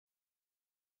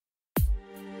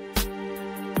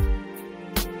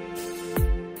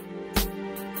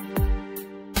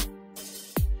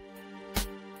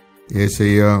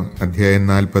യെശയ്യാ അധ്യായം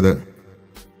 40.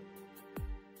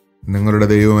 നിങ്ങളുടെ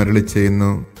ദൈവം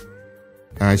അരുളിച്ചെയ്യുന്നു,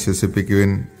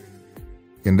 ആശ്വസിപ്പിക്കുവിൻ,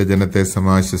 എൻ്റെ ജനത്തെ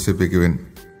സമാശ്വസിപ്പിക്കുവിൻ.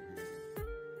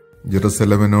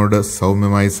 ജെറുസലേമിനോട്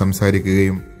സൗമ്യമായി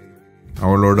സംസാരിക്കുകയും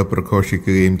അവളോട്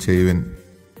പ്രഘോഷിക്കുകയും ചെയ്യുവിൻ.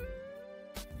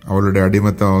 അവളുടെ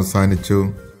അടിമത്തം അവസാനിച്ചു,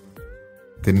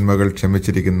 തിന്മകൾ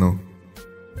ക്ഷമിച്ചിരിക്കുന്നു.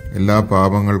 എല്ലാ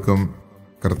പാപങ്ങൾക്കും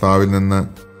കർത്താവിൽ നിന്ന്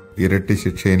ഇരട്ടി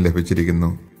ശിക്ഷയും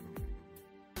ലഭിച്ചിരിക്കുന്നു.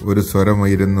 ഒരു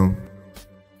സ്വരമുയരുന്നു,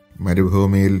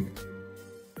 മരുഭൂമിയിൽ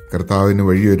കർത്താവിന്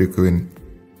വഴിയൊരുക്കുവിൻ.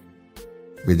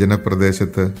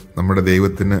 വിജനപ്രദേശത്ത് നമ്മുടെ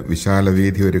ദൈവത്തിന് വിശാല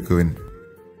വീഥി ഒരുക്കുവിൻ.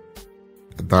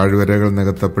 താഴ്വരകൾ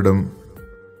നികത്തപ്പെടും,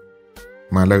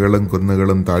 മലകളും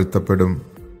കുന്നുകളും താഴ്ത്തപ്പെടും,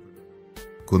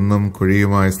 കുന്നും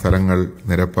കുഴിയുമായ സ്ഥലങ്ങൾ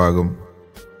നിരപ്പാകും.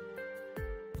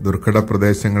 ദുർഘട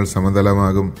പ്രദേശങ്ങൾ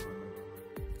സമതലമാകും.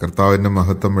 കർത്താവിൻ്റെ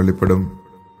മഹത്വം വെളിപ്പെടും.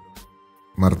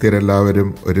 മർത്യരെല്ലാവരും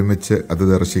ഒരുമിച്ച് അത്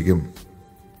ദർശിക്കും.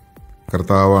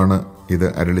 കർത്താവാണ് ഇത്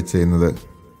അരുളിച്ചെയ്യുന്നത്.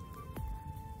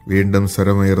 വീണ്ടും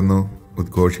സ്വരമുയർന്നു,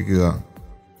 ഉദ്ഘോഷിക്കുക.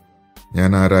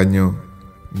 ഞാൻ ആരാഞ്ഞു,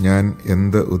 ഞാൻ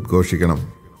എന്ത് ഉദ്ഘോഷിക്കണം?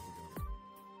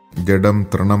 ജഡം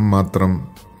തൃണം മാത്രം,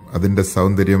 അതിൻ്റെ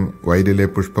സൗന്ദര്യം വയലിലെ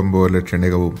പുഷ്പം പോലെ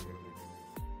ക്ഷണികവും.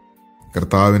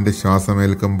 കർത്താവിൻ്റെ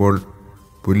ശ്വാസമേൽക്കുമ്പോൾ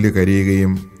പുല്ല്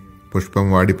കരിയുകയും പുഷ്പം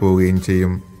വാടിപ്പോവുകയും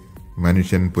ചെയ്യും.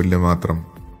 മനുഷ്യൻ പുല്ല് മാത്രം.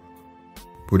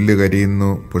 പുല്ല് കരിയുന്നു,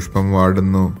 പുഷ്പം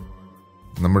വാടുന്നു.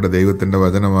 നമ്മുടെ ദൈവത്തിൻ്റെ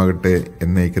വചനമാകട്ടെ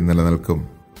എന്നേക്കും നിലനിൽക്കും.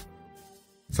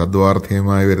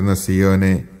 സദ്വാർദ്ധയുമായി വരുന്ന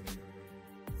സിയോനെ,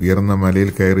 ഉയർന്ന മലയിൽ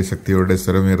കയറി ശക്തിയോടെ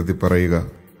സ്വരമുയർത്തി പറയുക.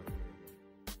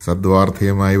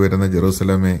 സദ്വാർദ്ധയുമായി വരുന്ന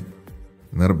ജെറുസലേമേ,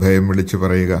 നിർഭയം വിളിച്ചു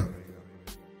പറയുക.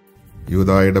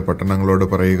 യൂദായുടെ പട്ടണങ്ങളോട്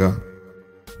പറയുക,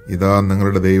 ഇതാ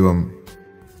നിങ്ങളുടെ ദൈവം,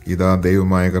 ഇതാ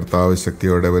ദൈവമായ കർത്താവ്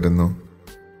ശക്തിയോടെ വരുന്നു.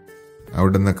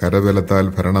 അവിടുന്ന് കരബലത്താൽ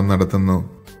ഭരണം നടത്തുന്നു.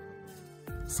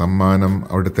 സമ്മാനം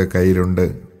അവിടുത്തെ കയ്യിലുണ്ട്,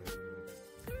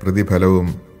 പ്രതിഫലവും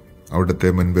അവിടുത്തെ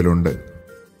മുൻപിലുണ്ട്.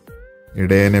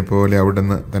 ഇടയനെ പോലെ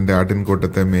അവിടുന്ന് തൻ്റെ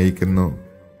ആട്ടിൻകൂട്ടത്തെ മേയിക്കുന്നു.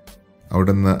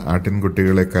 അവിടുന്ന്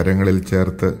ആട്ടിൻകുട്ടികളെ കരങ്ങളിൽ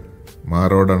ചേർത്ത്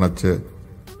മാറോടണച്ച്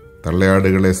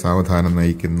തള്ളയാടുകളെ സാവധാനം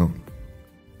നയിക്കുന്നു.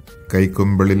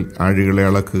 കൈക്കുമ്പിളിൽ ആഴികളെ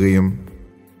അളക്കുകയും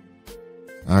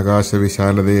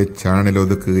ആകാശവിശാലതയെ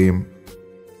ചാണിലൊതുക്കുകയും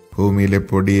ഭൂമിയിലെ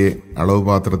പൊടിയെ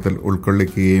അളവുപാത്രത്തിൽ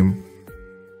ഉൾക്കൊള്ളിക്കുകയും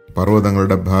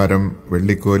പർവ്വതങ്ങളുടെ ഭാരം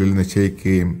വെള്ളിക്കോലിൽ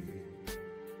നിശ്ചയിക്കുകയും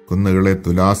കുന്നുകളെ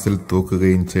തുലാസിൽ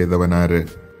തൂക്കുകയും ചെയ്തവനാര്?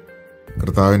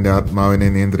 കർത്താവിൻ്റെ ആത്മാവിനെ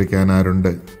നിയന്ത്രിക്കാൻ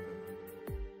ആരുണ്ട്?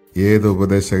 ഏത്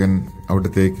ഉപദേശകൻ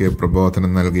അവിടത്തേക്ക്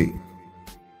പ്രബോധനം നൽകി?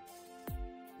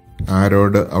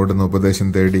 ആരോട് അവിടുന്ന്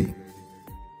ഉപദേശം തേടി?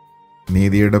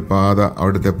 നീതിയുടെ പാത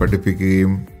അവിടുത്തെ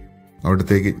പഠിപ്പിക്കുകയും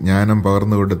അവിടത്തേക്ക് ജ്ഞാനം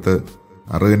പകർന്നുകൊടുത്ത്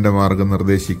അറിവിൻ്റെ മാർഗം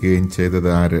നിർദ്ദേശിക്കുകയും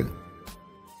ചെയ്തത് ആര്?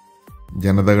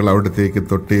 ജനതകൾ അവിടത്തേക്ക്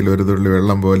തൊട്ടിയിൽ ഒരു തുള്ളി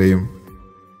വെള്ളം പോലെയും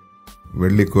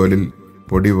വെള്ളിക്കോലിൽ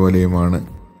പൊടി പോലെയുമാണ്.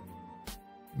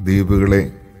 ദ്വീപുകളെ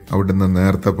അവിടുന്ന്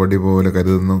നേർത്ത പൊടി പോലെ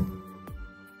കരുതുന്നു.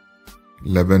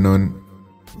 ലബനോൻ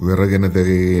വിറകിന്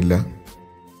തികയുകയില്ല.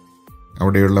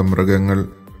 അവിടെയുള്ള മൃഗങ്ങൾ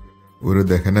ഒരു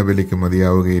ദഹനബലിക്ക്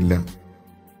മതിയാവുകയില്ല.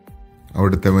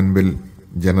 അവിടുത്തെ മുൻപിൽ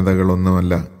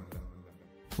ജനതകളൊന്നുമല്ല.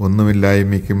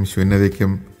 ഒന്നുമില്ലായ്മയ്ക്കും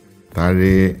ശൂന്യതയ്ക്കും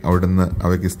താഴെയേ അവിടുന്ന്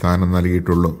അവയ്ക്ക് സ്ഥാനം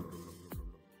നൽകിയിട്ടുള്ളൂ.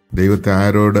 ദൈവത്തെ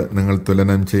ആരോട് നിങ്ങൾ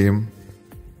തുലനം ചെയ്യും?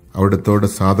 അവിടുത്തോട്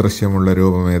സാദൃശ്യമുള്ള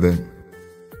രൂപമേത്?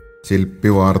 ശില്പി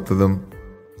വാർത്തതും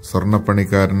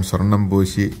സ്വർണ്ണപ്പണിക്കാരൻ സ്വർണം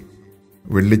പൂശി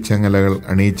വെള്ളിച്ചങ്ങലകൾ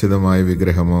അണിയിച്ചതുമായ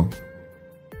വിഗ്രഹമോ?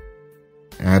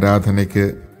 ആരാധനയ്ക്ക്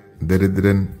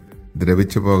ദരിദ്രൻ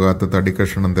ദ്രവിച്ചു പോകാത്ത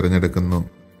തടിക്കഷണം തിരഞ്ഞെടുക്കുന്നു.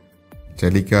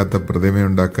 ചലിക്കാത്ത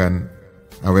പ്രതിമയുണ്ടാക്കാൻ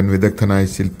അവൻ വിദഗ്ധനായ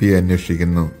ശില്പിയെ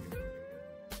അന്വേഷിക്കുന്നു.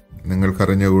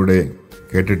 നിങ്ങൾക്കറിഞ്ഞുകൂടെ?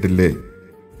 കേട്ടിട്ടില്ലേ?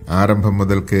 ആരംഭം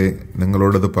മുതൽക്കേ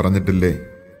നിങ്ങളോടത് പറഞ്ഞിട്ടില്ലേ?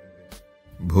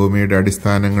 ഭൂമിയുടെ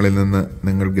അടിസ്ഥാനങ്ങളിൽ നിന്ന്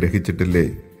നിങ്ങൾ ഗ്രഹിച്ചിട്ടില്ലേ?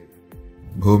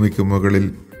 ഭൂമിക്ക് മുകളിൽ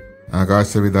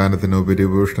ആകാശവിധാനത്തിന്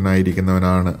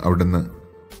ഉപരിഭൂഷണനായിരിക്കുന്നവനാണ് അവിടുന്ന്.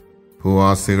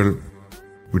 ഭൂവാസികൾ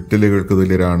വിട്ടലുകൾക്ക്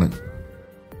തുല്യരാണ്.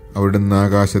 അവിടുന്ന്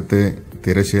ആകാശത്തെ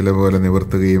തിരശീല പോലെ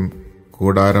നിവർത്തുകയും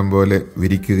കൂടാരം പോലെ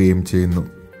വിരിക്കുകയും ചെയ്യുന്നു.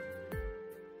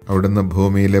 അവിടുന്ന്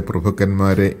ഭൂമിയിലെ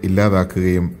പ്രഭുക്കന്മാരെ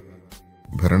ഇല്ലാതാക്കുകയും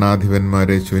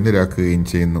ഭരണാധിപന്മാരെ ശൂന്യരാക്കുകയും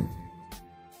ചെയ്യുന്നു.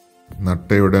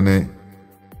 നട്ടയുടനെ,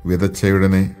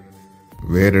 വിതച്ചയുടനെ,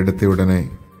 വേരെടുത്തയുടനെ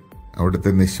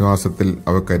അവിടുത്തെ നിശ്വാസത്തിൽ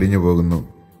അവ കരിഞ്ഞു പോകുന്നു.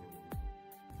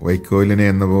 വൈക്കോലിനെ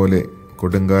എന്ന പോലെ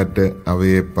കൊടുങ്കാറ്റ്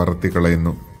അവയെ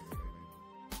പറത്തിക്കളയുന്നു.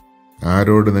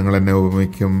 ആരോട് നിങ്ങൾ എന്നെ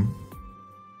ഉപമിക്കും?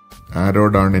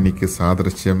 ആരോടാണ് എനിക്ക്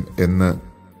സാദൃശ്യം എന്ന്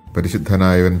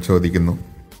പരിശുദ്ധനായവൻ ചോദിക്കുന്നു.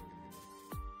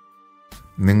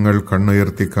 നിങ്ങൾ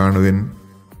കണ്ണുയർത്തി കാണുവിൻ,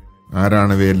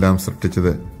 ആരാണിവയെല്ലാം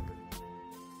സൃഷ്ടിച്ചത്?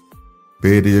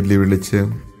 പേര് ചൊല്ലി വിളിച്ച്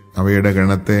അവയുടെ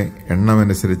ഗണത്തെ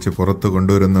എണ്ണമനുസരിച്ച് പുറത്തു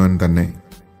കൊണ്ടുവരുന്നവൻ തന്നെ.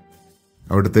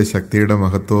 അവിടുത്തെ ശക്തിയുടെ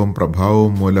മഹത്വവും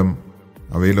പ്രഭാവവും മൂലം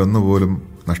അവയിലൊന്നുപോലും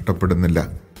നഷ്ടപ്പെടുന്നില്ല.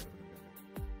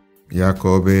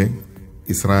 യാക്കോബേ,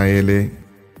 ഇസ്രായേലേ,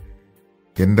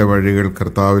 എൻ്റെ വഴികൾ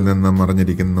കർത്താവിൽ നിന്ന്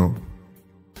മറഞ്ഞിരിക്കുന്നു.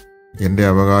 എൻ്റെ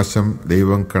അവകാശം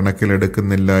ദൈവം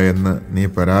കണക്കിലെടുക്കുന്നില്ല എന്ന് നീ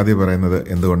പരാതി പറയുന്നത്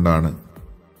എന്തുകൊണ്ടാണ്?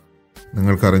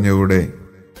 നിങ്ങൾക്കറിഞ്ഞുകൂടെ?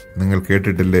 നിങ്ങൾ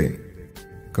കേട്ടിട്ടില്ലേ?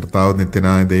 കർത്താവ്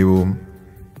നിത്യനായ ദൈവവും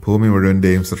ഭൂമി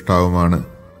മുഴുവൻ്റെയും സൃഷ്ടാവുമാണ്.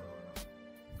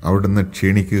 അവിടുന്ന്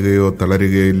ക്ഷീണിക്കുകയോ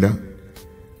തളരുകയോ ഇല്ല.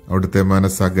 അവിടുത്തെ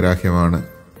മനസ്സാഗ്രാഹ്യമാണ്.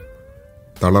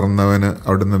 തളർന്നവന്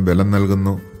അവിടുന്ന് ബലം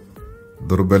നൽകുന്നു,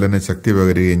 ദുർബലന് ശക്തി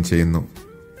പകരുകയും ചെയ്യുന്നു.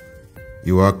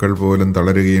 യുവാക്കൾ പോലും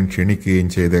തളരുകയും ക്ഷീണിക്കുകയും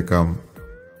ചെയ്തേക്കാം.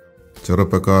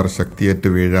 ചെറുപ്പക്കാർ ശക്തിയേറ്റ്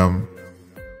വീഴാം.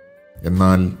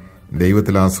 എന്നാൽ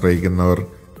ദൈവത്തിൽ ആശ്രയിക്കുന്നവർ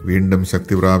വീണ്ടും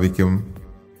ശക്തി പ്രാപിക്കും.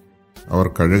 അവർ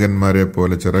കഴുകന്മാരെ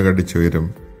പോലെ ചിറകടിച്ചുയരും.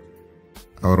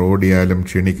 അവർ ഓടിയാലും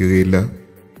ക്ഷീണിക്കുകയില്ല,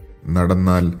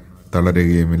 നടന്നാൽ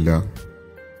തളരുകയുമില്ല.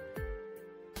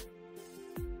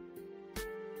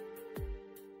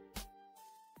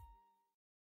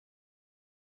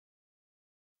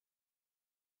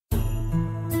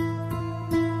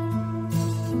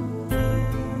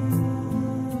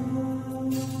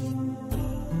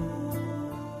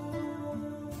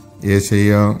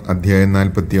 യെശയ്യാ അധ്യായം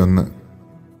 41.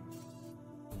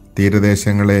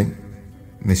 തീരദേശങ്ങളെ,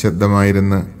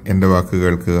 നിശബ്ദമായിരുന്ന് എൻ്റെ വാക്ക്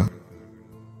കേൾക്കുക.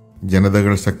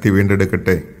 ജനതകൾ ശക്തി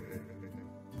വീണ്ടെടുക്കട്ടെ,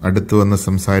 അടുത്തു വന്ന്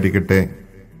സംസാരിക്കട്ടെ.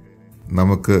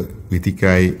 നമുക്ക്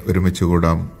വിധിക്കായി ഒരുമിച്ച്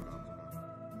കൂടാം.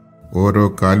 ഓരോ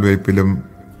കാൽവയ്പിലും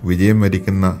വിജയം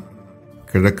വരിക്കുന്ന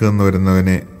കിഴക്ക് നിന്ന്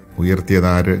വരുന്നവനെ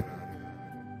ഉയർത്തിയതാര്?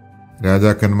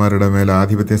 രാജാക്കന്മാരുടെ മേൽ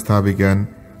ആധിപത്യം സ്ഥാപിക്കാൻ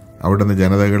അവിടുന്ന്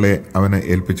ജനതകളെ അവന്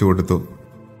ഏൽപ്പിച്ചു കൊടുത്തു.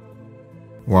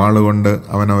 വാളുകൊണ്ട്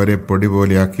അവൻ അവരെ പൊടി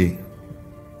പോലെയാക്കി,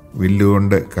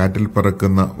 വില്ലുകൊണ്ട് കാറ്റിൽ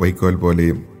പറക്കുന്ന വൈക്കോൽ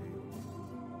പോലെയും.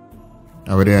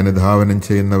 അവരെ അനുധാവനം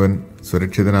ചെയ്യുന്നവൻ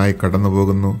സുരക്ഷിതനായി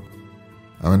കടന്നുപോകുന്നു.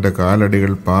 അവൻ്റെ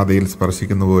കാലടികൾ പാതയിൽ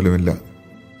സ്പർശിക്കുന്നു പോലുമില്ല.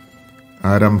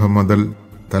 ആരംഭം മുതൽ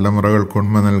തലമുറകൾ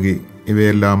കുണ്മ നൽകി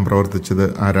ഇവയെല്ലാം പ്രവർത്തിച്ചത്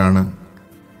ആരാണ്?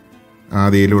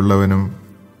 ആദിയിലുള്ളവനും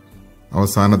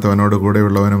അവസാനത്തവനോട്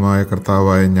കൂടെയുള്ളവനുമായ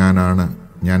കർത്താവായ ഞാനാണ്,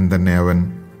 ഞാൻ തന്നെ അവൻ.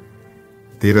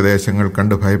 തീരദേശങ്ങൾ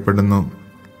കണ്ട് ഭയപ്പെടുന്നു,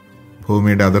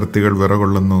 ഭൂമിയുടെ അതിർത്തികൾ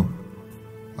വിറകൊള്ളുന്നു.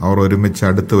 അവർ ഒരുമിച്ച്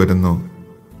അടുത്തു വരുന്നു,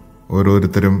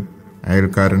 ഓരോരുത്തരും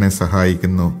അയൽക്കാരനെ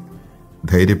സഹായിക്കുന്നു.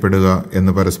 ധൈര്യപ്പെടുക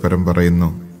എന്ന് പരസ്പരം പറയുന്നു.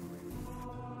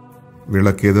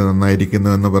 വിളക്കിയത് നന്നായിരിക്കുന്നു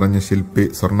എന്ന് പറഞ്ഞ് ശില്പി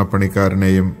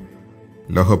സ്വർണ്ണപ്പണിക്കാരനെയും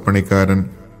ലോഹപ്പണിക്കാരൻ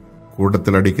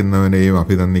കൂടത്തിലടിക്കുന്നവനെയും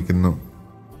അഭിനന്ദിക്കുന്നു.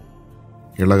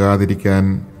 ഇളകാതിരിക്കാൻ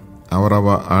അവർ അവ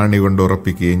ആണി കൊണ്ട്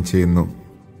ഉറപ്പിക്കുകയും ചെയ്യുന്നു.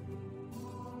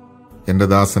 എൻ്റെ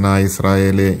ദാസനായ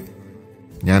ഇസ്രായേലേ,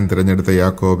 ഞാൻ തിരഞ്ഞെടുത്ത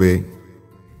യാക്കോബേ,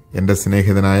 എൻ്റെ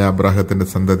സ്നേഹിതനായ അബ്രാഹത്തിൻ്റെ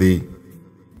സന്തതി,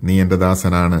 നീ എൻ്റെ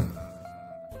ദാസനാണ്.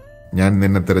 ഞാൻ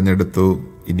നിന്നെ തിരഞ്ഞെടുത്തു,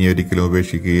 ഇനിയൊരിക്കലും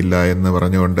ഉപേക്ഷിക്കുകയില്ല എന്ന്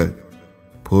പറഞ്ഞുകൊണ്ട്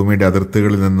ഭൂമിയുടെ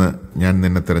അതിർത്തികളിൽ നിന്ന് ഞാൻ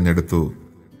നിന്നെ തിരഞ്ഞെടുത്തു.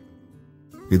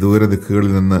 വിദൂര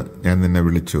ദിക്കുകളിൽ നിന്ന് ഞാൻ നിന്നെ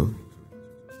വിളിച്ചു.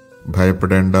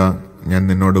 ഭയപ്പെടേണ്ട, ഞാൻ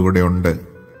നിന്നോടുകൂടെ ഉണ്ട്.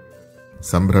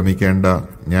 സംഭ്രമിക്കേണ്ട,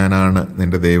 ഞാനാണ്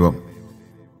നിന്റെ ദൈവം.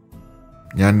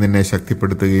 ഞാൻ നിന്നെ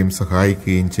ശക്തിപ്പെടുത്തുകയും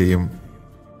സഹായിക്കുകയും ചെയ്യും.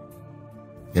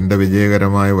 എൻ്റെ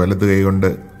വിജയകരമായ വലതു കൈകൊണ്ട്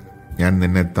ഞാൻ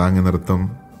നിന്നെ താങ്ങി നിർത്തും.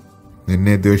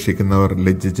 നിന്നെ ദ്വേഷിക്കുന്നവർ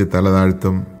ലജ്ജിച്ച് തല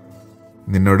താഴ്ത്തും.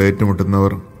 നിന്നോട്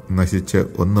ഏറ്റുമുട്ടുന്നവർ നശിച്ച്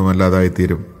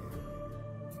ഒന്നുമല്ലാതായിത്തീരും.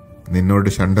 നിന്നോട്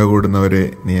ശണ്ട കൂടുന്നവരെ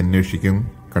നീ അന്വേഷിക്കും,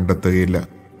 കണ്ടെത്തുകയില്ല.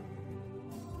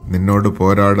 നിന്നോട്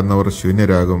പോരാടുന്നവർ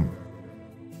ശൂന്യരാകും.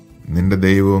 നിന്റെ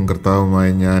ദൈവവും കർത്താവുമായ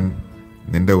ഞാൻ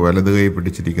നിന്റെ വലതു കൈ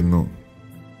പിടിച്ചിരിക്കുന്നു.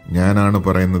 ഞാനാണ്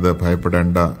പറയുന്നത്,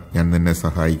 ഭയപ്പെടേണ്ട, ഞാൻ നിന്നെ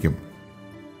സഹായിക്കും.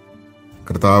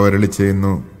 കർത്താവ് അരുളി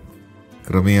ചെയ്യുന്നു,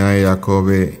 കൃമിയായ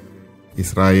യാക്കോബേ,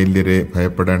 ഇസ്രായേല്യരെ,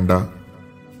 ഭയപ്പെടേണ്ട,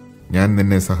 ഞാൻ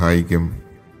നിന്നെ സഹായിക്കും.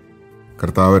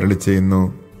 കർത്താവ് അരുളി ചെയ്യുന്നു,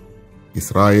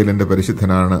 ഇസ്രായേലിൻ്റെ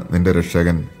പരിശുദ്ധനാണ് നിന്റെ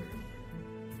രക്ഷകൻ.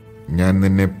 ഞാൻ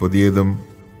നിന്നെ പുതിയതും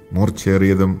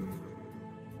മൂർച്ചേറിയതും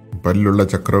പല്ലുള്ള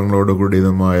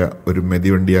ചക്രങ്ങളോടുകൂടിയതുമായ ഒരു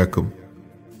മെതിവണ്ടിയാക്കും.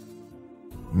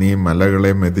 നീ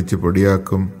മലകളെ മെതിച്ച്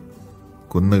പൊടിയാക്കും,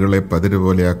 കുന്നുകളെ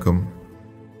പതിരുപോലെയാക്കും.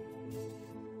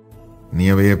 നീ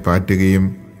അവയെ പാറ്റുകയും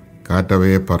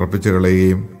കാറ്റവയെ പറപ്പിച്ചു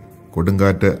കളയുകയും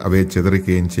കൊടുങ്കാറ്റ് അവയെ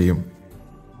ചിതറിക്കുകയും ചെയ്യും.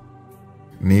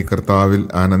 നീ കർത്താവിൽ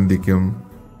ആനന്ദിക്കും,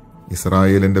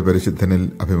 ഇസ്രായേലിൻ്റെ പരിശുദ്ധനിൽ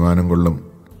അഭിമാനം കൊള്ളും.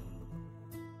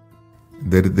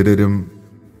 ദരിദ്രരും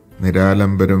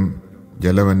നിരാലംബരും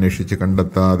ജലമന്വേഷിച്ച്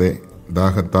കണ്ടെത്താതെ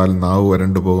ദാഹത്താൽ നാവ്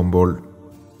വരണ്ടു പോകുമ്പോൾ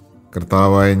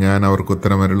കർത്താവായ ഞാൻ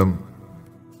അവർക്കുത്തരമരുളും.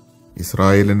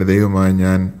 ഇസ്രായേലിൻ്റെ ദൈവമായ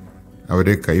ഞാൻ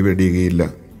അവരെ കൈവെടിയുകയില്ല.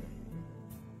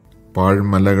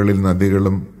 പാഴ്മലകളിൽ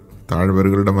നദികളും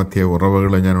താഴ്വരകളുടെ മധ്യേ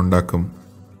ഉറവുകളെ ഞാൻ ഉണ്ടാക്കും.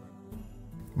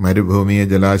 മരുഭൂമിയെ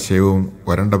ജലാശയവും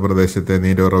വരണ്ട പ്രദേശത്തെ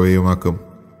നീരുറവയുമാക്കും.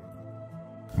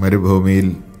 മരുഭൂമിയിൽ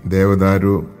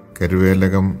ദേവദാരു,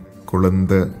 കരുവേലകം,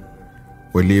 കുളുന്ത്,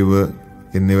 ഒലീവ്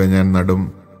എന്നിവ ഞാൻ നടും.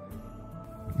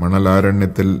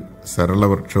 മണലാരണ്യത്തിൽ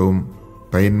സരളവൃക്ഷവും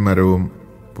പൈൻമരവും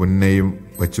പുന്നയും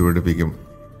വച്ചുപിടിപ്പിക്കും.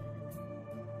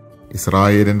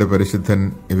 ഇസ്രായേലിന്റെ പരിശുദ്ധൻ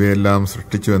ഇവയെല്ലാം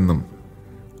സൃഷ്ടിച്ചുവെന്നും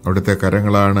അവിടുത്തെ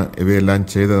കരങ്ങളാണ് ഇവയെല്ലാം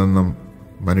ചെയ്തതെന്നും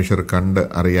മനുഷ്യർ കണ്ട്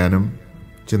അറിയാനും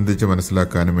ചിന്തിച്ച്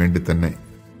മനസ്സിലാക്കാനും വേണ്ടി തന്നെ.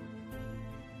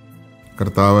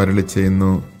 കർത്താവ്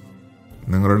അരുളിച്ചെയ്യുന്നു,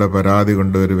 നിങ്ങളുടെ പരാതി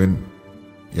കൊണ്ടുവരുവിൻ.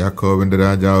 യാക്കോബിന്റെ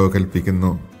രാജാവ്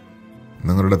കൽപ്പിക്കുന്നു,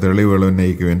 നിങ്ങളുടെ തെളിവുകൾ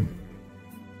ഉന്നയിക്കുവിൻ.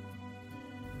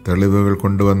 തെളിവുകൾ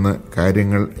കൊണ്ടുവന്ന്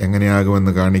കാര്യങ്ങൾ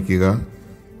എങ്ങനെയാകുമെന്ന് കാണിക്കുക.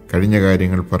 കഴിഞ്ഞ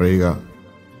കാര്യങ്ങൾ പറയുക.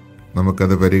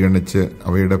 നമുക്കത് പരിഗണിച്ച്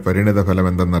അവയുടെ പരിണിത ഫലം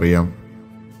എന്തെന്നറിയാം.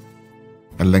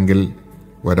 അല്ലെങ്കിൽ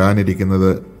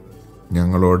വരാനിരിക്കുന്നത്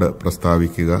ഞങ്ങളോട്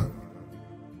പ്രസ്താവിക്കുക.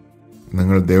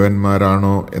 നിങ്ങൾ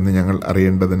ദേവന്മാരാണോ എന്ന് ഞങ്ങൾ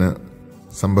അറിയേണ്ടതിന്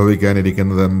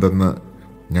സംഭവിക്കാനിരിക്കുന്നത് എന്തെന്ന്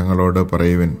ഞങ്ങളോട്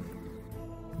പറയുവിൻ.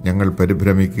 ഞങ്ങൾ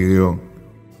പരിഭ്രമിക്കുകയോ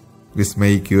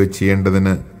വിസ്മയിക്കുകയോ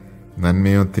ചെയ്യേണ്ടതിന്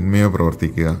നന്മയോ തിന്മയോ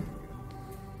പ്രവർത്തിക്കുക.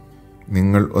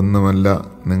 നിങ്ങൾ ഒന്നുമല്ല,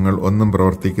 നിങ്ങൾ ഒന്നും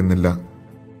പ്രവർത്തിക്കുന്നില്ല.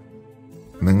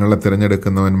 നിങ്ങളെ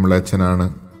തിരഞ്ഞെടുക്കുന്നവൻ മ്ലേച്ഛനാണ്.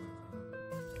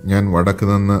 ഞാൻ വടക്ക്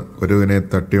നിന്ന് ഒരുവനെ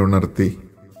തട്ടിയുണർത്തി.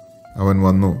 അവൻ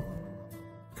വന്നു.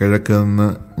 കിഴക്ക് നിന്ന്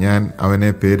ഞാൻ അവനെ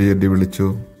പേര് ചൊല്ലി വിളിച്ചു.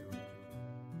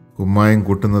 കുമ്മായം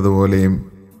കൂട്ടുന്നത് പോലെയും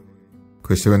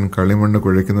കുശവൻ കളിമണ്ണ്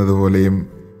കുഴയ്ക്കുന്നത് പോലെയും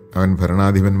അവൻ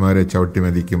ഭരണാധിപന്മാരെ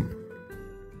ചവിട്ടിമതിക്കും.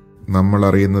 നമ്മൾ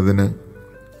അറിയുന്നതിന്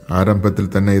ആരംഭത്തിൽ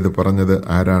തന്നെ ഇത് പറഞ്ഞത്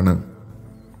ആരാണ്?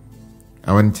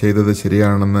 അവൻ ചെയ്തത്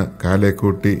ശരിയാണെന്ന്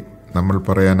കാലേക്കൂട്ടി നമ്മൾ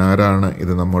പറയാൻ ആരാണ്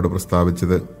ഇത് നമ്മോട്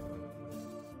പ്രസ്താവിച്ചത്?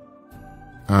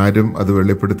 ആരും അത്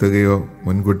വെളിപ്പെടുത്തുകയോ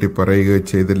മുൻകൂട്ടി പറയുകയോ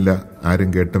ചെയ്തില്ല, ആരും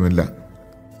കേട്ടുമില്ല.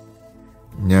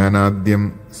 ഞാൻ ആദ്യം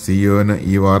സിയോന്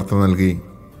ഈ വാർത്ത നൽകി.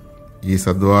 ഈ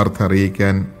സദ്വാർത്ത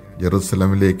അറിയിക്കാൻ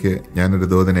ജെറുസലമിലേക്ക് ഞാനൊരു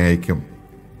ദൂതനെ അയക്കും.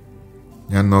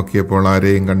 ഞാൻ നോക്കിയപ്പോൾ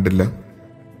ആരെയും കണ്ടില്ല.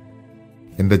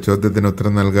 എന്റെ ചോദ്യത്തിന്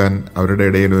ഉത്തരം നൽകാൻ അവരുടെ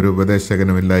ഇടയിൽ ഒരു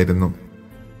ഉപദേശകനുമില്ലായിരുന്നു.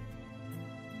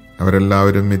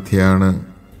 അവരെല്ലാവരും മിഥ്യയാണ്.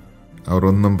 അവർ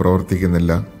ഒന്നും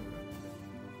പ്രവർത്തിക്കുന്നില്ല.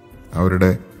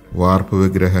 അവരുടെ വാർപ്പ്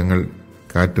വിഗ്രഹങ്ങൾ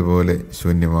കാറ്റുപോലെ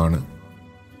ശൂന്യമാണ്.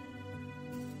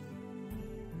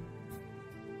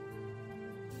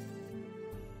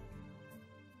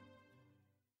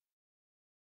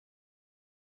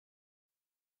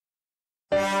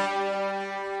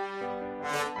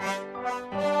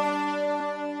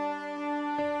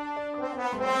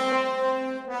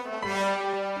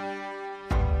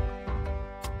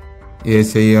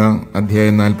 യെശയ്യാ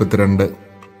അധ്യായം 42.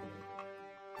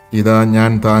 ഇതാ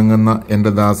ഞാൻ താങ്ങുന്ന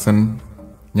എൻ്റെ ദാസൻ,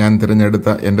 ഞാൻ തിരഞ്ഞെടുത്ത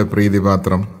എൻ്റെ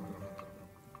പ്രീതിപാത്രം.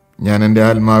 ഞാൻ എൻ്റെ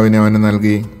ആത്മാവിനെ അവന്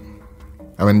നൽകി.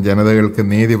 അവൻ ജനതകൾക്ക്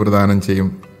നീതി പ്രദാനം ചെയ്യും.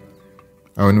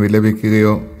 അവൻ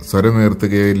വിലപിക്കുകയോ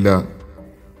സ്വരമുയർത്തുകയോ ഇല്ല.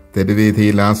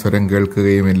 തെരുവീഥിയിൽ ആ സ്വരം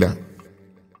കേൾക്കുകയുമില്ല.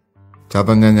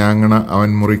 ചതഞ്ഞ ഞാങ്ങണ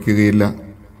അവൻ മുറിക്കുകയില്ല.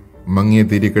 മങ്ങിയ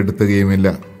തിരികെടുത്തുകയുമില്ല.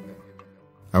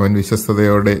 അവൻ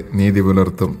വിശ്വസ്തയോടെ നീതി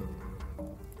പുലർത്തും.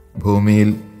 ഭൂമിയിൽ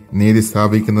നീതി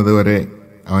സ്ഥാപിക്കുന്നതുവരെ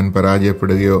അവൻ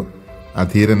പരാജയപ്പെടുകയോ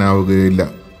അധീരനാവുകയില്ല.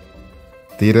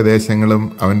 തീരദേശങ്ങളും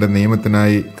അവൻ്റെ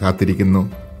നിയമത്തിനായി കാത്തിരിക്കുന്നു.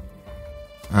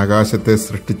 ആകാശത്തെ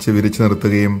സൃഷ്ടിച്ച് വിരിച്ചു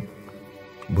നിർത്തുകയും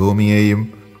ഭൂമിയെയും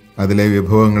അതിലെ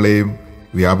വിഭവങ്ങളെയും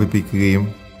വ്യാപിപ്പിക്കുകയും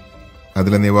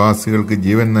അതിലെ നിവാസികൾക്ക്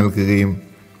ജീവൻ നൽകുകയും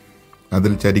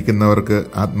അതിൽ ചരിക്കുന്നവർക്ക്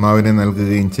ആത്മാവിനെ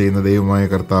നൽകുകയും ചെയ്യുന്ന ദൈവമായ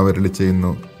കർത്താവ്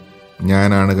അരുളിച്ചെയ്യുന്നു,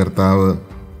 ഞാനാണ് കർത്താവ്.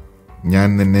 ഞാൻ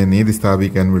നിന്നെ നീതി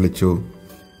സ്ഥാപിക്കാൻ വിളിച്ചു.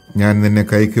 ഞാൻ നിന്നെ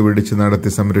കൈക്ക് പിടിച്ച് നടത്തി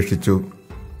സംരക്ഷിച്ചു.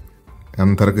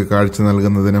 അന്ധർക്ക് കാഴ്ച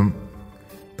നൽകുന്നതിനും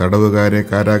തടവുകാരെ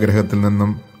കാരാഗ്രഹത്തിൽ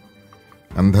നിന്നും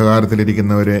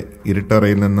അന്ധകാരത്തിലിരിക്കുന്നവരെ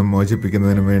ഇരുട്ടറയിൽ നിന്നും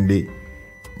മോചിപ്പിക്കുന്നതിനും വേണ്ടി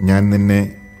ഞാൻ നിന്നെ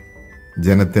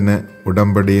ജനത്തിന്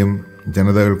ഉടമ്പടിയും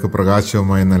ജനതകൾക്ക്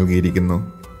പ്രകാശവുമായി നൽകിയിരിക്കുന്നു.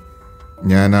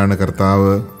 ഞാനാണ്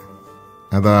കർത്താവ്,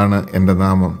 അതാണ് എൻ്റെ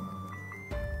നാമം.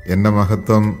 എൻ്റെ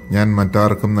മഹത്വം ഞാൻ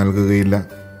മറ്റാർക്കും നൽകുകയില്ല.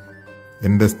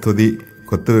 എൻ്റെ സ്തുതി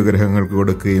കൊത്തുവിഗ്രഹങ്ങൾക്ക്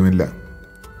കൊടുക്കുകയുമില്ല.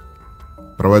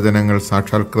 പ്രവചനങ്ങൾ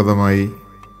സാക്ഷാത്കൃതമായി.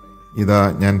 ഇതാ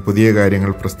ഞാൻ പുതിയ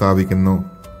കാര്യങ്ങൾ പ്രസ്താവിക്കുന്നു.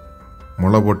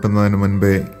 മുള പൊട്ടുന്നതിന്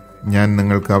മുൻപേ ഞാൻ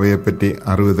നിങ്ങൾക്ക് അവയെപ്പറ്റി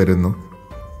അറിവ് തരുന്നു.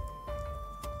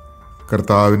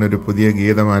 കർത്താവിനൊരു പുതിയ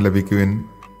ഗീതം ആലപിക്കുവിൻ.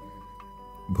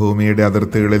 ഭൂമിയുടെ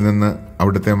അതിർത്തികളിൽ നിന്ന്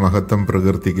അവിടുത്തെ മഹത്വം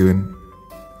പ്രകീർത്തിക്കുവിൻ.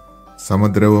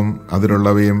 സമുദ്രവും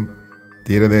അതിലുള്ളവയും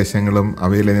തീരദേശങ്ങളും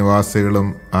അവയിലെ നിവാസികളും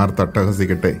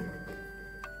ആർത്തട്ടഹസിക്കട്ടെ.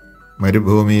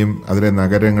 മരുഭൂമിയും അതിലെ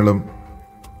നഗരങ്ങളും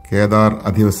കേദാർ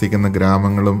അധിവസിക്കുന്ന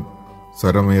ഗ്രാമങ്ങളും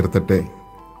സ്വരമുയർത്തട്ടെ.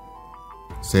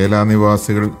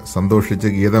 സേലാനിവാസികൾ സന്തോഷിച്ച്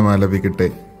ഗീതമാലപിക്കട്ടെ,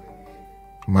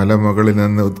 മലമുകളിൽ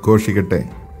നിന്ന് ഉദ്ഘോഷിക്കട്ടെ,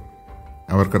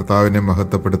 അവർ കർത്താവിനെ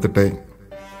മഹത്വപ്പെടുത്തട്ടെ.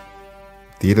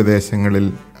 തീരദേശങ്ങളിൽ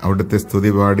അവിടുത്തെ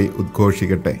സ്തുതി പാടി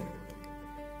ഉദ്ഘോഷിക്കട്ടെ.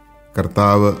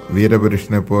 കർത്താവ്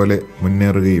വീരപുരുഷനെ പോലെ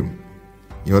മുന്നേറുകയും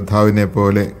യോദ്ധാവിനെ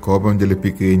പോലെ കോപം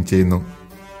ജ്വലിപ്പിക്കുകയും ചെയ്യുന്നു.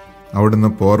 അവിടുന്ന്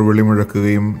പോർവിളി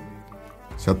മുഴക്കുകയും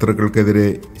ശത്രുക്കൾക്കെതിരെ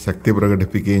ശക്തി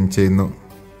പ്രകടിപ്പിക്കുകയും ചെയ്യുന്നു.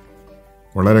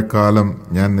 വളരെ കാലം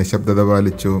ഞാൻ നിശബ്ദത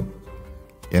പാലിച്ചു,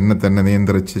 എന്നെ തന്നെ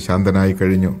നിയന്ത്രിച്ച് ശാന്തനായി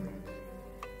കഴിഞ്ഞു.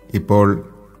 ഇപ്പോൾ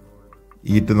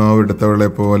ഈറ്റുനോവെടുത്തവളെ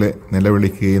പോലെ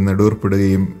നിലവിളിക്കുകയും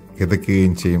നെടൂർപ്പിടുകയും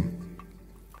കിതയ്ക്കുകയും ചെയ്യും.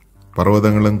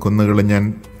 പർവ്വതങ്ങളും കുന്നുകളും ഞാൻ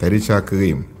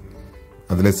തരിശാക്കുകയും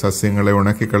അതിലെ സസ്യങ്ങളെ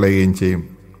ഉണക്കിക്കളയുകയും ചെയ്യും.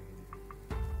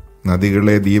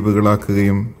 നദികളെ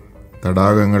ദ്വീപുകളാക്കുകയും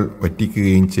തടാകങ്ങൾ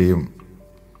വറ്റിക്കുകയും ചെയ്യും.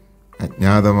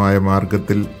 അജ്ഞാതമായ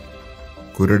മാർഗത്തിൽ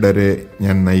കുരുടരെ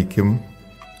ഞാൻ നയിക്കും,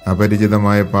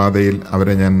 അപരിചിതമായ പാതയിൽ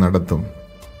അവരെ ഞാൻ നടത്തും.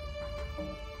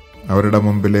 അവരുടെ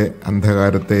മുമ്പിലെ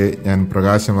അന്ധകാരത്തെ ഞാൻ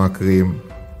പ്രകാശമാക്കുകയും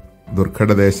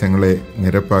ദുർഘടദേശങ്ങളെ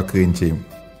നിരപ്പാക്കുകയും ചെയ്യും.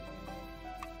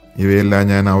 ഇവയെല്ലാം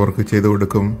ഞാൻ അവർക്ക് ചെയ്തു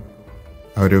കൊടുക്കും,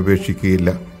 അവരെ ഉപേക്ഷിക്കുകയില്ല.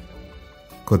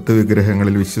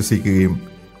 കൊത്തുവിഗ്രഹങ്ങളിൽ വിശ്വസിക്കുകയും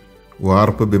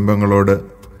വാർപ്പ് ബിംബങ്ങളോട്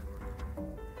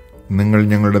നിങ്ങൾ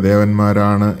ഞങ്ങളുടെ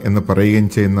ദേവന്മാരാണ് എന്ന് പറയുകയും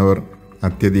ചെയ്യുന്നവർ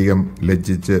അത്യധികം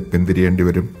ലജ്ജിച്ച് പിന്തിരിയേണ്ടി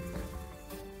വരും.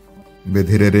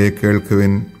 ബധിരരെ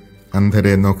കേൾക്കുവിൻ,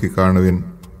 അന്ധരെ നോക്കിക്കാണുവിൻ.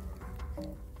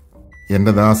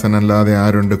 എൻ്റെ ദാസനല്ലാതെ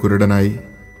ആരുണ്ട് കുരുടനായി?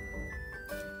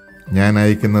 ഞാൻ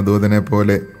അയക്കുന്ന ദൂതനെ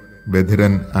പോലെ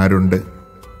ബധിരൻ ആരുണ്ട്?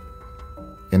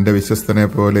 എൻ്റെ വിശ്വസ്തനെ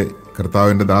പോലെ,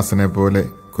 കർത്താവിൻ്റെ ദാസനെ പോലെ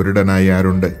കുരുടനായി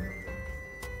ആരുണ്ട്?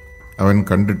 അവൻ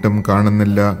കണ്ടിട്ടും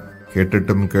കാണുന്നില്ല,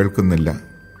 കേട്ടിട്ടും കേൾക്കുന്നില്ല.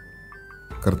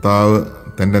 കർത്താവ്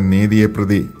തൻ്റെ നീതിയെ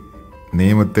പ്രതി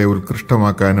നിയമത്തെ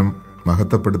ഉത്കൃഷ്ടമാക്കാനും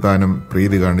മഹത്വപ്പെടുത്താനും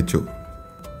പ്രീതി കാണിച്ചു.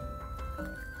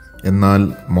 എന്നാൽ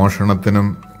മോഷണത്തിനും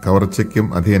കവർച്ചയ്ക്കും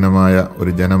അധീനമായ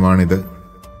ഒരു ജനമാണിത്.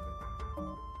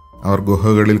 അവർ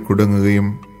ഗുഹകളിൽ കുടുങ്ങുകയും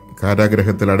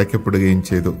കാരാഗ്രഹത്തിൽ അടയ്ക്കപ്പെടുകയും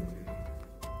ചെയ്തു.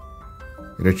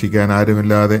 രക്ഷിക്കാൻ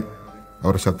ആരുമില്ലാതെ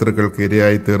അവർ ശത്രുക്കൾക്ക്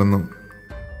ഇരയായി തീർന്നു.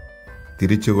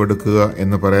 തിരിച്ചു കൊടുക്കുക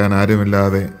എന്ന് പറയാൻ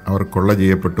ആരുമില്ലാതെ അവർ കൊള്ള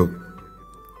ചെയ്യപ്പെട്ടു.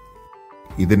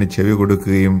 ഇതിന് ചെവി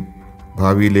കൊടുക്കുകയും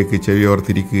ഭാവിയിലേക്ക്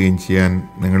ചെവിയോർത്തിരിക്കുകയും ചെയ്യാൻ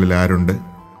നിങ്ങളിൽ ആരുണ്ട്?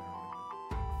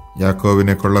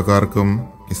 യാക്കോബിനെ കൊള്ളക്കാർക്കും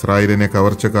ഇസ്രായേലിനെ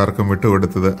കവർച്ചക്കാർക്കും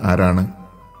വിട്ടുകൊടുത്തത് ആരാണ്?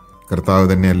 കർത്താവ്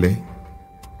തന്നെയല്ലേ?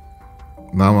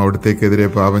 നാം അവിടുത്തേക്കെതിരെ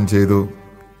പാപം ചെയ്തു.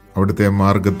 അവിടുത്തെ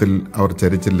മാർഗത്തിൽ അവർ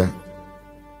ചരിച്ചില്ല,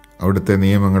 അവിടുത്തെ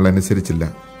നിയമങ്ങൾ അനുസരിച്ചില്ല.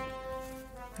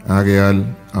 ആകയാൽ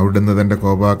അവിടുന്ന് തൻ്റെ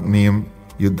കോപാഗ്നിയും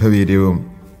യുദ്ധവീര്യവും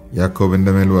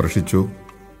യാക്കോബിൻ്റെ മേൽ വർഷിച്ചു.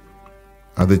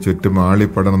 അത് ചുറ്റും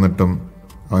ആളിപ്പടർന്നിട്ടും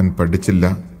അവൻ പഠിച്ചില്ല,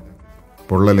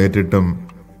 പൊള്ളലേറ്റിട്ടും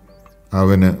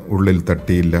അവന് ഉള്ളിൽ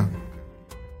തട്ടിയില്ല.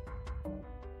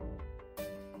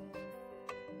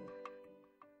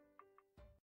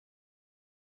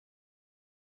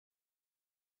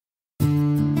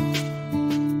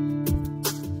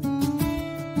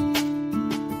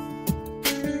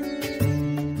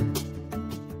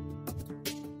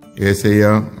 യേശയ്യ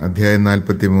അധ്യായം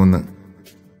 43.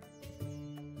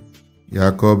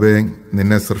 യാക്കോബെ,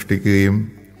 നിന്നെ സൃഷ്ടിക്കുകയും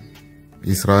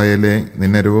ഇസ്രായേലെ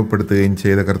നിന്നെ രൂപപ്പെടുത്തുകയും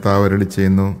ചെയ്ത കർത്താവ് അരുളി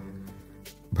ചെയ്യുന്നു,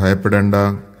 ഭയപ്പെടേണ്ട,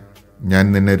 ഞാൻ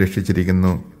നിന്നെ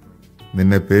രക്ഷിച്ചിരിക്കുന്നു,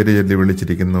 നിന്നെ പേര് ചൊല്ലി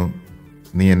വിളിച്ചിരിക്കുന്നു,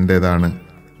 നീ എൻ്റേതാണ്.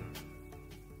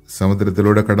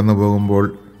 സമുദ്രത്തിലൂടെ കടന്നു പോകുമ്പോൾ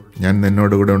ഞാൻ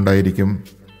നിന്നോടുകൂടെ ഉണ്ടായിരിക്കും.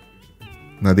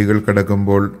 നദികൾ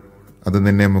കടക്കുമ്പോൾ അത്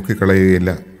നിന്നെ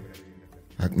മുക്കിക്കളയുകയില്ല.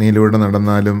 അഗ്നിയിലൂടെ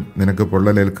നടന്നാലും നിനക്ക്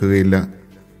പൊള്ളലേൽക്കുകയില്ല,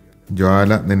 ജ്വാല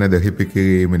നിന്നെ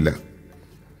ദഹിപ്പിക്കുകയുമില്ല.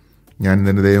 ഞാൻ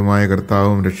നിന്റെ ദൈവമായ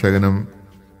കർത്താവും രക്ഷകനും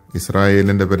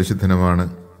ഇസ്രായേലിൻ്റെ പരിശുദ്ധനുമാണ്.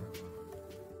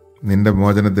 നിന്റെ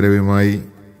മോചനദ്രവ്യമായി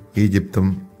ഈജിപ്തും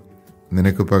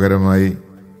നിനക്ക് പകരമായി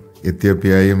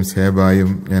എത്യോപ്യയും സേബായും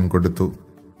ഞാൻ കൊടുത്തു.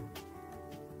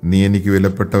 നീ എനിക്ക്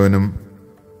വിലപ്പെട്ടവനും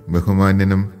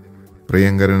ബഹുമാന്യനും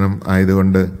പ്രിയങ്കരനും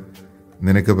ആയതുകൊണ്ട്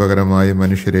നിനക്ക് പകരമായി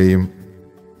മനുഷ്യരെയും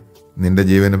നിന്റെ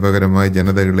ജീവന് പകരമായി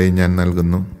ജനതകളെയും ഞാൻ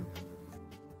നൽകുന്നു.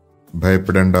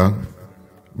 ഭയപ്പെടേണ്ട,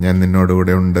 ഞാൻ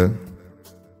നിന്നോടുകൂടെ ഉണ്ട്.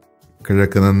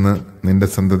 കിഴക്ക് നിന്ന് നിന്റെ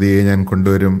സന്തതിയെ ഞാൻ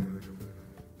കൊണ്ടുവരും.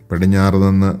 പടിഞ്ഞാറ്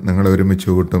നിന്ന് നിങ്ങളെ ഒരുമിച്ച്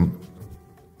കൂട്ടും.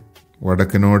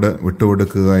 വടക്കിനോട്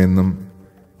വിട്ടുകൊടുക്കുക എന്നും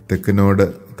തെക്കിനോട്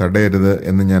തടയരുത്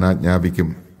എന്ന് ഞാൻ ആജ്ഞാപിക്കും.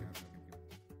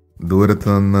 ദൂരത്ത്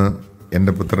നിന്ന്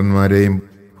എൻ്റെ പുത്രന്മാരെയും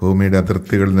ഭൂമിയുടെ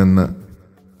അതിർത്തികളിൽ നിന്ന്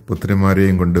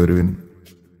പുത്രിമാരെയും കൊണ്ടുവരുവിൻ.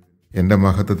 എൻ്റെ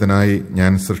മഹത്വത്തിനായി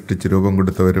ഞാൻ സൃഷ്ടിച്ച് രൂപം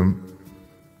കൊടുത്തവരും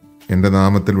എൻ്റെ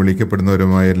നാമത്തിൽ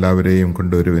വിളിക്കപ്പെടുന്നവരുമായ എല്ലാവരെയും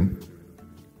കൊണ്ടുവരുവിൻ.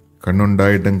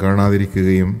 കണ്ണുണ്ടായിട്ടും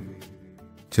കാണാതിരിക്കുകയും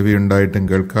ചെവിയുണ്ടായിട്ടും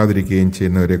കേൾക്കാതിരിക്കുകയും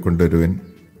ചെയ്യുന്നവരെ കൊണ്ടുവരുവിൻ.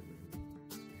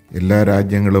 എല്ലാ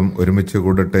രാജ്യങ്ങളും ഒരുമിച്ച്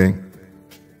കൂടട്ടെ,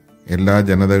 എല്ലാ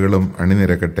ജനതകളും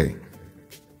അണിനിരക്കട്ടെ.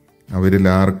 അവരിൽ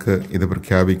ആർക്ക് ഇത്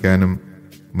പ്രഖ്യാപിക്കാനും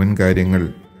മുൻകാര്യങ്ങൾ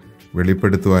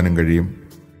വെളിപ്പെടുത്തുവാനും കഴിയും?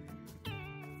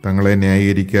 തങ്ങളെ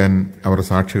ന്യായീകരിക്കാൻ അവർ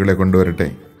സാക്ഷികളെ കൊണ്ടുവരട്ടെ.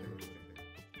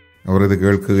 അവർ ഇത്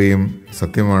കേൾക്കുകയും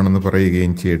സത്യമാണെന്ന്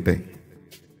പറയുകയും ചെയ്യട്ടെ.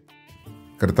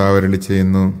 കർത്താവ്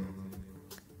അരുളിച്ചെയ്യുന്നു,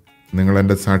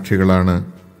 നിങ്ങളെൻ്റെ സാക്ഷികളാണ്.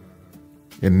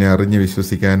 എന്നെ അറിഞ്ഞ്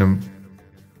വിശ്വസിക്കാനും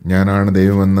ഞാനാണ്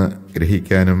ദൈവമെന്ന്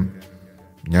ഗ്രഹിക്കാനും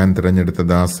ഞാൻ തിരഞ്ഞെടുത്ത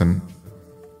ദാസൻ.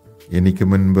 എനിക്ക്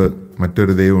മുൻപ്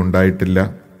മറ്റൊരു ദൈവം ഉണ്ടായിട്ടില്ല,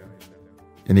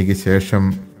 എനിക്ക് ശേഷം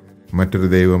മറ്റൊരു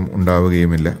ദൈവം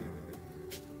ഉണ്ടാവുകയുമില്ല.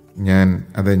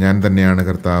 ഞാൻ തന്നെയാണ്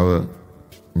കർത്താവ്,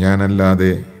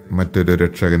 ഞാനല്ലാതെ മറ്റൊരു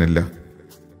രക്ഷകനില്ല.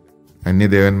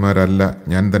 അന്യദേവന്മാരല്ല,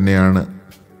 ഞാൻ തന്നെയാണ്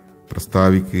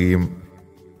പ്രസ്താവിക്കുകയും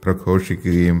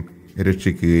പ്രഘോഷിക്കുകയും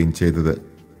രക്ഷിക്കുകയും ചെയ്തത്.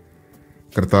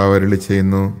 കർത്താവ്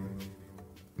അരുളിച്ചെയ്യുന്നു,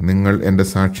 നിങ്ങൾ എൻ്റെ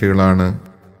സാക്ഷികളാണ്.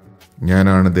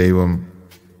 ഞാനാണ് ദൈവം,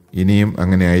 ഇനിയും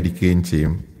അങ്ങനെ ആയിരിക്കുകയും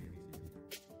ചെയ്യും.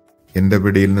 എൻ്റെ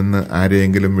പിടിയിൽ നിന്ന്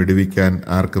ആരെയെങ്കിലും വിടുവിക്കാൻ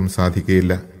ആർക്കും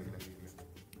സാധിക്കുകയില്ല.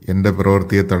 എൻ്റെ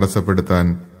പ്രവൃത്തിയെ തടസ്സപ്പെടുത്താൻ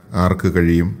ആർക്ക്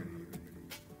കഴിയും?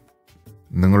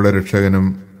 നിങ്ങളുടെ രക്ഷകനും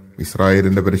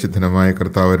ഇസ്രായേലിൻ്റെ പരിശുദ്ധനുമായ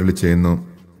കർത്താവ് അരുളിച്ചെയ്യുന്നു,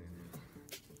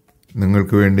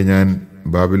 നിങ്ങൾക്ക് വേണ്ടി ഞാൻ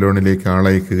ബാബിലോണിലേക്ക്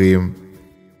ആളയക്കുകയും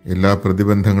എല്ലാ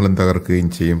പ്രതിബന്ധങ്ങളും തകർക്കുകയും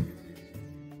ചെയ്യും.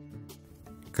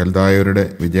 കൽദായരുടെ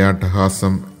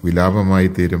വിജയാട്ടഹാസം വിലാപമായി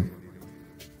തീരും.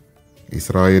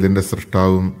 ഇസ്രായേലിൻ്റെ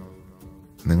സൃഷ്ടാവും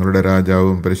നിങ്ങളുടെ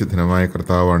രാജാവും പരിശുദ്ധനുമായ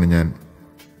കർത്താവാണ് ഞാൻ.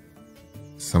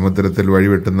 സമുദ്രത്തിൽ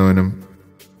വഴിവെട്ടുന്നവനും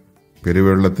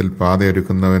പെരുവെള്ളത്തിൽ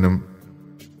പാതയൊരുക്കുന്നവനും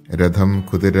രഥം,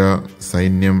 കുതിര,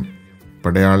 സൈന്യം,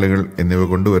 പടയാളികൾ എന്നിവ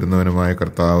കൊണ്ടുവരുന്നവനുമായ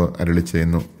കർത്താവ്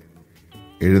അരുളിച്ചെയ്യുന്നു,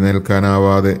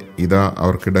 എഴുന്നേൽക്കാനാവാതെ ഇതാ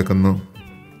അവർ കിടക്കുന്നു.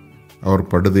 അവർ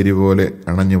പടുതിരി പോലെ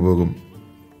അണഞ്ഞുപോകും.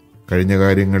 കഴിഞ്ഞ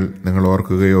കാര്യങ്ങൾ നിങ്ങൾ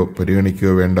ഓർക്കുകയോ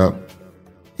പരിഗണിക്കുകയോ വേണ്ട.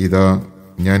 ഇതാ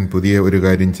ഞാൻ പുതിയ ഒരു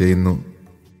കാര്യം ചെയ്യുന്നു,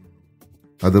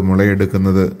 അത്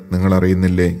മുളയെടുക്കുന്നത് നിങ്ങൾ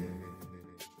അറിയുന്നില്ലേ?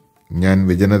 ഞാൻ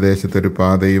വിജനദേശത്തൊരു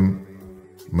പാതയും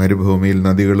മരുഭൂമിയിൽ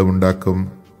നദികളും ഉണ്ടാക്കും.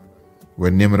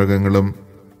 വന്യമൃഗങ്ങളും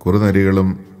കുറുനരികളും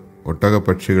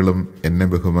ഒട്ടകപ്പക്ഷികളും എന്നെ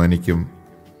ബഹുമാനിക്കും.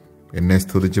 എന്നെ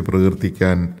സ്തുതിച്ച്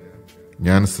പ്രകീർത്തിക്കാൻ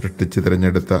ഞാൻ സൃഷ്ടിച്ച്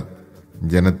തിരഞ്ഞെടുത്ത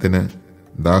ജനത്തിന്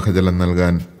ദാഹജലം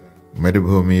നൽകാൻ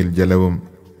മരുഭൂമിയിൽ ജലവും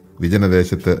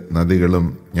വിജനദേശത്ത് നദികളും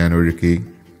ഞാൻ ഒഴുക്കി.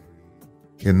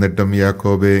 എന്നിട്ടും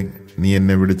യാക്കോബേ, നീ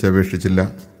എന്നെ വിളിച്ചപേക്ഷിച്ചില്ല.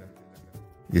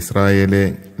 ഇസ്രായേലേ,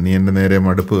 നീ എൻ്റെ നേരെ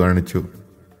മടുപ്പ് കാണിച്ചു.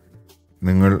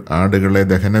 നിങ്ങൾ ആടുകളെ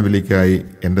ദഹനബലിക്കായി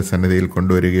എൻ്റെ സന്നിധിയിൽ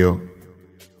കൊണ്ടുവരികയോ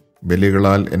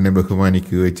ബലികളാൽ എന്നെ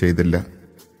ബഹുമാനിക്കുകയോ ചെയ്തില്ല.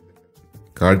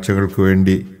 കാഴ്ചകൾക്ക്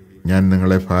വേണ്ടി ഞാൻ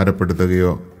നിങ്ങളെ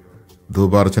ഭാരപ്പെടുത്തുകയോ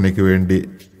ധൂപാർച്ചനയ്ക്ക് വേണ്ടി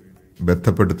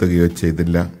ബന്ധപ്പെടുത്തുകയോ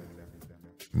ചെയ്തില്ല.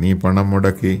 നീ പണം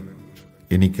മുടക്കി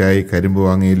എനിക്കായി കരിമ്പ്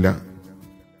വാങ്ങിയില്ല.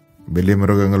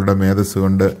 ബലിമൃഗങ്ങളുടെ മേധസ്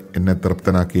കൊണ്ട് എന്നെ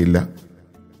തൃപ്തനാക്കിയില്ല.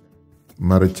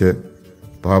 മറിച്ച്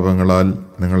പാപങ്ങളാൽ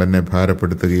നിങ്ങൾ എന്നെ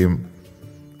ഭാരപ്പെടുത്തുകയും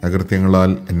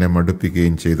അകൃത്യങ്ങളാൽ എന്നെ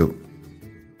മടുപ്പിക്കുകയും ചെയ്തു.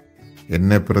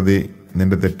 എന്നെ പ്രതി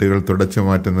നിന്റെ തെറ്റുകൾ തുടച്ചു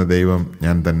മാറ്റുന്ന ദൈവം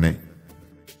ഞാൻ തന്നെ.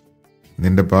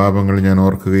 നിന്റെ പാപങ്ങൾ ഞാൻ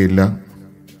ഓർക്കുകയില്ല.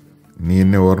 നീ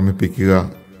എന്നെ ഓർമ്മിപ്പിക്കുക,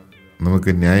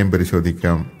 നമുക്ക് ന്യായം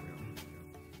പരിശോധിക്കാം.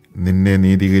 നിന്നെ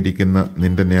നീതീകരിക്കുന്ന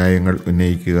നിന്റെ ന്യായങ്ങൾ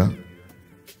ഉന്നയിക്കുക.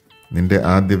 നിന്റെ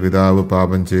ആദ്യ പിതാവ്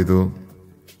പാപം ചെയ്തു,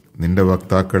 നിന്റെ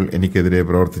വക്താക്കൾ എനിക്കെതിരെ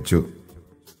പ്രവർത്തിച്ചു.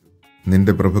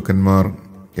 നിന്റെ പ്രഭുക്കന്മാർ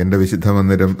എൻ്റെ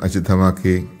വിശുദ്ധമന്ദിരം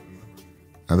അശുദ്ധമാക്കി.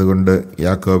 അതുകൊണ്ട്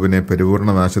യാക്കോബിനെ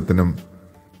പരിപൂർണ നാശത്തിനും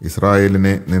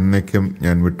ഇസ്രായേലിനെ നിന്ദയ്ക്കും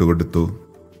ഞാൻ വിട്ടുകൊടുത്തു.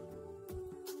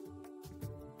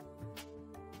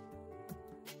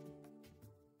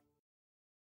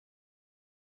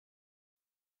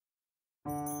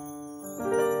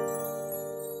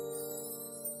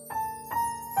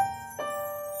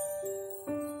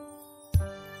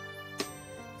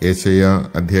 യെശയ്യാ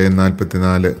അധ്യായം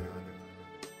 44.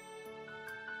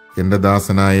 എൻ്റെ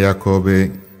ദാസനായ യാക്കോബേ,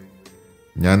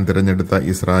 ഞാൻ തിരഞ്ഞെടുത്ത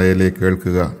ഇസ്രായേലെ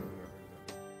കേൾക്കുക.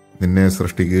 നിന്നെ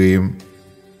സൃഷ്ടിക്കുകയും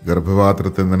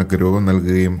ഗർഭപാത്രത്തിൽ നിനക്ക് രൂപം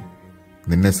നൽകുകയും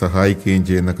നിന്നെ സഹായിക്കുകയും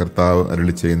ചെയ്യുന്ന കർത്താവ്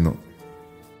അരുളിച്ചെയ്യുന്നു,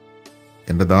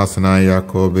 എൻ്റെ ദാസനായ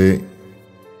യാക്കോബേ,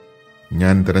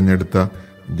 ഞാൻ തിരഞ്ഞെടുത്ത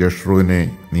ജഷ്റൂനെ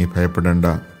നീ ഭയപ്പെടേണ്ട.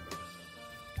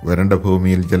 വരണ്ട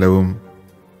ഭൂമിയിൽ ജലവും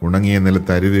ഉണങ്ങിയ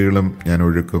നിലത്ത് അരുവികളും ഞാൻ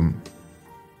ഒഴുക്കും.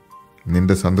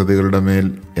 നിന്റെ സന്തതികളുടെ മേൽ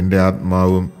എൻ്റെ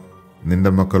ആത്മാവും നിന്റെ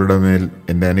മക്കളുടെ മേൽ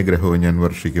എൻ്റെ അനുഗ്രഹവും ഞാൻ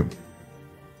വർഷിക്കും.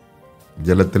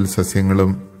 ജലത്തിൽ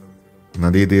സസ്യങ്ങളും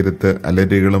നദീതീരത്ത്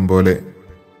അലരികളും പോലെ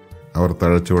അവർ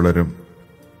തഴച്ചു വളരും.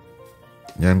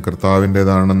 ഞാൻ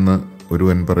കർത്താവിൻ്റേതാണെന്ന്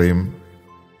ഒരുവൻ പറയും,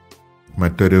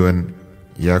 മറ്റൊരുവൻ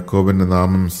യാക്കോബിൻ്റെ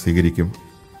നാമം സ്വീകരിക്കും.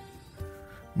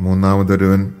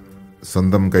 മൂന്നാമതൊരുവൻ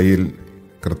സ്വന്തം കയ്യിൽ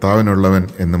കർത്താവിനുള്ളവൻ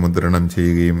എന്ന് മുദ്രണം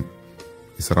ചെയ്യുകയും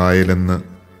ഇസ്രായേലെന്ന്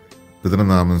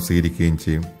പിതൃനാമം സ്വീകരിക്കുകയും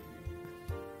ചെയ്യും.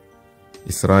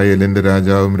 ഇസ്രായേലിൻ്റെ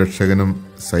രാജാവും രക്ഷകനും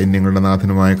സൈന്യങ്ങളുടെ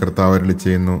നാഥനുമായ കർത്താവ്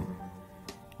അരുളിച്ചെയ്യുന്നു,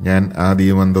 ഞാൻ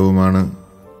ആദിയും അന്തവുമാണ്,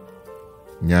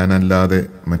 ഞാനല്ലാതെ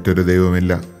മറ്റൊരു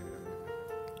ദൈവമില്ല,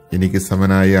 എനിക്ക്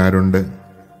സമനായി ആരുണ്ട്?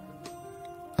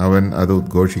 അവൻ അത്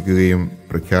ഉദ്ഘോഷിക്കുകയും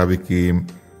പ്രഖ്യാപിക്കുകയും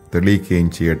തെളിയിക്കുകയും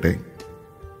ചെയ്യട്ടെ.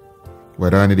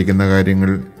 വരാനിരിക്കുന്ന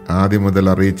കാര്യങ്ങൾ ആദ്യം മുതൽ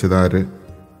അറിയിച്ചതാര്?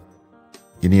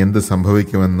 ഇനി എന്ത്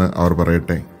സംഭവിക്കുമെന്ന് അവർ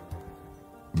പറയട്ടെ.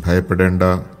 ഭയപ്പെടേണ്ട,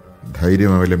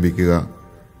 ധൈര്യം അവലംബിക്കുക.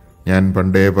 ഞാൻ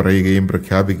പണ്ടേ പറയുകയും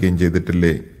പ്രഖ്യാപിക്കുകയും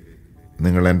ചെയ്തിട്ടില്ലേ?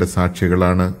 നിങ്ങൾ എൻ്റെ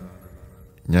സാക്ഷികളാണ്.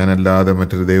 ഞാനല്ലാതെ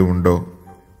മറ്റൊരു ദൈവമുണ്ടോ?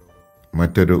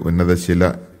 മറ്റൊരു ഉന്നതശില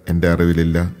എൻ്റെ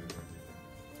അറിവിലില്ല.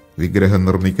 വിഗ്രഹം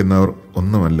നിർമ്മിക്കുന്നവർ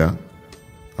ഒന്നുമല്ല.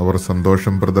 അവർ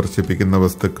സന്തോഷം പ്രദർശിപ്പിക്കുന്ന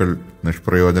വസ്തുക്കൾ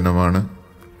നിഷ്പ്രയോജനമാണ്.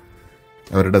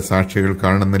 അവരുടെ സാക്ഷികൾ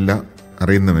കാണുന്നില്ല,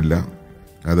 അറിയുന്നുമില്ല.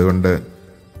 അതുകൊണ്ട്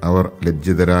അവർ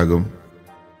ലജ്ജിതരാകും.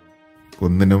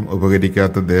 ഒന്നിനും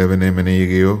ഉപകരിക്കാത്ത ദേവനെ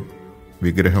മെനയുകയോ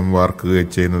വിഗ്രഹം വാർക്കുകയോ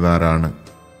ചെയ്യുന്നതാരാണ്?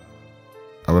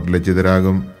 അവർ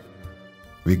ലജ്ജിതരാകും.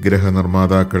 വിഗ്രഹ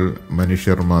നിർമ്മാതാക്കൾ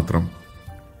മനുഷ്യർ മാത്രം.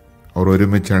 അവർ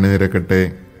ഒരുമിച്ച് അണിനിരക്കട്ടെ.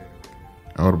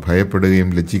 അവർ ഭയപ്പെടുകയും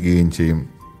ലജ്ജിക്കുകയും ചെയ്യും.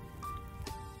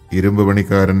 ഇരുമ്പ്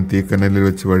പണിക്കാരൻ തീക്കനലിൽ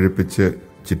വെച്ച് വഴിപ്പിച്ച്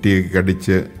ചിറ്റികയ്ക്ക്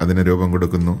കടിച്ച് അതിന് രൂപം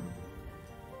കൊടുക്കുന്നു.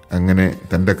 അങ്ങനെ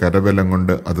തൻ്റെ കരബലം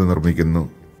കൊണ്ട് അത് നിർമ്മിക്കുന്നു.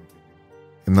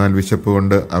 എന്നാൽ വിശപ്പ്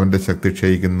കൊണ്ട് അവൻ്റെ ശക്തി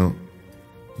ക്ഷയിക്കുന്നു.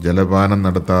 ജലപാനം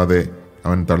നടത്താതെ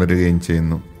അവൻ തളരുകയും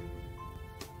ചെയ്യുന്നു.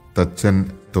 തച്ചൻ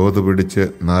തോത് പിടിച്ച്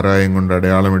നാരായം കൊണ്ട്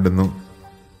അടയാളമിടുന്നു.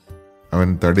 അവൻ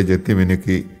തടി ചെത്തി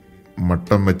മിനുക്കി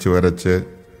മട്ടം വെച്ച് വരച്ച്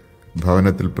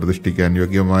ഭവനത്തിൽ പ്രതിഷ്ഠിക്കാൻ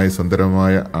യോഗ്യമായ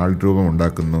സുന്ദരമായ ആൾരൂപം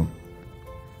ഉണ്ടാക്കുന്നു.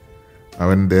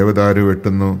 അവൻ ദേവദാരു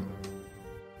വെട്ടുന്നു,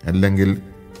 അല്ലെങ്കിൽ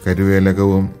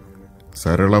കരുവേലകവും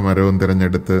സരളമരവും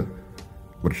തിരഞ്ഞെടുത്ത്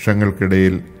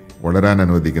വൃക്ഷങ്ങൾക്കിടയിൽ വളരാൻ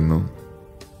അനുവദിക്കുന്നു.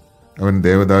 അവൻ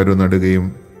ദേവദാരു നടുകയും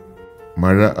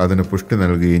മഴ അതിന് പുഷ്ടി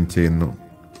നൽകുകയും ചെയ്യുന്നു.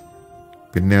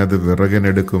 പിന്നെ അത്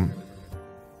വിറകിനെടുക്കും.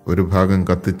 ഒരു ഭാഗം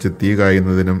കത്തിച്ച് തീ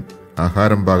കായുന്നതിനും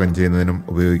ആഹാരം പാകം ചെയ്യുന്നതിനും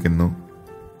ഉപയോഗിക്കുന്നു.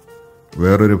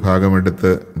 വേറൊരു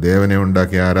ഭാഗമെടുത്ത് ദേവനെ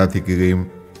ഉണ്ടാക്കി ആരാധിക്കുകയും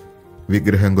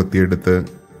വിഗ്രഹം കൊത്തിയെടുത്ത്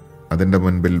അതിൻ്റെ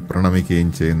മുൻപിൽ പ്രണമിക്കുകയും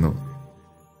ചെയ്യുന്നു.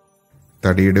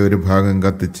 തടിയുടെ ഒരു ഭാഗം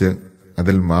കത്തിച്ച്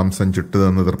അതിൽ മാംസം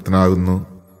ചുട്ടുതന്ന് തൃപ്തനാകുന്നു.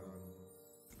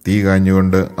 തീ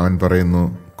കാഞ്ഞുകൊണ്ട് അവൻ പറയുന്നു,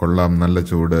 കൊള്ളാം, നല്ല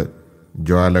ചൂട്,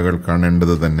 ജ്വാലകൾ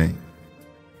കാണേണ്ടത് തന്നെ.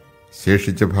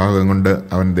 ശേഷിച്ച ഭാഗം കൊണ്ട്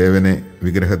അവൻ ദേവനെ,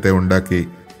 വിഗ്രഹത്തെ ഉണ്ടാക്കി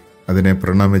അതിനെ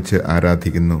പ്രണമിച്ച്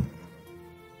ആരാധിക്കുന്നു.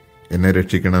 എന്നെ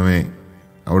രക്ഷിക്കണമേ,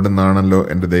 അവിടുന്നാണല്ലോ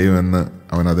എൻ്റെ ദൈവമെന്ന്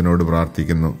അവൻ അതിനോട്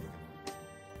പ്രാർത്ഥിക്കുന്നു.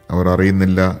 അവർ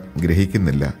അറിയുന്നില്ല,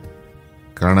 ഗ്രഹിക്കുന്നില്ല.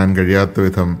 കാണാൻ കഴിയാത്ത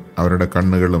വിധം അവരുടെ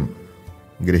കണ്ണുകളും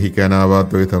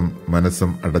ഗ്രഹിക്കാനാവാത്ത വിധം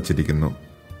മനസ്സും അടച്ചിരിക്കുന്നു.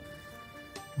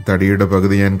 തടിയുടെ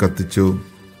പകുതി ഞാൻ കത്തിച്ചു,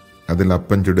 അതിൽ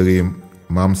അപ്പം ചുടുകയും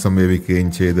മാംസം വേവിക്കുകയും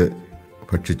ചെയ്ത്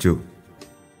ഭക്ഷിച്ചു.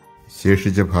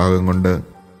 ശേഷിച്ച ഭാഗം കൊണ്ട്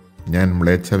ഞാൻ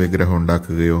മ്ലേച്ഛ വിഗ്രഹം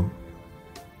ഉണ്ടാക്കുകയോ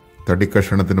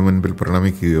തടിക്കഷണത്തിനു മുൻപിൽ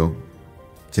പ്രണമിക്കുകയോ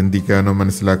ചിന്തിക്കാനോ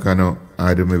മനസ്സിലാക്കാനോ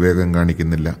ആരും വിവേകം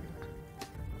കാണിക്കുന്നില്ല.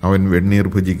 അവൻ വെണ്ണീർ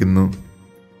ഭുജിക്കുന്നു.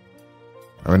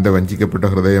 അവൻ്റെ വഞ്ചിക്കപ്പെട്ട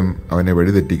ഹൃദയം അവനെ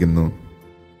വഴിതെറ്റിക്കുന്നു.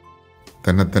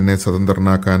 തന്നെ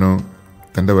സ്വതന്ത്രനാക്കാനോ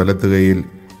തൻ്റെ വലത്ത് കൈയിൽ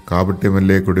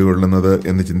കാപട്യമല്ലേ കുടികൊള്ളുന്നത്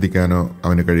എന്ന് ചിന്തിക്കാനോ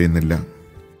അവന് കഴിയുന്നില്ല.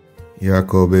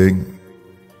 യാക്കോബേ,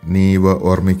 നീ ഇവ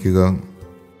ഓർമ്മിക്കുക.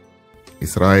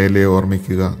 ഇസ്രായേലെ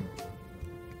ഓർമ്മിക്കുക.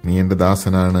 നീ എൻ്റെ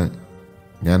ദാസനാണ്.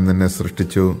 ഞാൻ നിന്നെ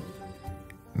സൃഷ്ടിച്ചു.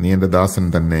 നീ എൻ്റെ ദാസൻ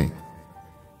തന്നെ.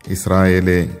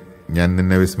 ഇസ്രായേലെ, ഞാൻ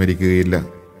നിന്നെ വിസ്മരിക്കുകയില്ല.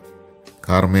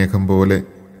 കാർമേഘം പോലെ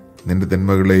നിന്റെ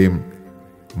തിന്മകളെയും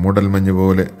മൂടൽമഞ്ഞ്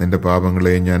പോലെ നിന്റെ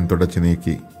പാപങ്ങളെയും ഞാൻ തുടച്ചു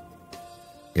നീക്കി.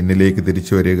 എന്നിലേക്ക്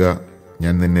തിരിച്ചു വരിക,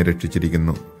 ഞാൻ നിന്നെ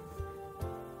രക്ഷിച്ചിരിക്കുന്നു.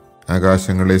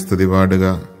 ആകാശങ്ങളെ സ്തുതി പാടുക,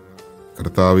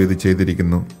 കർത്താവ് ഇത്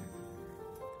ചെയ്തിരിക്കുന്നു.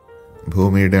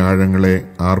 ഭൂമിയുടെ ആഴങ്ങളെ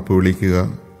ആർപ്പ് വിളിക്കുക.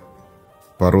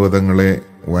 പർവ്വതങ്ങളെ,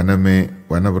 വനമേ,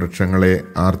 വനവൃക്ഷങ്ങളെ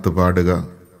ആർത്തു പാടുക.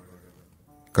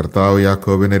 കർത്താവ്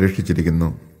യാക്കോബിനെ രക്ഷിച്ചിരിക്കുന്നു.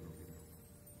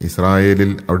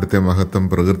 ഇസ്രായേലിൽ അവിടുത്തെ മഹത്വം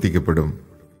പ്രകീർത്തിക്കപ്പെടും.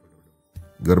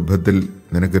 ഗർഭത്തിൽ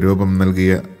നിനക്ക് രൂപം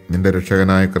നൽകിയ നിന്റെ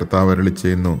രക്ഷകനായ കർത്താവ്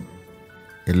അരുളിച്ചെയ്യുന്നു,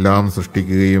 എല്ലാം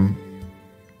സൃഷ്ടിക്കുകയും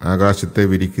ആകാശത്തെ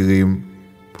വിരിക്കുകയും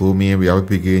ഭൂമിയെ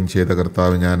വ്യാപിപ്പിക്കുകയും ചെയ്ത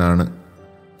കർത്താവ് ഞാനാണ്.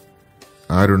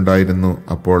 ആരുണ്ടായിരുന്നു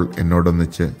അപ്പോൾ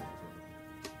എന്നോടൊന്നിച്ച്?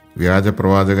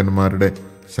 വ്യാജപ്രവാചകന്മാരുടെ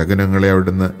ശകുനങ്ങളെ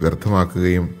അവിടുന്ന്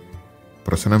വ്യർത്ഥമാക്കുകയും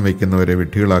പ്രശ്നം വയ്ക്കുന്നവരെ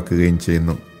വിഡ്ഢികളാക്കുകയും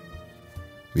ചെയ്യുന്നു.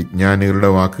 വിജ്ഞാനികളുടെ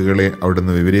വാക്കുകളെ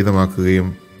അവിടുന്ന് വിപരീതമാക്കുകയും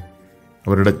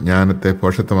അവരുടെ ജ്ഞാനത്തെ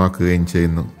ഭോഷത്വമാക്കുകയും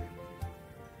ചെയ്യുന്നു.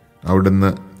 അവിടുന്ന്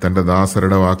തൻ്റെ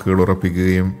ദാസരുടെ വാക്കുകൾ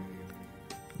ഉറപ്പിക്കുകയും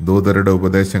ദൂതരുടെ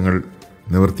ഉപദേശങ്ങൾ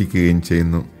നിവർത്തിക്കുകയും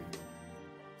ചെയ്യുന്നു.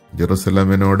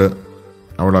 ജെറുസലേമിനോട്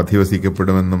അവൾ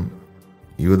അധിവസിക്കപ്പെടുമെന്നും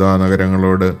യൂദാ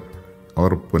നഗരങ്ങളോട്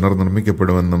അവർ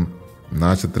പുനർനിർമ്മിക്കപ്പെടുമെന്നും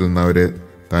നാശത്തിൽ നിന്ന് അവരെ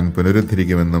താൻ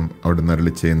പുനരുദ്ധരിക്കുമെന്നും അവിടുന്ന്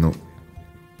അരുളിച്ചെയ്യുന്നു.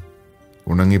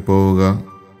 ഉണങ്ങിപ്പോവുക,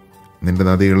 നിന്റെ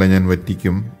നദികളെ ഞാൻ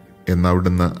വറ്റിക്കും എന്ന്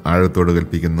അവിടുന്ന് ആഴത്തോട്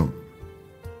കൽപ്പിക്കുന്നു.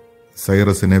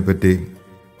 സൈറസിനെ പറ്റി,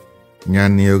 ഞാൻ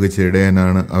നിയോഗിച്ച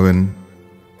ഇടയനാണ്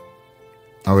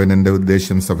അവൻ എൻ്റെ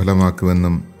ഉദ്ദേശ്യം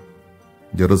സഫലമാക്കുമെന്നും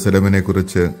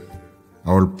ജെറുസലേമിനെക്കുറിച്ച്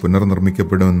അവൾ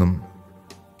പുനർനിർമ്മിക്കപ്പെടുമെന്നും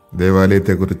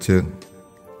ദേവാലയത്തെക്കുറിച്ച്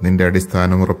നിന്റെ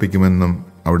അടിസ്ഥാനം ഉറപ്പിക്കുമെന്നും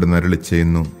അവിടുന്ന്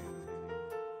അരുളിച്ചെയ്യുന്നു.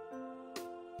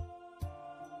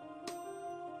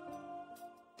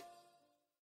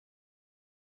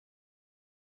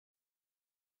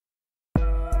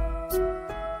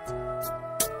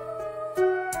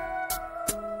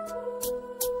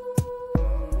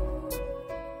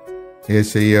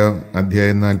 യെശയ്യാ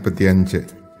അധ്യായം 45.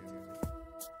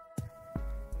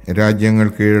 രാജ്യങ്ങൾ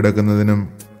കീഴടക്കുന്നതിനും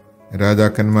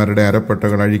രാജാക്കന്മാരുടെ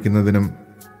അരപ്പട്ടകൾ അഴിക്കുന്നതിനും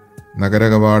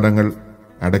നഗരകവാടങ്ങൾ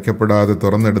അടയ്ക്കപ്പെടാതെ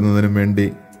തുറന്നിടുന്നതിനും വേണ്ടി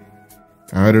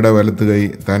ആരുടെ വലത്തുകൈ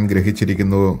താൻ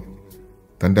ഗ്രഹിച്ചിരിക്കുന്നുവോ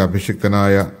തൻ്റെ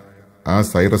അഭിഷിക്തനായ ആ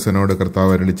സൈറസിനോട്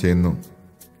കർത്താവ് അരുളിച്ചെയ്യുന്നു.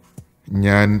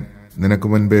 ഞാൻ നിനക്ക്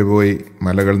മുൻപേ പോയി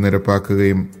മലകൾ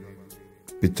നിരപ്പാക്കുകയും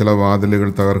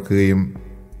പിച്ചളവാതിലുകൾ തകർക്കുകയും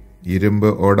ഇരുമ്പ്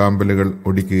ഓടാമ്പലുകൾ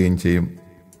ഒടിക്കുകയും ചെയ്യും.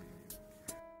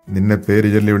 നിന്നെ പേര്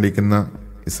ചൊല്ലി വിളിക്കുന്ന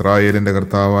ഇസ്രായേലിൻ്റെ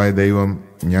കർത്താവായ ദൈവം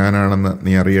ഞാനാണെന്ന്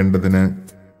നീ അറിയേണ്ടതിന്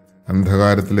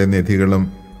അന്ധകാരത്തിലെ നിധികളും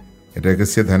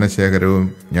രഹസ്യ ധനശേഖരവും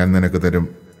ഞാൻ നിനക്ക് തരും.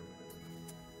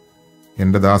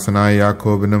 എൻ്റെ ദാസനായ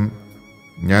യാക്കോബിനും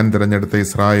ഞാൻ തിരഞ്ഞെടുത്ത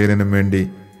ഇസ്രായേലിനും വേണ്ടി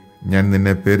ഞാൻ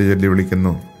നിന്നെ പേര് ചൊല്ലി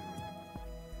വിളിക്കുന്നു.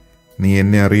 നീ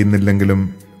എന്നെ അറിയുന്നില്ലെങ്കിലും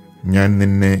ഞാൻ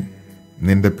നിന്നെ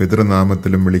നിന്റെ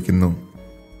പിതൃനാമത്തിലും വിളിക്കുന്നു.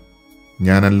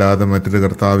 ഞാനല്ലാതെ മറ്റൊരു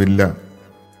കർത്താവില്ല,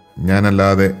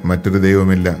 ഞാനല്ലാതെ മറ്റൊരു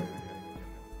ദൈവമില്ല.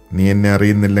 നീ എന്നെ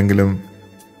അറിയുന്നില്ലെങ്കിലും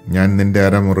ഞാൻ നിന്റെ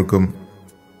അരമുറുക്കും.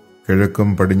 കിഴക്കും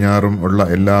പടിഞ്ഞാറും ഉള്ള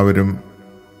എല്ലാവരും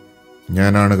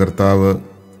ഞാനാണ് കർത്താവ്,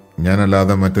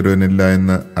 ഞാനല്ലാതെ മറ്റൊരുവനില്ല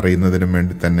എന്ന് അറിയുന്നതിനും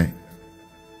വേണ്ടി തന്നെ.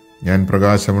 ഞാൻ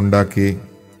പ്രകാശമുണ്ടാക്കി,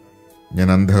 ഞാൻ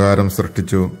അന്ധകാരം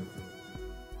സൃഷ്ടിച്ചു,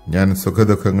 ഞാൻ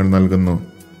സുഖദുഃഖങ്ങൾ നൽകുന്നു.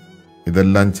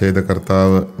 ഇതെല്ലാം ചെയ്ത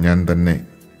കർത്താവ് ഞാൻ തന്നെ.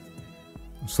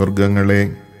 സ്വർഗങ്ങളെ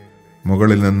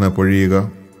മുകളിൽ നിന്ന് പൊഴിയുക,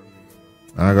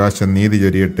 ആകാശം നീതി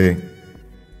ചൊരിയട്ടെ,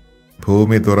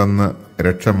 ഭൂമി തുറന്ന്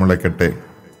രക്ഷ മുളയ്ക്കട്ടെ.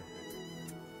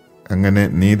 അങ്ങനെ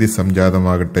നീതി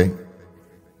സംജാതമാകട്ടെ.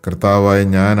 കർത്താവായ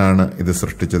ഞാനാണ് ഇത്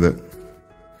സൃഷ്ടിച്ചത്.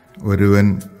 ഒരുവൻ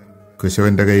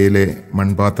കുശവൻ്റെ കയ്യിലെ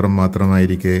മൺപാത്രം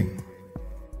മാത്രമായിരിക്കെ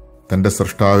തൻ്റെ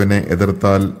സൃഷ്ടാവിനെ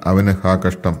എതിർത്താൽ അവന് ഹാ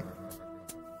കഷ്ടം.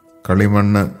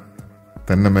 കളിമണ്ണ്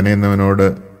തന്നെ മെനയുന്നവനോട്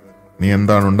നീ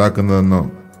എന്താണ് ഉണ്ടാക്കുന്നതെന്നോ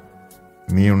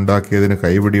നീ ഉണ്ടാക്കിയതിന്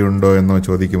കൈപിടിയുണ്ടോ എന്നോ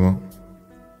ചോദിക്കുമോ?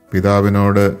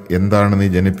 പിതാവിനോട് എന്താണ് നീ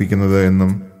ജനിപ്പിക്കുന്നത്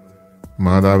എന്നും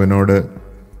മാതാവിനോട്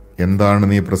എന്താണ്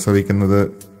നീ പ്രസവിക്കുന്നത്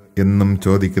എന്നും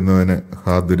ചോദിക്കുന്നവന്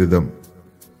ഹാ ദുരിതം.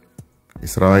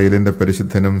 ഇസ്രായേലിൻ്റെ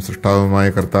പരിശുദ്ധനും സൃഷ്ടാവുമായ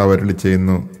കർത്താവ്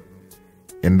അരുളിച്ചെയ്യുന്നു,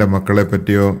 എൻ്റെ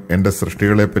മക്കളെപ്പറ്റിയോ എൻ്റെ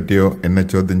സൃഷ്ടികളെപ്പറ്റിയോ എന്നെ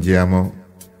ചോദ്യം ചെയ്യാമോ?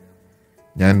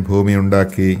 ഞാൻ ഭൂമി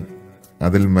ഉണ്ടാക്കി,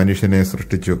 അതിൽ മനുഷ്യനെ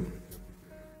സൃഷ്ടിച്ചു.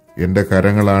 എൻ്റെ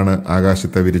കരങ്ങളാണ്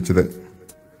ആകാശത്തെ വിരിച്ചത്.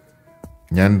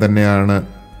 ഞാൻ തന്നെയാണ്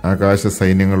ആകാശ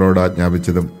സൈന്യങ്ങളോട്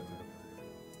ആജ്ഞാപിച്ചതും.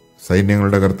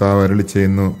 സൈന്യങ്ങളുടെ കർത്താവ്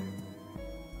അരുളിച്ചെയ്യുന്നു,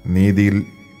 നീതിയിൽ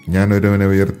ഞാൻ ഒരുവനെ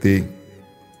ഉയർത്തി,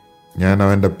 ഞാൻ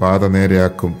അവൻ്റെ പാത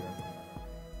നേരെയാക്കും.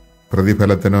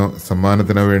 പ്രതിഫലത്തിനോ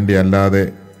സമ്മാനത്തിനോ വേണ്ടി അല്ലാതെ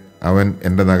അവൻ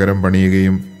എൻ്റെ നഗരം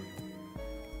പണിയുകയും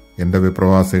എൻ്റെ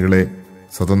വിപ്രവാസികളെ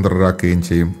സ്വതന്ത്രരാക്കുകയും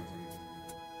ചെയ്യും.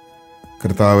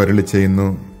 കർത്താവ് അരുളിച്ചെയ്യുന്നു,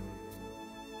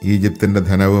 ഈജിപ്തിൻ്റെ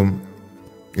ധനവും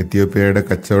എത്യോപ്യയുടെ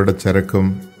കച്ചവട ചരക്കും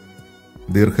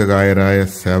ദീർഘകായരായ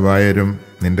ശവായരും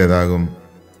നിന്റേതാകും.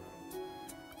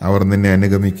 അവർ നിന്നെ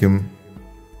അനുഗമിക്കും.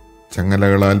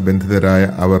 ചങ്ങലകളാൽ ബന്ധിതരായ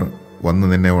അവർ വന്നു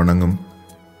നിന്നെ വണങ്ങും.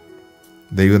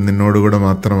 ദൈവം നിന്നോടുകൂടെ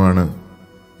മാത്രമാണ്,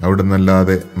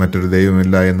 അവിടുന്നല്ലാതെ മറ്റൊരു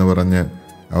ദൈവമില്ല എന്ന് പറഞ്ഞ്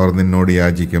അവർ നിന്നോട്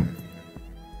യാചിക്കും.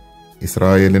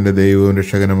 ഇസ്രായേലിൻ്റെ ദൈവവും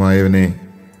രക്ഷകനുമായവനെ,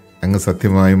 അങ്ങ്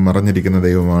സത്യമായും മറഞ്ഞിരിക്കുന്ന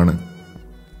ദൈവമാണ്.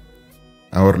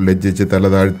 അവർ ലജ്ജിച്ച്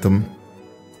തലതാഴ്ത്തും.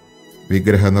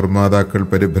 വിഗ്രഹ നിർമ്മാതാക്കൾ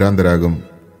പരിഭ്രാന്തരാകും.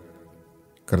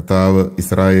 കർത്താവ്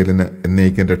ഇസ്രായേലിന്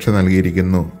എന്നേക്കും രക്ഷ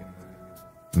നൽകിയിരിക്കുന്നു.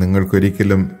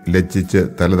 നിങ്ങൾക്കൊരിക്കലും ലജ്ജിച്ച്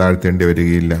തലതാഴ്ത്തേണ്ടി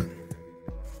വരികയില്ല.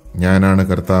 ഞാനാണ്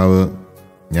കർത്താവ്,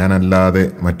 ഞാനല്ലാതെ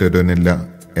മറ്റൊരുവനില്ല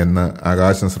എന്ന്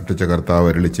ആകാശം സൃഷ്ടിച്ച കർത്താവ്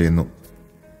അരുളിച്ചെയ്യുന്നു.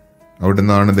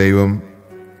 അവിടുന്നാണ് ദൈവം.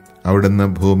 അവിടുന്ന്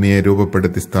ഭൂമിയെ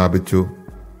രൂപപ്പെടുത്തി സ്ഥാപിച്ചു.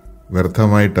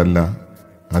 വ്യർത്ഥമായിട്ടല്ല,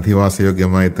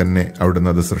 അധിവാസയോഗ്യമായി തന്നെ അവിടുന്ന്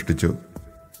അത് സൃഷ്ടിച്ചു.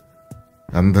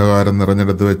 അന്ധകാരം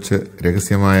നിറഞ്ഞിടത്ത് വെച്ച്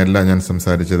രഹസ്യമായല്ല ഞാൻ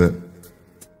സംസാരിച്ചത്.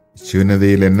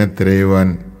 ശൂന്യതയിൽ എന്നെ തിരയുവാൻ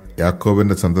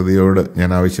യാക്കോബിൻ്റെ സന്തതിയോട് ഞാൻ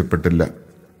ആവശ്യപ്പെട്ടില്ല.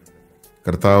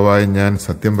 കർത്താവായ ഞാൻ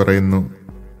സത്യം പറയുന്നു,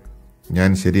 ഞാൻ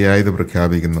ശരിയായത്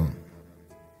പ്രഖ്യാപിക്കുന്നു.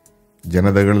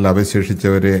 ജനതകളിൽ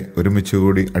അവശേഷിച്ചവരെ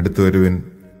ഒരുമിച്ചുകൂടി അടുത്തു വരുവിൻ.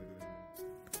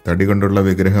 തടികൊണ്ടുള്ള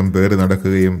വിഗ്രഹം പേറി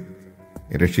നടക്കുകയും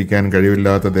രക്ഷിക്കാൻ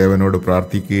കഴിവില്ലാത്ത ദേവനോട്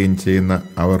പ്രാർത്ഥിക്കുകയും ചെയ്യുന്ന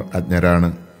അവർ അജ്ഞരാണ്.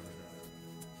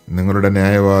 നിങ്ങളുടെ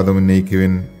ന്യായവാദം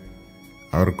ഉന്നയിക്കുവിൻ,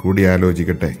 അവർ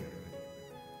കൂടിയാലോചിക്കട്ടെ.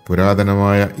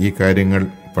 പുരാതനമായ ഈ കാര്യങ്ങൾ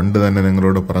പണ്ട് തന്നെ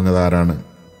നിങ്ങളോട് പറഞ്ഞതാരാണ്?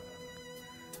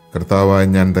 കർത്താവായ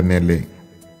ഞാൻ തന്നെയല്ലേ?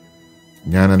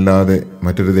 ഞാനല്ലാതെ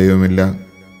മറ്റൊരു ദൈവമില്ല.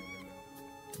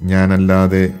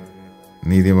 ഞാനല്ലാതെ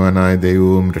നീതിമാനായ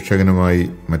ദൈവവും രക്ഷകനുമായി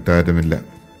മറ്റാരുമില്ല.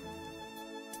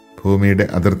 ഭൂമിയുടെ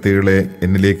അതിർത്തികളെ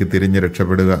എന്നിലേക്ക് തിരിഞ്ഞ്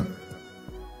രക്ഷപ്പെടുക.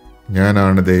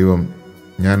 ഞാനാണ് ദൈവം,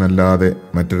 ഞാനല്ലാതെ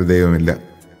മറ്റൊരു ദൈവമില്ല.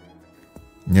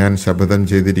 ഞാൻ ശപഥം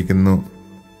ചെയ്തിരിക്കുന്നു,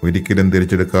 ഒരിക്കലും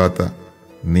തിരിച്ചെടുക്കാത്ത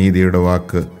നീതിയുടെ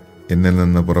വാക്ക് എന്നിൽ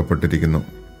നിന്ന് പുറപ്പെട്ടിരിക്കുന്നു.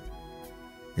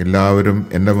 എല്ലാവരും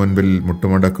എൻ്റെ മുൻപിൽ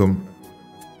മുട്ടുമടക്കും,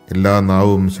 എല്ലാ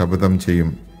നാവും ശപഥം ചെയ്യും.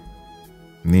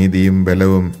 നീതിയും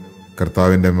ബലവും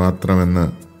കർത്താവിൻ്റെ മാത്രമെന്ന്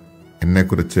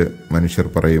എന്നെക്കുറിച്ച് മനുഷ്യർ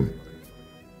പറയും.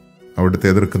 അവിടുത്തെ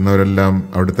എതിർക്കുന്നവരെല്ലാം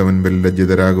അവിടുത്തെ മുൻപിൽ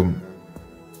ലജ്ജിതരാകും.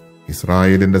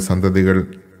 ഇസ്രായേലിൻ്റെ സന്തതികൾ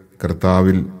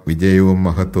കർത്താവിൽ വിജയവും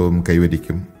മഹത്വവും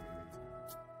കൈവരിക്കും.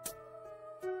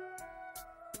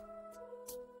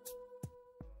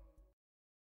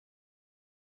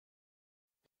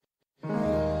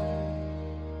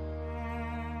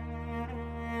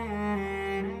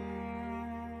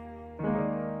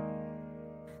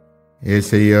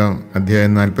 യേശയ്യ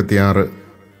അധ്യായം 46.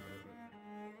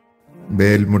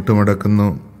 ബേൽ മുട്ടുമടക്കുന്നു,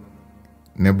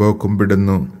 നെബോ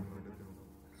കുമ്പിടുന്നു.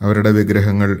 അവരുടെ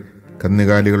വിഗ്രഹങ്ങൾ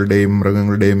കന്നുകാലികളുടെയും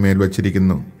മൃഗങ്ങളുടെയും മേൽ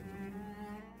വച്ചിരിക്കുന്നു.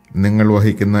 നിങ്ങൾ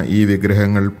വഹിക്കുന്ന ഈ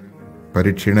വിഗ്രഹങ്ങൾ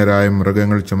പരിക്ഷീണരായ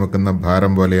മൃഗങ്ങൾ ചുമക്കുന്ന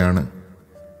ഭാരം പോലെയാണ്.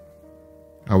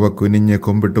 അവ കുനിഞ്ഞ്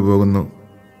കുമ്പിട്ടു പോകുന്നു.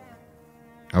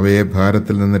 അവയെ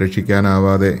ഭാരത്തിൽ നിന്ന്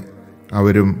രക്ഷിക്കാനാവാതെ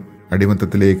അവരും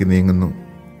അടിമത്തത്തിലേക്ക് നീങ്ങുന്നു.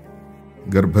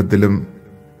 ഗർഭത്തിലും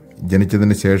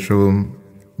ജനിച്ചതിന് ശേഷവും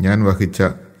ഞാൻ വഹിച്ച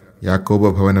യാക്കോബ്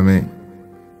ഭവനമേ,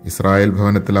 ഇസ്രായേൽ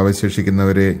ഭവനത്തിൽ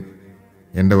അവശേഷിക്കുന്നവരെ,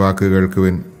 എൻ്റെ വാക്ക്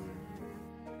കേൾക്കുവിൻ.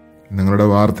 നിങ്ങളുടെ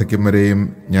വാർദ്ധക്യം വരെയും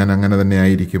ഞാൻ അങ്ങനെ തന്നെ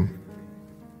ആയിരിക്കും.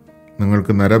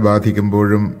 നിങ്ങൾക്ക് നര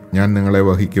ബാധിക്കുമ്പോഴും ഞാൻ നിങ്ങളെ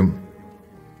വഹിക്കും.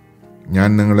 ഞാൻ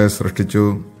നിങ്ങളെ സൃഷ്ടിച്ചു,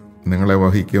 നിങ്ങളെ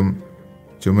വഹിക്കും,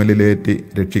 ചുമലിലേറ്റി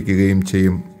രക്ഷിക്കുകയും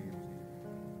ചെയ്യും.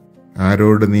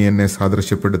 ആരോട് നീ എന്നെ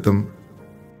സാദൃശ്യപ്പെടുത്തും?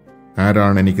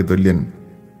 ആരാണ് എനിക്ക് തുല്യൻ?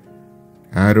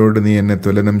 ആരോട് നീ എന്നെ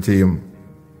തുലനം ചെയ്യും?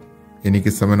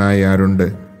 എനിക്ക് സമനായി ആരുണ്ട്?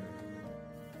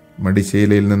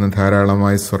 മടിശീലയിൽ നിന്ന്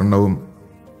ധാരാളമായ സ്വർണവും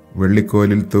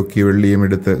വെള്ളിക്കോലിൽ തൂക്കിയ വെള്ളിയും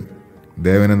എടുത്ത്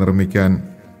ദേവനെ നിർമ്മിക്കാൻ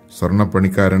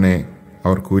സ്വർണപ്പണിക്കാരനെ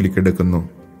അവർ കൂലിക്കെടുക്കുന്നു.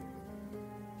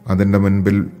 അതിൻ്റെ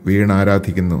മുൻപിൽ വീണ്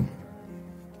ആരാധിക്കുന്നു.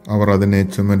 അവർ അതിനെ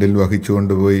ചുമലിൽ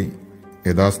വഹിച്ചുകൊണ്ടുപോയി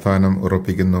യഥാസ്ഥാനം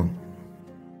ഉറപ്പിക്കുന്നു.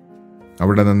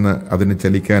 അവിടെ നിന്ന് അതിന്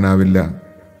ചലിക്കാനാവില്ല.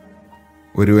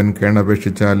 ഒരുവൻ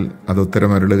കേണപേക്ഷിച്ചാൽ അത്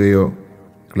ഉത്തരമരുളുകയോ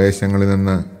ക്ലേശങ്ങളിൽ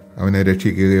നിന്ന് അവനെ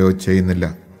രക്ഷിക്കുകയോ ചെയ്യുന്നില്ല.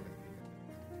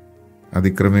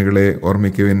 അതിക്രമികളെ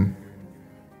ഓർമ്മിക്കുവിൻ,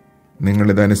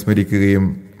 നിങ്ങളിത് അനുസ്മരിക്കുകയും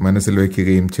മനസ്സിൽ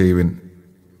വയ്ക്കുകയും ചെയ്യുവിൻ.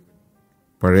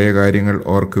 പഴയ കാര്യങ്ങൾ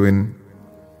ഓർക്കുവിൻ.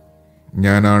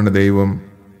 ഞാനാണ് ദൈവം,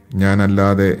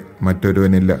 ഞാനല്ലാതെ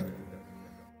മറ്റൊരുവനില്ല.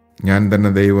 ഞാൻ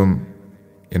തന്നെ ദൈവം,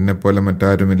 എന്നെപ്പോലെ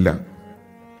മറ്റാരുമില്ല.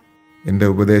 എൻ്റെ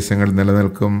ഉപദേശങ്ങൾ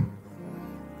നിലനിൽക്കും,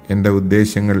 എൻ്റെ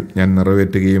ഉദ്ദേശ്യങ്ങൾ ഞാൻ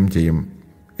നിറവേറ്റുകയും ചെയ്യും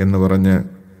എന്ന് പറഞ്ഞ്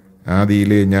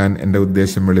ആദിയിലെ ഞാൻ എൻ്റെ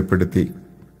ഉദ്ദേശം വെളിപ്പെടുത്തി.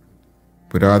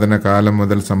 പുരാതന കാലം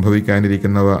മുതൽ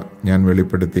സംഭവിക്കാനിരിക്കുന്നവ ഞാൻ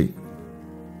വെളിപ്പെടുത്തി.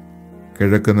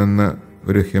 കിഴക്ക് നിന്ന്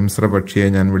ഒരു ഹിംസ്രപക്ഷിയെ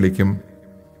ഞാൻ വിളിക്കും.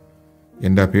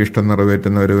 എൻ്റെ അഭീഷ്ടം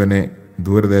നിറവേറ്റുന്ന ഒരുവനെ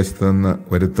ദൂരദേശത്ത് നിന്ന്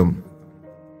വരുത്തും.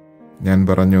 ഞാൻ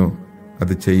പറഞ്ഞു,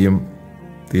 അത് ചെയ്യും.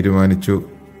 തീരുമാനിച്ചു,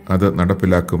 അത്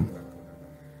നടപ്പിലാക്കും.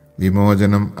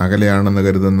 വിമോചനം അകലെയാണെന്ന്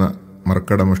കരുതുന്ന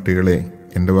മർക്കടമുഷ്ടികളെ,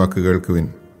 എൻ്റെ വാക്ക് കേൾക്കുവിൻ.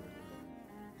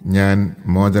 ഞാൻ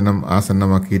മോചനം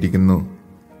ആസന്നമാക്കിയിരിക്കുന്നു,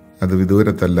 അത്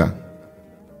വിദൂരത്തല്ല.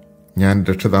 ഞാൻ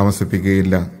രക്ഷ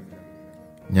താമസിപ്പിക്കുകയില്ല.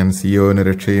 ഞാൻ സിയോന്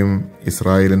രക്ഷയും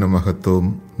ഇസ്രായേലിന് മഹത്വവും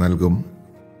നൽകും.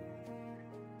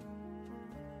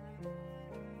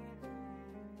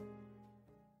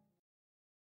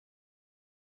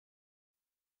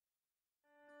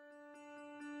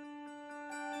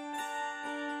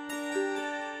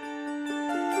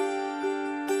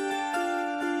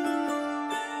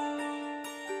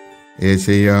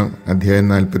 യേശയ്യ അധ്യായം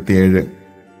 47.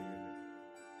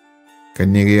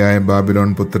 കന്യകയായ ബാബിലോൺ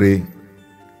പുത്രി,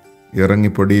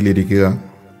 ഇറങ്ങിപ്പൊടിയിലിരിക്കുക.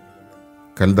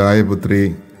 കൽദായ പുത്രി,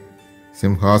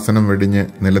 സിംഹാസനം വെടിഞ്ഞ്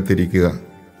നിലത്തിരിക്കുക.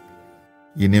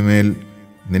 ഇനിമേൽ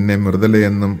നിന്നെ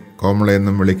മൃദുലയെന്നും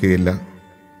കോമളയെന്നും വിളിക്കുകയില്ല.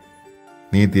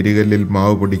 നീ തിരികല്ലിൽ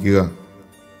മാവ് പൊടിക്കുക,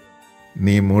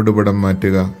 നീ മൂടുപടം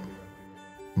മാറ്റുക,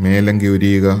 മേലങ്കി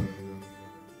ഉരിയുക,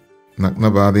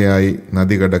 നഗ്നപാതയായി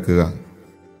നദി കടക്കുക.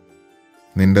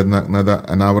 നിന്റെ നഗ്നത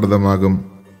അനാവൃതമാകും,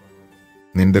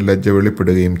 നിന്റെ ലജ്ജ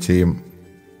വെളിപ്പെടുകയും ചെയ്യും.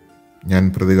 ഞാൻ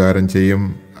പ്രതികാരം ചെയ്യും,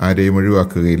 ആരെയും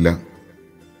ഒഴിവാക്കുകയില്ല.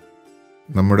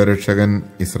 നമ്മുടെ രക്ഷകൻ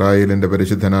ഇസ്രായേലിൻ്റെ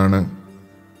പരിശുദ്ധനാണ്,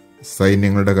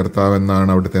 സൈന്യങ്ങളുടെ കർത്താവെന്നാണ്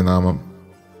അവിടുത്തെ നാമം.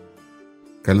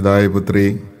 കൽദായ പുത്രി,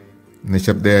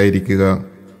 നിശബ്ദയായിരിക്കുക,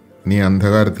 നീ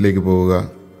അന്ധകാരത്തിലേക്ക് പോവുക.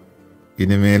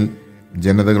 ഇനിമേൽ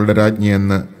ജനതകളുടെ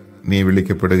രാജ്ഞിയെന്ന് നീ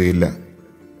വിളിക്കപ്പെടുകയില്ല.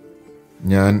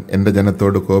 ഞാൻ എൻ്റെ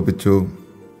ജനത്തോട് കോപിച്ചു,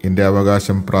 എൻ്റെ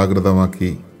അവകാശം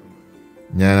പ്രാകൃതമാക്കി.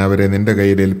 ഞാൻ അവരെ നിന്റെ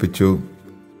കയ്യിലേൽപ്പിച്ചു,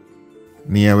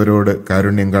 നീ അവരോട്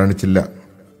കാരുണ്യം കാണിച്ചില്ല.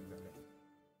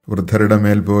 വൃദ്ധരുടെ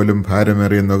മേൽ പോലും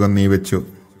ഭാരമേറിയ നുകം നീ വെച്ചു.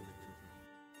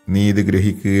 നീ ഇത്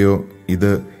ഗ്രഹിക്കുകയോ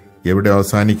ഇത് എവിടെ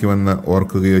അവസാനിക്കുമെന്ന്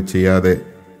ഓർക്കുകയോ ചെയ്യാതെ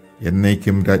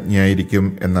എന്നേക്കും രാജ്ഞിയായിരിക്കും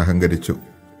എന്ന് അഹങ്കരിച്ചു.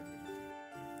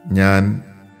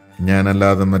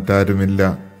 ഞാനല്ലാതെ മറ്റാരുമില്ല.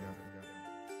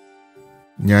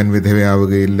 ഞാൻ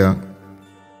വിധവയാവുകയില്ല,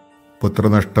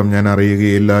 പുത്രനഷ്ടം ഞാൻ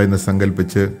അറിയുകയില്ല എന്ന്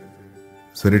സങ്കൽപ്പിച്ച്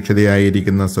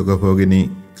സുരക്ഷിതയായിരിക്കുന്ന സുഖഭോഗിനി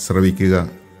ശ്രവിക്കുക.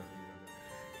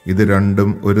 ഇത് രണ്ടും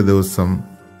ഒരു ദിവസം,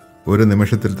 ഒരു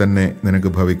നിമിഷത്തിൽ തന്നെ നിനക്ക്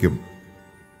ഭവിക്കും.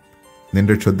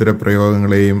 നിന്റെ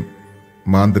ക്ഷുദ്രപ്രയോഗങ്ങളെയും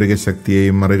മാന്ത്രിക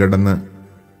ശക്തിയെയും മറികടന്ന്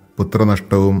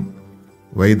പുത്രനഷ്ടവും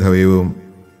വൈധവ്യവും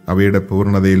അവയുടെ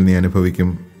പൂർണ്ണതയിൽ നീ അനുഭവിക്കും.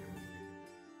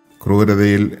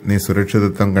 ക്രൂരതയിൽ നീ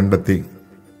സുരക്ഷിതത്വം കണ്ടെത്തി.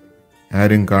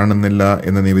 ആരും കാണുന്നില്ല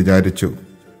എന്ന് നീ വിചാരിച്ചു.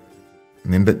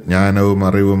 നിന്റെ ജ്ഞാനവും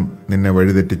അറിവും നിന്നെ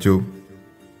വഴിതെറ്റിച്ചു.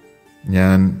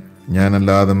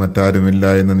 ഞാനല്ലാതെ മറ്റാരുമില്ല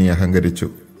എന്ന് നീ അഹങ്കരിച്ചു.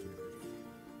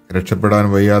 രക്ഷപ്പെടാൻ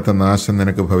വയ്യാത്ത നാശം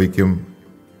നിനക്ക് ഭവിക്കും.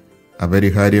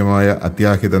 അപരിഹാര്യമായ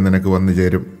അത്യാഹിതം നിനക്ക് വന്നു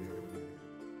ചേരും.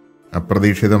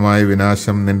 അപ്രതീക്ഷിതമായ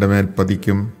വിനാശം നിന്റെ മേൽ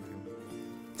പതിക്കും.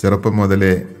 ചെറുപ്പം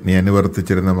മുതലേ നീ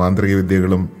അനുവർത്തിച്ചിരുന്ന മാന്ത്രിക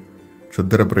വിദ്യകളും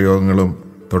ക്ഷുദ്രപ്രയോഗങ്ങളും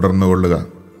തുടർന്നുകൊള്ളുക.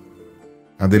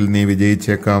 അതിൽ നീ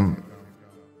വിജയിച്ചേക്കാം.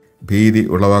 ഭീതി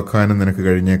ഉളവാക്കാനും നിനക്ക്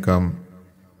കഴിഞ്ഞേക്കാം.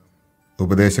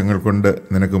 ഉപദേശങ്ങൾ കൊണ്ട്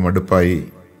നിനക്ക് മടുപ്പായി.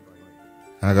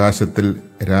 ആകാശത്തിൽ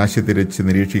രാശി തിരിച്ച്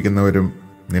നിരീക്ഷിക്കുന്നവരും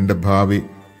നിന്റെ ഭാവി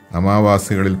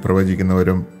അമാവാസികളിൽ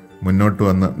പ്രവചിക്കുന്നവരും മുന്നോട്ട്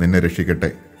വന്ന് നിന്നെ രക്ഷിക്കട്ടെ.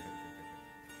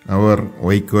 അവർ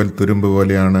വൈക്കോൽ തുരുമ്പ്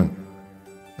പോലെയാണ്.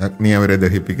 അഗ്നി അവരെ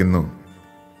ദഹിപ്പിക്കുന്നു.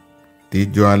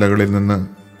 തീജ്വാലകളിൽ നിന്ന്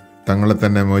തങ്ങളെ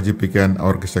തന്നെ മോചിപ്പിക്കാൻ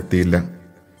അവർക്ക് ശക്തിയില്ല.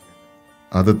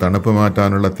 അത് തണുപ്പ്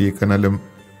മാറ്റാനുള്ള തീക്കനലും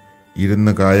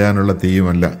ഇരുന്ന് കായാനുള്ള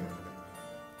തീയുമല്ല.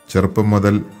 ചെറുപ്പം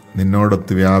മുതൽ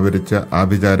നിന്നോടൊത്ത് വ്യാപരിച്ച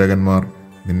ആഭിചാരകന്മാർ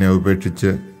നിന്നെ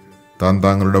ഉപേക്ഷിച്ച്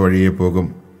താങ്കളുടെ വഴിയെ പോകും.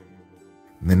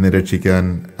 നിന്നെ രക്ഷിക്കാൻ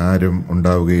ആരും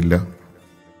ഉണ്ടാവുകയില്ല.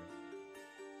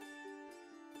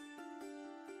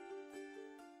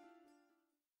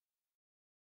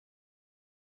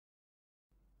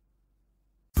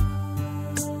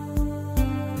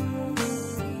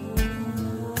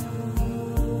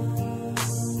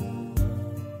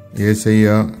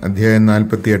 യെശയ്യാ അധ്യായം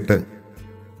 48.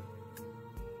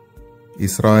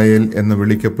 ഇസ്രായേൽ എന്ന്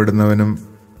വിളിക്കപ്പെടുന്നവനും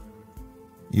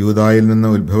യൂദായിൽ നിന്ന്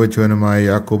ഉത്ഭവിച്ചവനുമായ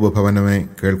യാക്കോബ് ഭവനമേ,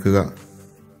 കേൾക്കുക.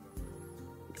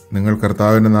 നിങ്ങൾ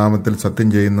കർത്താവിൻ്റെ നാമത്തിൽ സത്യം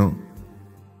ചെയ്യുന്നു,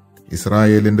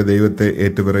 ഇസ്രായേലിൻ്റെ ദൈവത്തെ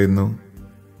ഏറ്റുപറയുന്നു.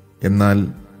 എന്നാൽ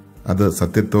അത്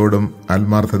സത്യത്തോടും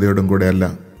ആത്മാർത്ഥതയോടും കൂടെയല്ല.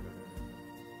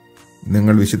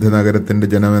 നിങ്ങൾ വിശുദ്ധ നഗരത്തിൻ്റെ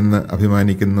ജനമെന്ന്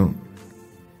അഭിമാനിക്കുന്നു,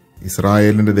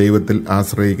 ഇസ്രായേലിൻ്റെ ദൈവത്തിൽ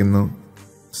ആശ്രയിക്കുന്നു.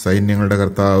 സൈന്യങ്ങളുടെ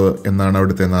കർത്താവ് എന്നാണ്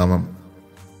അവിടുത്തെ നാമം.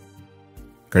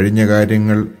 കഴിഞ്ഞ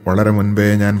കാര്യങ്ങൾ വളരെ മുൻപേ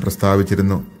ഞാൻ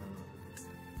പ്രസ്താവിച്ചിരുന്നു.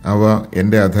 അവ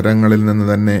എൻ്റെ അധരങ്ങളിൽ നിന്ന്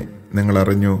തന്നെ നിങ്ങൾ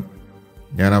അറിഞ്ഞു.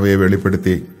 ഞാൻ അവയെ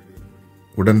വെളിപ്പെടുത്തി.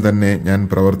 ഉടൻ തന്നെ ഞാൻ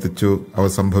പ്രവർത്തിച്ചു, അവ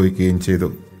സംഭവിക്കുകയും ചെയ്തു.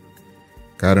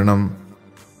 കാരണം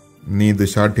നീ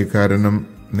ദുശാഠ്യക്കാരനും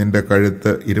നിന്റെ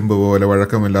കഴുത്ത് ഇരുമ്പ് പോലെ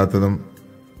വഴക്കമില്ലാത്തതും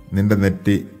നിന്റെ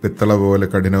നെറ്റി പിത്തള പോലെ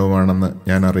കഠിനവുമാണെന്ന്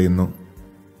ഞാൻ അറിയുന്നു.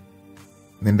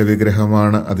 നിന്റെ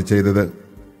വിഗ്രഹമാണ് അത് ചെയ്തത്.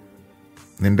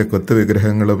 നിന്റെ കൊത്തു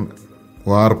വിഗ്രഹങ്ങളും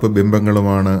വാർപ്പ്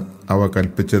ബിംബങ്ങളുമാണ് അവ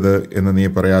കൽപ്പിച്ചത് എന്ന് നീ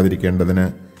പറയാതിരിക്കേണ്ടതിന്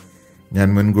ഞാൻ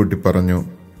മുൻകൂട്ടി പറഞ്ഞു.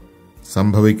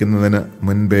 സംഭവിക്കുന്നതിന്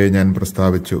മുൻപേ ഞാൻ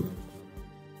പ്രസ്താവിച്ചു.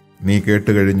 നീ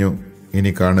കേട്ടുകഴിഞ്ഞു,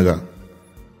 ഇനി കാണുക.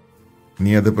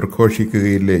 നീ അത്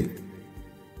പ്രഘോഷിക്കുകയില്ലേ?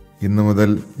 ഇന്നു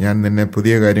മുതൽ ഞാൻ നിന്നെ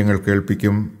പുതിയ കാര്യങ്ങൾ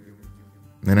കേൾപ്പിക്കും.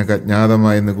 നിനക്ക്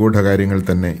അജ്ഞാതമായ നിഗൂഢകാര്യങ്ങൾ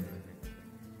തന്നെ.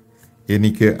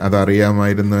 എനിക്ക്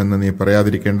അതറിയാമായിരുന്നു എന്ന് നീ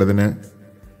പറയാതിരിക്കേണ്ടതിന്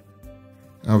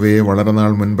അവയെ വളരെ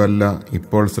നാൾ മുൻപല്ല,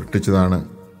 ഇപ്പോൾ സൃഷ്ടിച്ചതാണ്.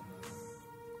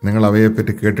 നിങ്ങൾ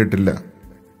അവയെപ്പറ്റി കേട്ടിട്ടില്ല.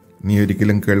 നീ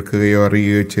ഒരിക്കലും കേൾക്കുകയോ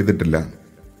അറിയുകയോ ചെയ്തിട്ടില്ല.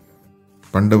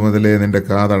 പണ്ട് മുതലേ നിന്റെ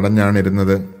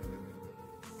കാതടഞ്ഞാണിരുന്നത്.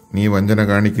 നീ വഞ്ചന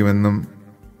കാണിക്കുമെന്നും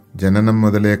ജനനം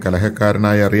മുതലേ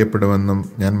കലഹക്കാരനായി അറിയപ്പെടുമെന്നും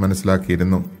ഞാൻ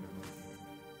മനസ്സിലാക്കിയിരുന്നു.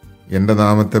 എൻ്റെ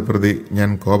നാമത്തെ പ്രതി ഞാൻ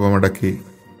കോപമടക്കി.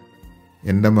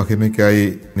 എൻ്റെ മഹിമയ്ക്കായി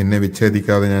നിന്നെ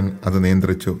വിച്ഛേദിക്കാതെ ഞാൻ അത്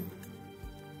നിയന്ത്രിച്ചു.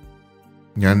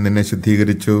 ഞാൻ നിന്നെ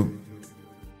ശുദ്ധീകരിച്ചു,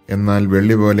 എന്നാൽ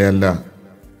വെള്ളി പോലെയല്ല.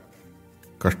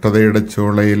 കഷ്ടതയുടെ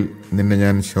ചൂളയിൽ നിന്നെ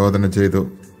ഞാൻ ശോധന ചെയ്തു.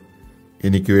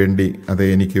 എനിക്ക്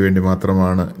വേണ്ടി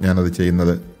മാത്രമാണ് ഞാനത്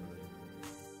ചെയ്യുന്നത്.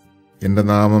 എൻ്റെ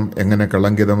നാമം എങ്ങനെ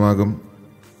കളങ്കിതമാകും?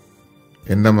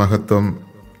 എൻ്റെ മഹത്വം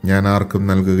ഞാൻ ആർക്കും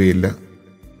നൽകുകയില്ല.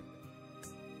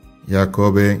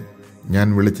 യാക്കോബേ, ഞാൻ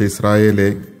വിളിച്ച ഇസ്രായേലേ,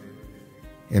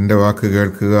 എൻ്റെ വാക്ക്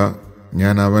കേൾക്കുക.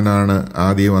 ഞാൻ അവനാണ്,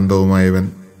 ആദിയും അന്തവുമായവൻ.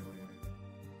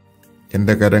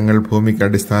 എൻ്റെ കരങ്ങൾ ഭൂമിക്ക്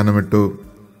അടിസ്ഥാനമിട്ടു,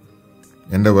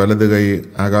 എൻ്റെ വലത് കൈ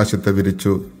ആകാശത്തെ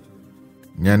വിരിച്ചു.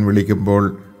 ഞാൻ വിളിക്കുമ്പോൾ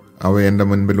അവ എൻ്റെ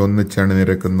മുൻപിൽ ഒന്നിച്ചണി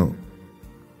നിരക്കുന്നു.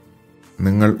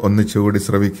 നിങ്ങൾ ഒന്നിച്ചുകൂടി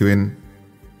ശ്രവിക്കുവിൻ.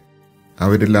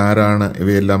 അവരിൽ ആരാണ്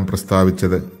ഇവയെല്ലാം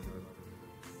പ്രസ്താവിച്ചത്?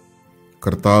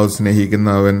 കർത്താവ് സ്നേഹിക്കുന്ന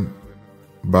അവൻ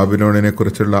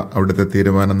ബാബിലോണിനെക്കുറിച്ചുള്ള അവിടുത്തെ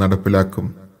തീരുമാനം നടപ്പിലാക്കും.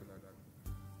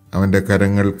 അവൻ്റെ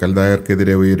കരങ്ങൾ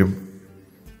കൽദായർക്കെതിരെ ഉയരും.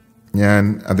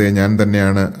 ഞാൻ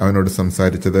തന്നെയാണ് അവനോട്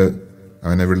സംസാരിച്ചത്,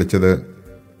 അവനെ വിളിച്ചത്,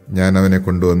 ഞാൻ അവനെ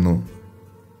കൊണ്ടുവന്നു.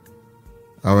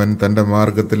 അവൻ തൻ്റെ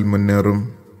മാർഗത്തിൽ മുന്നേറും.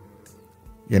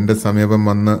 എൻ്റെ സമീപം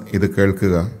വന്ന് ഇത്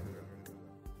കേൾക്കുക.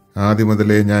 ആദ്യം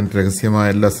മുതലേ ഞാൻ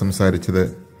രഹസ്യമായല്ല സംസാരിച്ചത്.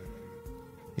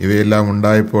 ഇവയെല്ലാം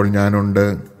ഉണ്ടായപ്പോൾ ഞാനുണ്ട്.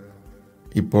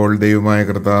 ഇപ്പോൾ ദൈവമായ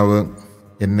കർത്താവ്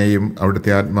എന്നെയും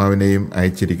അവിടുത്തെ ആത്മാവിനെയും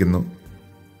അയച്ചിരിക്കുന്നു.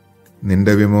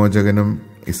 നിന്റെ വിമോചകനും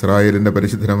ഇസ്രായേലിൻ്റെ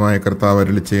പരിശുദ്ധമായ കർത്താവ്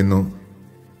അരുളിച്ചെയ്യുന്നു,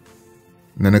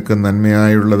 നിനക്ക്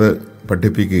നന്മയായുള്ളത്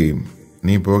പഠിപ്പിക്കുകയും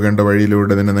നീ പോകേണ്ട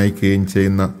വഴിയിലൂടെ നിന്നെ നയിക്കുകയും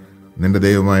ചെയ്യുന്ന നിന്റെ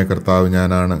ദൈവമായ കർത്താവ്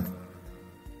ഞാനാണ്.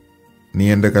 നീ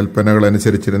എൻ്റെ കൽപ്പനകൾ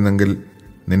അനുസരിച്ചിരുന്നെങ്കിൽ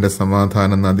നിന്റെ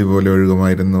സമാധാനം നദി പോലെ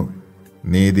ഒഴുകുമായിരുന്നു,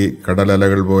 നീതി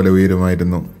കടലലകൾ പോലെ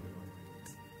ഉയരുമായിരുന്നു.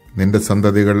 നിന്റെ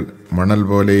സന്തതികൾ മണൽ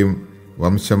പോലെയും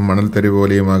വംശം മണൽത്തരി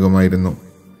പോലെയുമാകുമായിരുന്നു.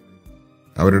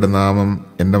 അവരുടെ നാമം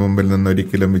എൻ്റെ മുമ്പിൽ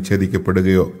നിന്നൊരിക്കലും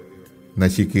വിച്ഛേദിക്കപ്പെടുകയോ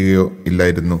നശിക്കുകയോ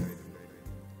ഇല്ലായിരുന്നു.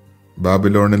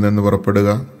 ബാബിലോണിൽ നിന്ന് പുറപ്പെടുക,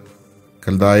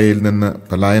 കൽദായയിൽ നിന്ന്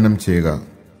പലായനം ചെയ്യുക.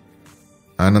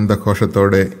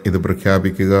 ആനന്ദഘോഷത്തോടെ ഇത്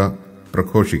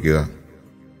പ്രഘോഷിക്കുക.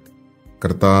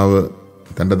 കർത്താവ്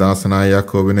തൻ്റെ ദാസനായ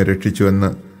യാക്കോബിനെ രക്ഷിച്ചുവെന്ന്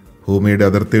ഭൂമിയുടെ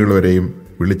അതിർത്തികൾ വരെയും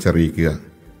വിളിച്ചറിയിക്കുക.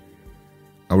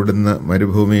 അവിടുന്ന്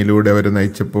മരുഭൂമിയിലൂടെ അവരെ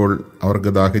നയിച്ചപ്പോൾ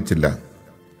അവർക്ക് ദാഹിച്ചില്ല.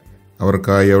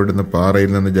 അവർക്കായി അവിടുന്ന്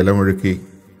പാറയിൽ നിന്ന് ജലമൊഴുക്കി.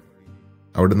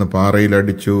 അവിടുന്ന്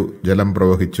പാറയിലടിച്ചു, ജലം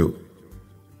പ്രവഹിച്ചു.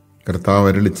 കർത്താവ്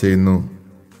അരുളിച്ചെയ്യുന്നു,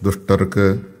 ദുഷ്ടർക്ക്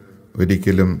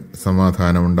ഒരിക്കലും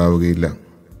സമാധാനമുണ്ടാവുകയില്ല.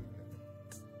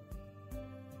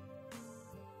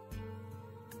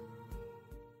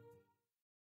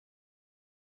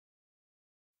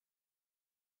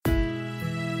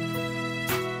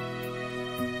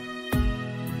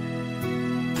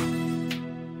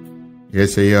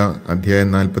 യെശയ്യാ അധ്യായം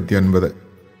 49.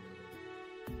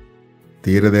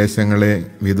 തീരദേശങ്ങളെ,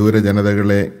 വിദൂര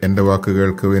ജനതകളെ, എൻ്റെ വാക്ക്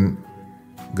കേൾക്കുവിൻ.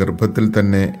 ഗർഭത്തിൽ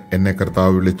തന്നെ എന്നെ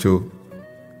കർത്താവ് വിളിച്ചു.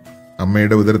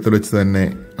 അമ്മയുടെ ഉദരത്തിൽ വെച്ച് തന്നെ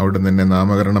അവിടുന്ന് എന്നെ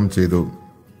നാമകരണം ചെയ്തു.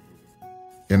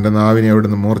 എൻ്റെ നാവിനെ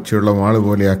അവിടുന്ന് മൂർച്ചയുള്ള വാള്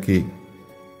പോലെയാക്കി.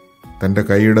 തൻ്റെ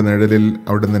കൈയുടെ നിഴലിൽ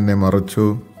അവിടുന്ന് എന്നെ മറച്ചു.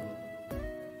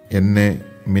 എന്നെ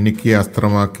മിനുക്കിയ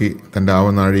അസ്ത്രമാക്കി തൻ്റെ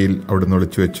ആവനാഴിയിൽ അവിടുന്ന്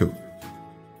ഒളിച്ചു വെച്ചു.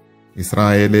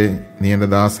 ഇസ്രായേലേ, നീ എൻ്റെ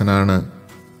ദാസനാണ്,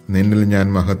 നിന്നിൽ ഞാൻ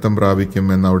മഹത്വം പ്രാപിക്കും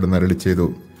എന്ന് അവിടുന്ന് അരുളി ചെയ്തു.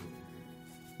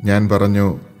 ഞാൻ പറഞ്ഞു,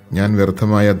 ഞാൻ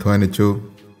വ്യർത്ഥമായി അധ്വാനിച്ചു,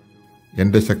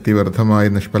 എൻ്റെ ശക്തി വ്യർത്ഥമായി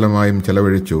നിഷ്ഫലമായും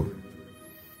ചെലവഴിച്ചു.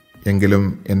 എങ്കിലും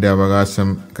എൻ്റെ അവകാശം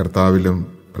കർത്താവിലും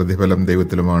പ്രതിഫലം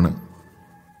ദൈവത്തിലുമാണ്.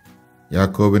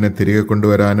 യാക്കോബിനെ തിരികെ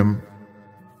കൊണ്ടുവരാനും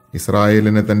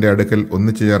ഇസ്രായേലിനെ തൻ്റെ അടുക്കൽ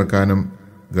ഒന്നിച്ചു ചേർക്കാനും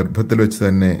ഗർഭത്തിൽ വെച്ച്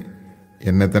തന്നെ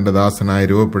എന്നെ തൻ്റെ ദാസനായി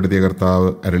രൂപപ്പെടുത്തിയ കർത്താവ്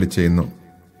അരുളി ചെയ്യുന്നു.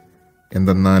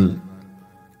 എന്തെന്നാൽ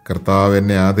കർത്താവ്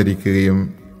എന്നെ ആദരിക്കുകയും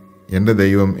എൻ്റെ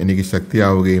ദൈവം എനിക്ക്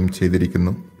ശക്തിയാവുകയും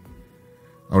ചെയ്തിരിക്കുന്നു.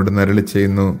 അവിടുന്ന് അരുളി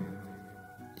ചെയ്യുന്നു,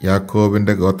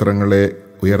 യാക്കോബിൻ്റെ ഗോത്രങ്ങളെ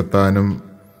ഉയർത്താനും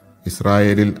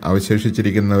ഇസ്രായേലിൽ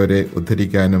അവശേഷിച്ചിരിക്കുന്നവരെ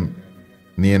ഉദ്ധരിക്കാനും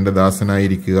നീ എൻ്റെ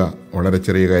ദാസനായിരിക്കുക വളരെ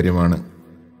ചെറിയ കാര്യമാണ്.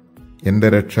 എൻ്റെ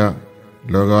രക്ഷ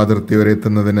ലോകാതിർത്തി വരെ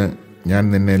എത്തുന്നതിന് ഞാൻ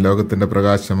നിന്നെ ലോകത്തിൻ്റെ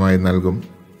പ്രകാശമായി നൽകും.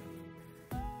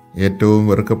 ഏറ്റവും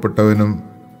വെറുക്കപ്പെട്ടവനും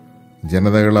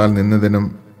ജനതകളാൽ നിന്നതിനും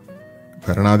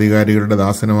ഭരണാധികാരികളുടെ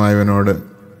ദാസനുമായവനോട്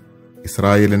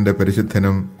ഇസ്രായേലിൻ്റെ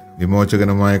പരിശുദ്ധനും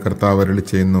വിമോചകനുമായ കർത്താവ് അരുളി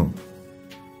ചെയ്യുന്നു,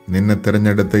 നിന്നെ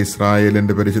തിരഞ്ഞെടുത്ത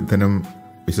ഇസ്രായേലിൻ്റെ പരിശുദ്ധനും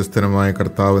വിശ്വസ്തനുമായ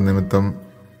കർത്താവ് നിമിത്തം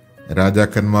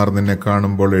രാജാക്കന്മാർ നിന്നെ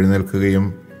കാണുമ്പോൾ എഴുന്നേൽക്കുകയും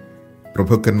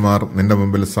പ്രഭുക്കന്മാർ നിന്റെ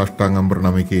മുമ്പിൽ സാഷ്ടാംഗം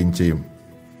പ്രണമിക്കുകയും ചെയ്യും.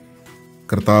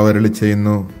 കർത്താവ് അരുളി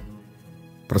ചെയ്യുന്നു,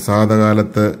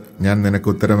 പ്രസാദകാലത്ത് ഞാൻ നിനക്ക്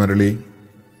ഉത്തരമരുളി,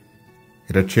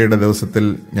 രക്ഷയുടെ ദിവസത്തിൽ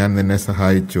ഞാൻ നിന്നെ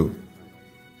സഹായിച്ചു.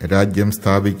 രാജ്യം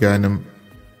സ്ഥാപിക്കാനും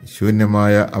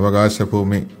ശൂന്യമായ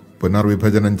അവകാശഭൂമി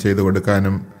പുനർവിഭജനം ചെയ്തു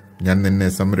കൊടുക്കാനും ഞാൻ നിന്നെ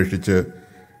സംരക്ഷിച്ച്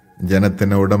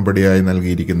ജനത്തിന് ഉടമ്പടിയായി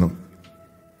നൽകിയിരിക്കുന്നു.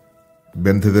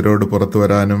 ബന്ധിതരോട് പുറത്തു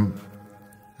വരാനും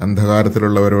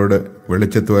അന്ധകാരത്തിലുള്ളവരോട്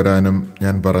വെളിച്ചത്ത് വരാനും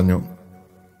ഞാൻ പറഞ്ഞു.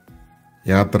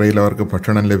 യാത്രയിൽ അവർക്ക്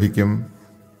ഭക്ഷണം ലഭിക്കും.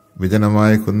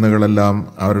 വിജനമായ കുന്നുകളെല്ലാം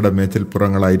അവരുടെ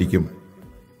മേച്ചിൽപ്പുറങ്ങളായിരിക്കും.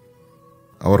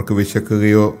 അവർക്ക്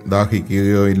വിശക്കുകയോ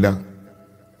ദാഹിക്കുകയോ ഇല്ല.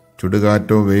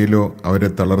 ചുടുകാറ്റോ വെയിലോ അവരെ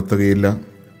തളർത്തുകയില്ല.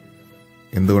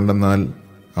 എന്തുകൊണ്ടെന്നാൽ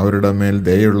അവരുടെ മേൽ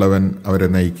ദയയുള്ളവൻ അവരെ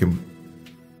നയിക്കും.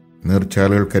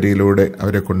 നീർച്ചാലുകൾക്കരിയിലൂടെ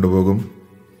അവരെ കൊണ്ടുപോകും.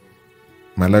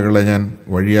 മലകളെ ഞാൻ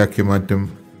വഴിയാക്കി മാറ്റും.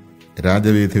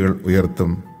 രാജവീഥികൾ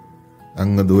ഉയർത്തും.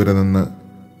 അങ്ങ് ദൂരെ നിന്ന്,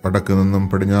 വടക്കു നിന്നും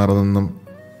പടിഞ്ഞാറ് നിന്നും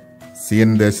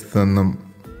സിയൻ ദേശത്തു നിന്നും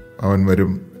അവൻ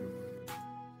വരും.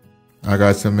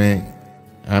 ആകാശമേ,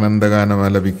 ആനന്ദഗാനം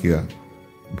ആലപിക്കുക.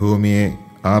 ഭൂമിയെ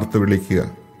ആർത്തു വിളിക്കുക.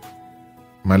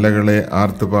 മലകളെ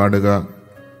ആർത്തു പാടുക.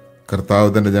 കർത്താവ്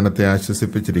തൻ്റെ ജനത്തെ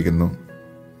ആശ്വസിപ്പിച്ചിരിക്കുന്നു.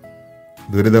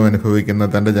 ദുരിതമനുഭവിക്കുന്ന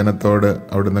തൻ്റെ ജനത്തോട്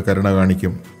അവിടുന്ന് കരുണ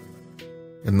കാണിക്കും.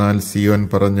 എന്നാൽ സിയോൻ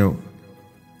പറഞ്ഞു,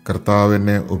 കർത്താവ്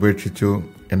എന്നെ ഉപേക്ഷിച്ചു,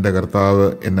 എൻ്റെ കർത്താവ്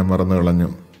എന്നെ മറന്നു കളഞ്ഞു.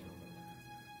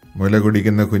 മുല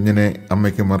കുടിക്കുന്ന കുഞ്ഞിനെ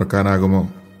അമ്മയ്ക്ക് മറക്കാനാകുമോ?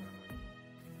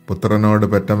 പുത്രനോട്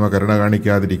പെറ്റമ്മ കരുണ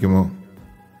കാണിക്കാതിരിക്കുമോ?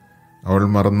 അവൾ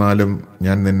മറന്നാലും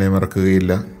ഞാൻ നിന്നെ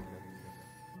മറക്കുകയില്ല.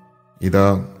 ഇതാ,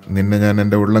 നിന്നെ ഞാൻ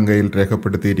എൻ്റെ ഉള്ളം കയ്യിൽ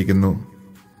രേഖപ്പെടുത്തിയിരിക്കുന്നു.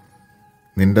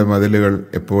 നിന്റെ മതിലുകൾ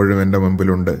എപ്പോഴും എൻ്റെ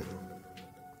മുമ്പിലുണ്ട്.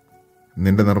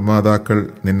 നിന്റെ നിർമ്മാതാക്കൾ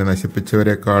നിന്നെ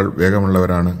നശിപ്പിച്ചവരെക്കാൾ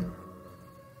വേഗമുള്ളവരാണ്.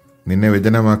 നിന്നെ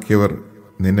വിജനമാക്കിയവർ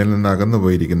നിന്നിൽ നിന്ന്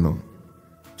അകന്നുപോയിരിക്കുന്നു.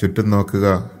 ചുറ്റും നോക്കുക,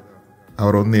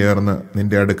 അവർ ഒന്നുചേർന്ന്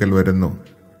നിന്റെ അടുക്കൽ വരുന്നു.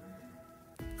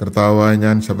 കർത്താവായ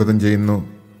ഞാൻ ശപഥം ചെയ്യുന്നു,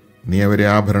 നീ അവരെ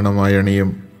ആഭരണമായി അണിയും.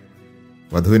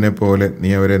 വധുവിനെ പോലെ നീ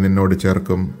അവരെ നിന്നോട്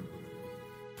ചേർക്കും.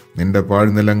 നിന്റെ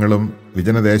പാഴ്നിലങ്ങളും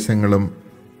വിജനദേശങ്ങളും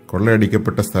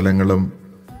കൊള്ളയടിക്കപ്പെട്ട സ്ഥലങ്ങളും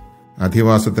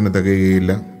അധിവാസത്തിന്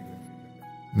തികയുകയില്ല.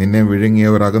 നിന്നെ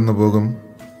വിഴുങ്ങിയവർ അകന്നുപോകും.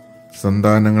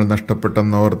 സന്താനങ്ങൾ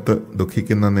നഷ്ടപ്പെട്ടെന്നോർത്ത്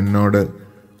ദുഃഖിക്കുന്ന നിന്നോട്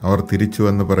അവർ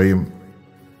തിരിച്ചുവെന്ന് പറയും,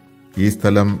 ഈ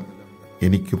സ്ഥലം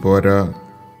എനിക്ക് പോരാ,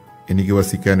 എനിക്ക്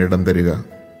വസിക്കാൻ ഇടം തരിക.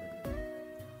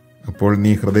 അപ്പോൾ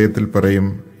നീ ഹൃദയത്തിൽ പറയും,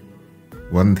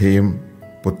 വന്ധ്യയും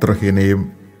പുത്രഹീനയും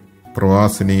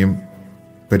പ്രവാസിനിയും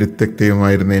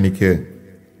പരിത്യക്തയുമായിരുന്ന എനിക്ക്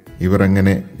ഇവർ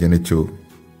എങ്ങനെ ജനിച്ചു?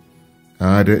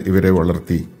 ആര് ഇവരെ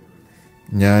വളർത്തി?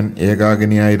 ഞാൻ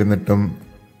ഏകാകിനിയായിരുന്നിട്ടും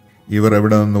ഇവർ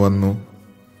എവിടെ നിന്ന് വന്നു?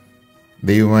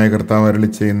 ദൈവമായ കർത്താവ്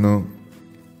അരുളിച്ചെയ്യുന്നു,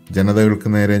 ജനതകൾക്ക്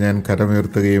നേരെ ഞാൻ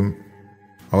കരമുയർത്തുകയും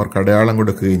അവർക്ക് അടയാളം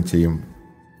കൊടുക്കുകയും ചെയ്യും.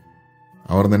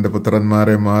 അവർ നിന്റെ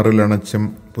പുത്രന്മാരെ മാറിലണച്ചും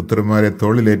പുത്രിമാരെ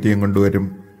തോളിലേറ്റിയും കൊണ്ടുവരും.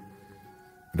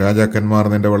 രാജാക്കന്മാർ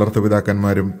നിന്റെ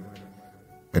വളർത്തുപിതാക്കന്മാരും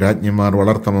രാജ്ഞിമാർ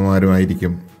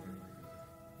വളർത്തമ്മമാരുമായിരിക്കും.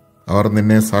 അവർ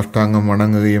നിന്നെ സാഷ്ടാംഗം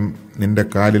വണങ്ങുകയും നിന്റെ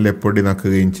കാലിലെ പൊടി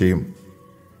നക്കുകയും ചെയ്യും.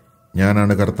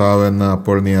 ഞാനാണ് കർത്താവ് എന്ന്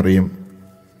അപ്പോൾ നീ അറിയും.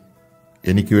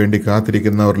 എനിക്ക് വേണ്ടി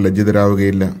കാത്തിരിക്കുന്നവർ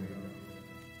ലജ്ജിതരാവുകയില്ല.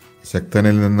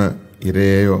 ശക്തനിൽ നിന്ന്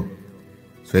ഇരയെയോ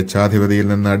സ്വേച്ഛാധിപതിയിൽ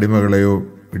നിന്ന് അടിമകളെയോ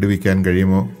വിടുവിക്കാൻ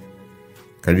കഴിയുമോ?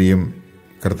 കഴിയും,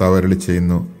 കർത്താവ്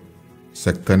അരുളിച്ചെയ്യുന്നു.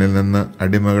 ശക്തനിൽ നിന്ന്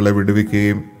അടിമകളെ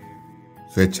വിടുവിക്കുകയും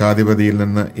സ്വേച്ഛാധിപതിയിൽ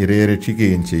നിന്ന് ഇരയെ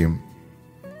രക്ഷിക്കുകയും ചെയ്യും.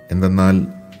 എന്തെന്നാൽ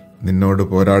നിന്നോട്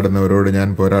പോരാടുന്നവരോട് ഞാൻ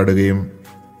പോരാടുകയും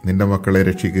നിന്റെ മക്കളെ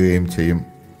രക്ഷിക്കുകയും ചെയ്യും.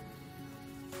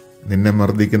 നിന്നെ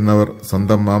മർദ്ദിക്കുന്നവർ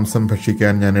സ്വന്തം മാംസം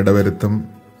ഭക്ഷിക്കാൻ ഞാൻ ഇടവരുത്തും.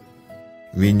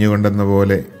 വീഞ്ഞുകൊണ്ടെന്ന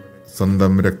പോലെ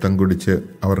സ്വന്തം രക്തം കുടിച്ച്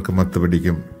അവർക്ക്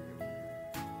മത്തുപിടിക്കും.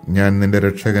 ഞാൻ നിന്റെ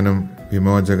രക്ഷകനും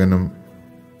വിമോചകനും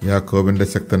യാക്കോബിന്റെ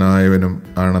ശക്തനായവനും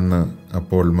ആണെന്ന്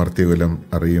അപ്പോൾ മർത്യകുലം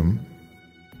അറിയും.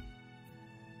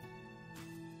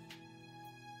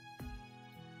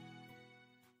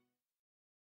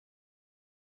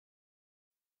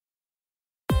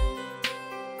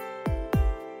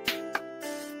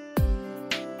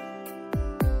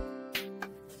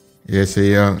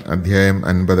 യെശയ്യാ അധ്യായം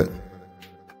 50.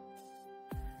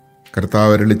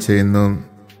 കർത്താവ് അരുളിച്ചെയ്യുന്നു,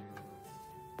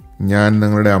 ഞാൻ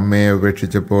നിങ്ങളുടെ അമ്മയെ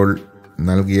ഉപേക്ഷിച്ചപ്പോൾ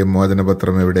നൽകിയ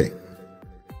മോചനപത്രം എവിടെ?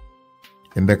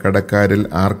 എൻ്റെ കടക്കാരിൽ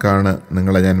ആർക്കാണ്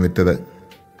നിങ്ങളെ ഞാൻ വിറ്റത്?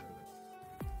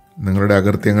 നിങ്ങളുടെ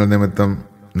അകൃത്യങ്ങൾ നിമിത്തം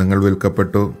നിങ്ങൾ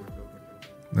വിൽക്കപ്പെട്ടു.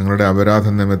 നിങ്ങളുടെ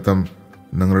അപരാധം നിമിത്തം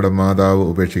നിങ്ങളുടെ മാതാവ്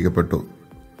ഉപേക്ഷിക്കപ്പെട്ടു.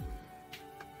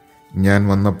 ഞാൻ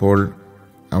വന്നപ്പോൾ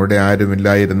അവിടെ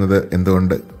ആരുമില്ലായിരുന്നത്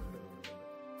എന്തുകൊണ്ട്?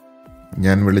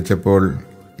 ഞാൻ വിളിച്ചപ്പോൾ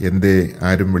എന്തേ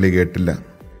ആരും വിളി കേട്ടില്ല?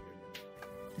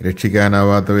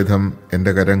 രക്ഷിക്കാനാവാത്ത വിധം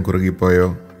എൻ്റെ കരം കുറുകിപ്പോയോ?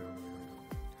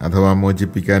 അഥവാ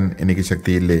മോചിപ്പിക്കാൻ എനിക്ക്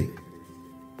ശക്തിയില്ലേ?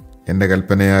 എൻ്റെ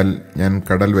കൽപ്പനയാൽ ഞാൻ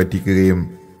കടൽ വറ്റിക്കുകയും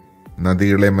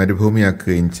നദികളെ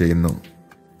മരുഭൂമിയാക്കുകയും ചെയ്യുന്നു.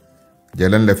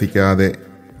 ജലം ലഭിക്കാതെ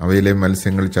അവയിലെ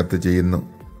മത്സ്യങ്ങൾ ചത്തു ചെയ്യുന്നു.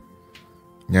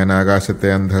 ഞാൻ ആകാശത്തെ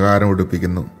അന്ധകാരം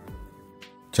ഉടുപ്പിക്കുന്നു,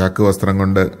 ചാക്കുവസ്ത്രം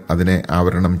കൊണ്ട് അതിനെ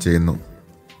ആവരണം ചെയ്യുന്നു.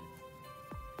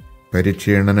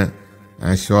 പരിക്ഷീണന്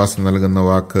ആശ്വാസം നൽകുന്ന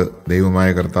വാക്ക് ദൈവമായ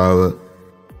കർത്താവ്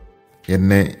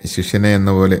എന്നെ ശിഷ്യനെ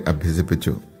എന്ന പോലെ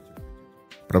അഭ്യസിപ്പിച്ചു.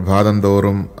 പ്രഭാതം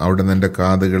തോറും അവിടുന്ന് എൻ്റെ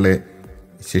കാതുകളെ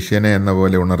ശിഷ്യനെ എന്ന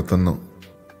പോലെ ഉണർത്തുന്നു.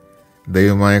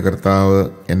 ദൈവമായ കർത്താവ്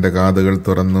എൻ്റെ കാതുകൾ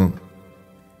തുറന്നു.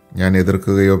 ഞാൻ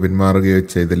എതിർക്കുകയോ പിന്മാറുകയോ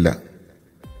ചെയ്തില്ല.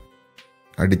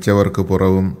 അടിച്ചവർക്ക്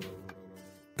പുറവും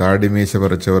താടിമീശ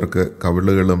പറിച്ചവർക്ക്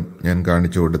കവിളുകളും ഞാൻ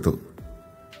കാണിച്ചു കൊടുത്തു.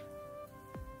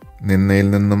 നിന്നയിൽ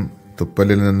നിന്നും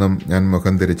തുപ്പലിൽ നിന്നും ഞാൻ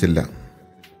മുഖം തിരിച്ചില്ല.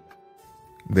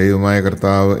 ദൈവമായ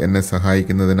കർത്താവ് എന്നെ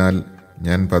സഹായിക്കുന്നതിനാൽ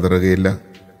ഞാൻ പതറുകയില്ല.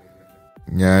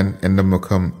 ഞാൻ എൻ്റെ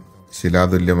മുഖം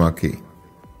ശിലാതുല്യമാക്കി.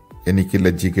 എനിക്ക്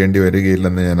ലജ്ജിക്കേണ്ടി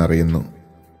വരികയില്ലെന്ന് ഞാൻ അറിയുന്നു.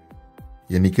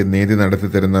 എനിക്ക് നീതി നടത്തി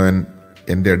തരുന്നവൻ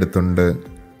എൻ്റെ അടുത്തുണ്ട്.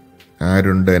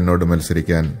 ആരുണ്ട് എന്നോട്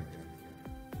മത്സരിക്കാൻ?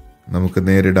 നമുക്ക്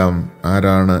നേരിടാം.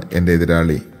 ആരാണ് എൻ്റെ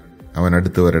എതിരാളി? അവൻ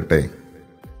അടുത്തു വരട്ടെ.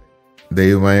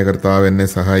 ദൈവമായ കർത്താവ് എന്നെ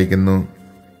സഹായിക്കുന്നു.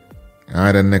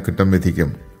 ആരെന്നെ കുറ്റം വിധിക്കും?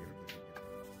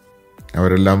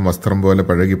 അവരെല്ലാം വസ്ത്രം പോലെ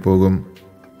പഴകിപ്പോകും.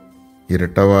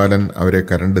 ഇരട്ടവാലൻ അവരെ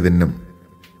കരണ്ട് തിന്നും.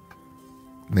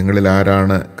 നിങ്ങളിൽ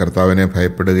ആരാണ് കർത്താവിനെ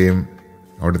ഭയപ്പെടുകയും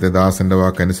അവിടുത്തെ ദാസന്റെ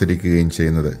വാക്കനുസരിക്കുകയും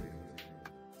ചെയ്യുന്നത്?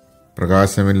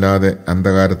 പ്രകാശമില്ലാതെ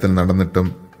അന്ധകാരത്തിൽ നടന്നിട്ടും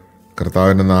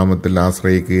കർത്താവിൻ്റെ നാമത്തിൽ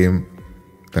ആശ്രയിക്കുകയും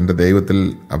തൻ്റെ ദൈവത്തിൽ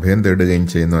അഭയം തേടുകയും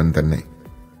ചെയ്യുന്നവൻ തന്നെ.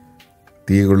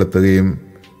 തീ കൊളുത്തുകയും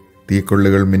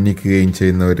തീക്കൊള്ളികൾ മിന്നിക്കുകയും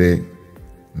ചെയ്യുന്നവരെ,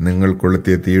 നിങ്ങൾ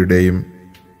കൊളുത്തിയ തീയുടെയും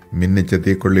മിന്നിച്ച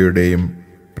തീക്കൊള്ളിയുടെയും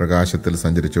പ്രകാശത്തിൽ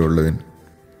സഞ്ചരിച്ചുകൊള്ളുവിൻ.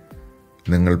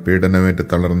 നിങ്ങൾ പീഡനമേറ്റ്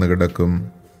തളർന്നു കിടക്കും.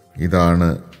 ഇതാണ്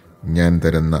ഞാൻ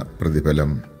തരുന്ന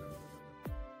പ്രതിഫലം.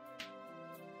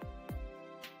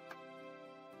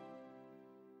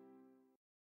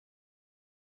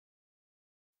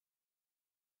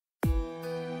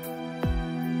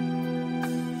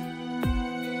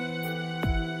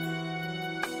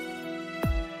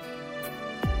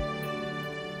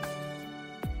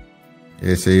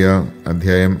 യെശയ്യാ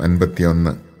അധ്യായം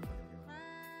 51.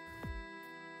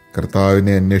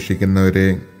 കർത്താവിനെ അന്വേഷിക്കുന്നവരെ,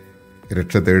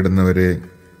 രക്ഷ തേടുന്നവരെ,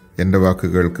 എൻ്റെ വാക്ക്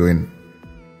കേൾക്കുവിൻ.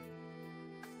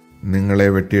 നിങ്ങളെ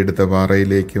വെട്ടിയെടുത്ത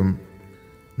പാറയിലേക്കും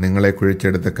നിങ്ങളെ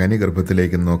കുഴിച്ചെടുത്ത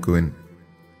കനിഗർഭത്തിലേക്കും നോക്കുവിൻ.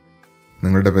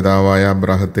 നിങ്ങളുടെ പിതാവായ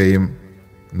അബ്രാഹത്തെയും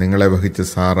നിങ്ങളെ വഹിച്ച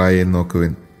സാറായെയും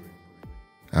നോക്കുവിൻ.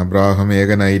 അബ്രാഹം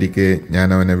ഏകനായിരിക്കെ ഞാൻ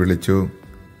അവനെ വിളിച്ചു,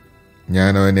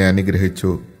 ഞാൻ അവനെ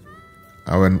അനുഗ്രഹിച്ചു.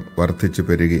 അവൻ വർദ്ധിച്ചു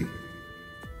പെരുകി.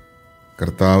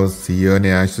 കർത്താവ്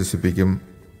സിയോനെ ആശ്വസിപ്പിക്കും,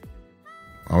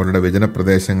 അവരുടെ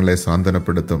വിജനപ്രദേശങ്ങളെ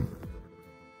സാന്ത്വനപ്പെടുത്തും.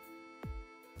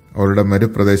 അവരുടെ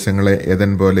മരുപ്രദേശങ്ങളെ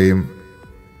ഏദൻ പോലെയും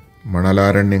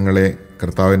മണലാരണ്യങ്ങളെ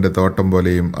കർത്താവിൻ്റെ തോട്ടം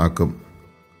പോലെയും ആക്കും.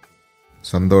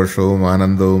 സന്തോഷവും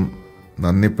ആനന്ദവും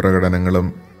നന്ദിപ്രകടനങ്ങളും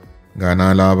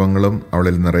ഗാനാലാപങ്ങളും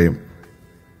അവളിൽ നിറയും.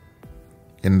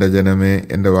 എൻ്റെ ജനമേ,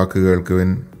 എൻ്റെ വാക്ക്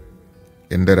കേൾക്കുവിൻ.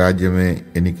 എൻ്റെ രാജ്യമേ,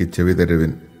 എനിക്ക് ചെവി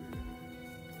തരുവിൻ.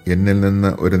 എന്നിൽ നിന്ന്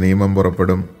ഒരു നിയമം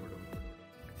പുറപ്പെടും.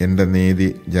 എൻ്റെ നീതി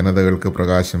ജനതകൾക്ക്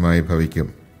പ്രകാശമായി ഭവിക്കും.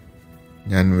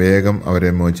 ഞാൻ വേഗം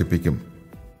അവരെ മോചിപ്പിക്കും.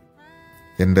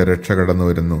 എൻ്റെ രക്ഷ കടന്നു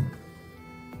വരുന്നു.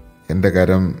 എൻ്റെ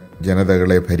കരം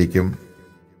ജനതകളെ ഭരിക്കും.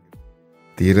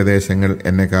 തീരദേശങ്ങൾ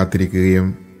എന്നെ കാത്തിരിക്കുകയും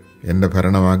എൻ്റെ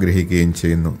ഭരണം ആഗ്രഹിക്കുകയും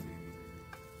ചെയ്യുന്നു.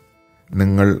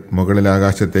 നിങ്ങൾ മുകളിൽ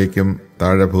ആകാശത്തേക്കും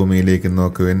താഴെ ഭൂമിയിലേക്കും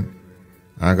നോക്കുവിൻ.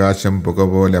 ആകാശം പുക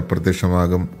പോലെ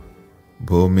അപ്രത്യക്ഷമാകും,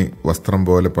 ഭൂമി വസ്ത്രം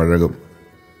പോലെ പഴകും,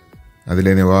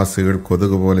 അതിലെ നിവാസികൾ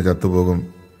കൊതുക് പോലെ ചത്തുപോകും.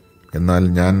 എന്നാൽ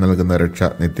ഞാൻ നൽകുന്ന രക്ഷ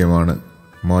നിത്യമാണ്,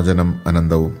 മോചനം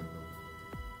അനന്തവും.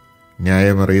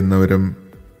 ന്യായമറിയുന്നവരും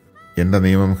എൻ്റെ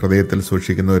നിയമം ഹൃദയത്തിൽ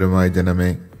സൂക്ഷിക്കുന്നവരുമായ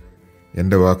ജനമേ,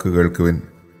 എൻ്റെ വാക്ക് കേൾക്കുവിൻ.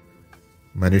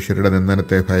 മനുഷ്യരുടെ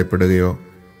നിന്ദനത്തെ ഭയപ്പെടുകയോ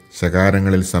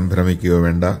ശകാരങ്ങളിൽ സംഭ്രമിക്കുകയോ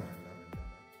വേണ്ട.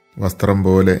 വസ്ത്രം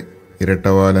പോലെ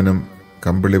ഇരട്ടവാലനും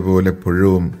കമ്പിളി പോലെ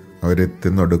പുഴുവും അവരെ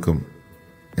തിന്നൊടുക്കും.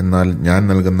 എന്നാൽ ഞാൻ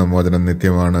നൽകുന്ന മോചനം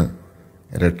നിത്യമാണ്,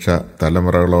 രക്ഷ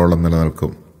തലമുറകളോളം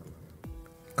നിലനിൽക്കും.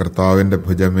 കർത്താവിൻ്റെ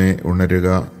ഭുജമേ ഉണരുക,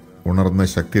 ഉണർന്ന്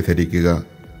ശക്തി ധരിക്കുക.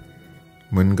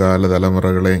 മുൻകാല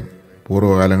തലമുറകളെ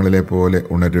പൂർവ്വകാലങ്ങളിലെ പോലെ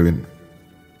ഉണരുവിൻ.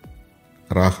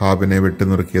 റാഹാബിനെ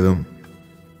വെട്ടിനുറുക്കിയതും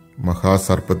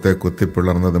മഹാസർപ്പത്തെ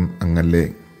കുത്തിപ്പിളർന്നതും അങ്ങല്ലേ.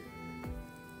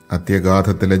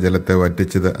 അത്യഗാധത്തിലെ ജലത്തെ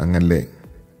വറ്റിച്ചത് അങ്ങല്ലേ.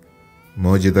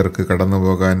 മോചിതർക്ക്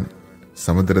കടന്നുപോകാൻ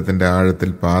സമുദ്രത്തിൻ്റെ ആഴത്തിൽ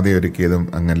പാതയൊരുക്കിയതും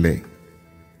അങ്ങല്ലേ.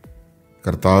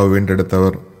 കർത്താവ്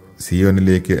വീണ്ടെടുത്തവർ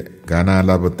സിയോനിലേക്ക്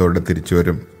ഗാനാലാപത്തോടെ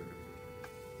തിരിച്ചുവരും.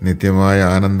 നിത്യമായ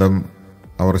ആനന്ദം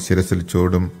അവർ ശിരസിൽ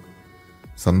ചൂടും.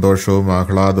 സന്തോഷവും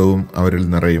ആഹ്ലാദവും അവരിൽ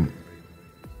നിറയും.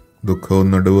 ദുഃഖവും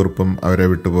നെടുവീർപ്പും അവരെ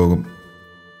വിട്ടുപോകും.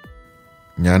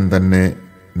 ഞാൻ തന്നെ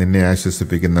നിന്നെ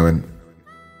ആശ്വസിപ്പിക്കുന്നവൻ.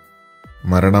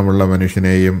 മരണമുള്ള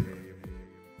മനുഷ്യനെയും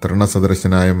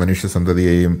തൃണസദൃശനായ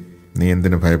മനുഷ്യസന്തതിയെയും നീ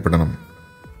എന്തിനു ഭയപ്പെടണം?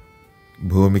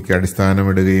 ഭൂമിക്ക്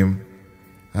അടിസ്ഥാനമിടുകയും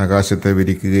ആകാശത്തെ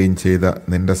വിരിക്കുകയും ചെയ്ത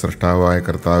നിന്റെ സൃഷ്ടാവായ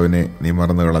കർത്താവിനെ നീ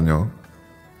മറന്നുകളഞ്ഞോ?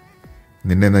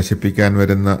 നിന്നെ നശിപ്പിക്കാൻ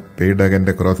വരുന്ന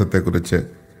പീഡകന്റെ ക്രോധത്തെക്കുറിച്ച്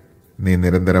നീ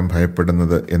നിരന്തരം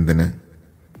ഭയപ്പെടുന്നത് എന്തിന്?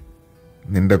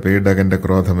 നിന്റെ പീഡകന്റെ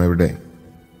ക്രോധം എവിടെ?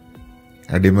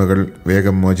 അടിമകൾ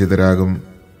വേഗം മോചിതരാകും.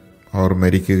 അവർ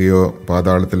മരിക്കുകയോ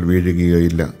പാതാളത്തിൽ വീഴുകയോ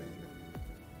ഇല്ല.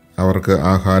 അവർക്ക്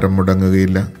ആഹാരം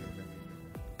മുടങ്ങുകയില്ല.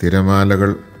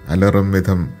 തിരമാലകൾ അലറും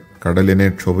വിധം കടലിനെ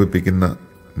ക്ഷോഭിപ്പിക്കുന്ന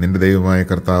നിന്റെ ദൈവമായ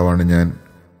കർത്താവാണ് ഞാൻ.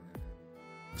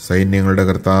 സൈന്യങ്ങളുടെ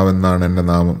കർത്താവെന്നാണ് എൻ്റെ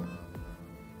നാമം.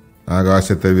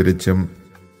 ആകാശത്തെ വിരിച്ചും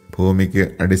ഭൂമിക്ക്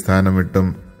അടിസ്ഥാനമിട്ടും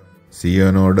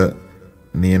സിയോനോട്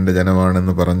നീ എൻ്റെ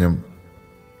ജനമാണെന്ന് പറഞ്ഞും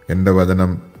എൻ്റെ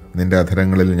വചനം നിന്റെ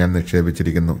അധരങ്ങളിൽ ഞാൻ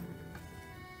നിക്ഷേപിച്ചിരിക്കുന്നു.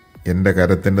 എൻ്റെ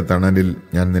കരത്തിൻ്റെ തണലിൽ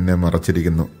ഞാൻ നിന്നെ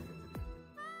മറച്ചിരിക്കുന്നു.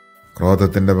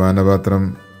 ക്രോധത്തിൻ്റെ പാനപാത്രം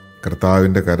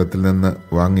കർത്താവിൻ്റെ കരത്തിൽ നിന്ന്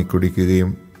വാങ്ങിക്കുടിക്കുകയും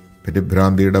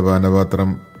പരിഭ്രാന്തിയുടെ പാനപാത്രം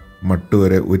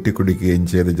മട്ടുവരെ ഊറ്റിക്കുടിക്കുകയും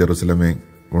ചെയ്ത് ജെറുസലമേ,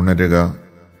 ഉണരുക,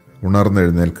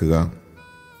 ഉണർന്നെഴുന്നേൽക്കുക.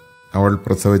 അവൾ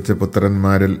പ്രസവിച്ച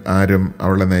പുത്രന്മാരിൽ ആരും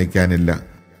അവളെ നയിക്കാനില്ല.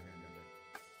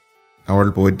 അവൾ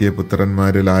പോറ്റിയ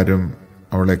പുത്രന്മാരിൽ ആരും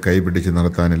അവളെ കൈപിടിച്ച്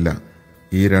നടത്താനില്ല.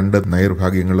 ഈ 2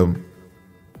 നൈർഭാഗ്യങ്ങളും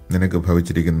നിനക്ക്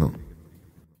ഭവിച്ചിരിക്കുന്നു.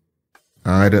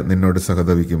 ആര് നിന്നോട്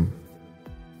സഹതപിക്കും?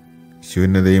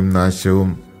 ശൂന്യതയും നാശവും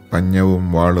പഞ്ഞവും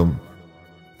വാളും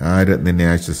ആര് നിന്നെ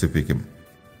ആശ്വസിപ്പിക്കും?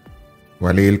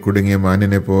 വലയിൽ കുടുങ്ങിയ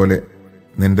മാനിനെ പോലെ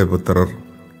നിന്റെ പുത്രർ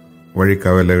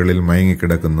വഴിക്കവലകളിൽ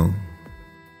മയങ്ങിക്കിടക്കുന്നു.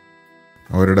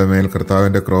 അവരുടെ മേൽ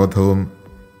കർത്താവിൻ്റെ ക്രോധവും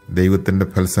ദൈവത്തിൻ്റെ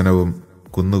ഭത്സനവും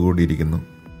കുന്നുകൂടിയിരിക്കുന്നു.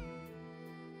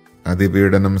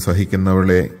 അതിപീഡനം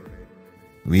സഹിക്കുന്നവളെ,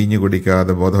 വീഞ്ഞു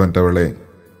കുടിക്കാതെ ബോധമറ്റവളെ,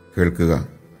 കേൾക്കുക.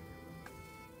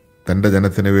 തൻ്റെ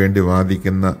ജനത്തിനു വേണ്ടി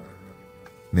വാദിക്കുന്ന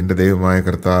നിന്റെ ദൈവമായ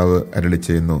കർത്താവ്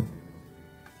അരുളിച്ചെയ്യുന്നു,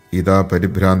 ഇതാ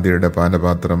പരിഭ്രാന്തിയുടെ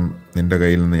പാനപാത്രം നിന്റെ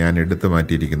കയ്യിൽ നിന്ന് ഞാൻ എടുത്തു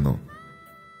മാറ്റിയിരിക്കുന്നു.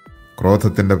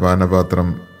 ക്രോധത്തിൻ്റെ പാനപാത്രം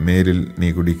മേലിൽ നീ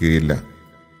കുടിക്കുകയില്ല.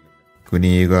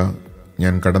 കുനിയുക,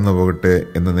 ഞാൻ കടന്നു പോകട്ടെ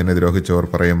എന്ന് നിന്നെ ദ്രോഹിച്ചവർ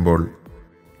പറയുമ്പോൾ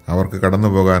അവർക്ക് കടന്നു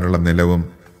പോകാനുള്ള നിലവും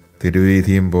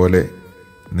തിരുവീതിയും പോലെ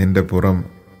നിന്റെ പുറം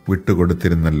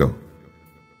വിട്ടുകൊടുത്തിരുന്നല്ലോ.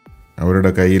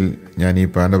 അവരുടെ കയ്യിൽ ഞാൻ ഈ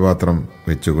പാനപാത്രം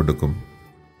വെച്ചുകൊടുക്കും.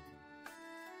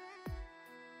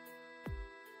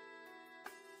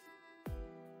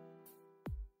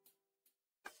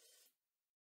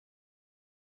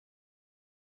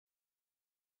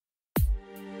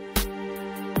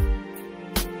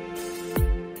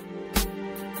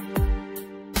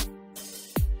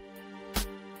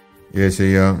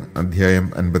 യെശയ്യാ അധ്യായം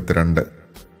 52.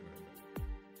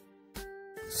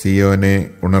 സിയോനെ,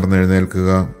 ഉണർന്നെഴുന്നേൽക്കുക,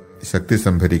 ശക്തി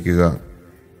സംഭരിക്കുക.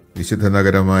 വിശുദ്ധ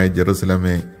നഗരമായ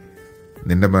ജെറുസലമേ,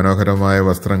 നിന്റെ മനോഹരമായ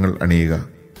വസ്ത്രങ്ങൾ അണിയുക.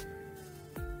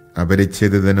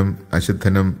 അപരിച്ഛേദിതനും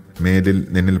അശുദ്ധനും മേലിൽ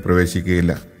നിന്നിൽ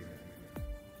പ്രവേശിക്കുകയില്ല.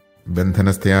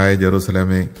 ബന്ധനസ്ഥയായ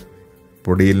ജെറുസലമേ,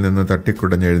 പൊടിയിൽ നിന്ന്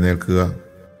തട്ടിക്കുടഞ്ഞെഴുന്നേൽക്കുക.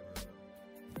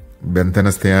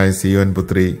 ബന്ധനസ്ഥയായ സിയോൻ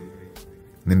പുത്രി,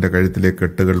 നിന്റെ കഴുത്തിലെ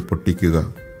കെട്ടുകൾ പൊട്ടിക്കുക.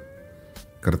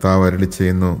 കർത്താവ്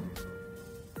അരുളിച്ചെയ്യുന്നു,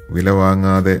 വില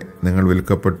വാങ്ങാതെ നിങ്ങൾ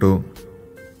വിൽക്കപ്പെട്ടു,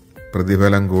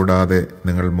 പ്രതിഫലം കൂടാതെ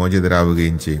നിങ്ങൾ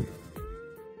മോചിതരാവുകയും ചെയ്യും.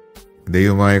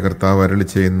 ദൈവമായ കർത്താവ്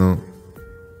അരുളിച്ചെയ്യുന്നു,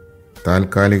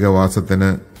 താൽക്കാലിക വാസത്തിന്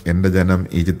എൻ്റെ ജനം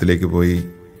ഈജിപ്തിലേക്ക് പോയി.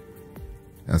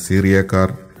 അസീറിയക്കാർ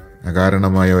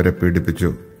അകാരണമായി അവരെ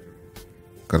പീഡിപ്പിച്ചു.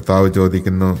 കർത്താവ്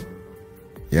ചോദിക്കുന്നു,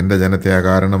 എൻ്റെ ജനത്തെ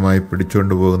അകാരണമായി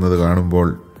പിടിച്ചുകൊണ്ടുപോകുന്നത് കാണുമ്പോൾ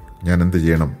ഞാൻ എന്തു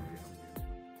ചെയ്യണം?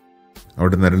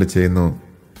 അവിടുന്ന് അരുളിച്ചെയ്യുന്നു,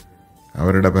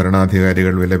 അവരുടെ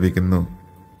ഭരണാധികാരികൾ വിലപിക്കുന്നു.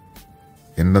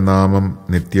 എൻ്റെ നാമം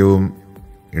നിത്യവും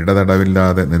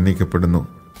ഇടതടവില്ലാതെ നിന്ദിക്കപ്പെടുന്നു.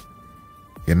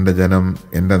 എൻ്റെ ജനം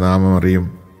എൻ്റെ നാമം അറിയും.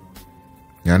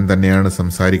 ഞാൻ തന്നെയാണ്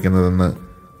സംസാരിക്കുന്നതെന്ന്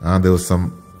ആ ദിവസം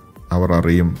അവർ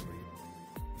അറിയും.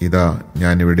 ഇതാ,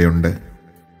 ഞാനിവിടെയുണ്ട്.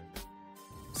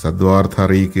 സദ്വാർത്ത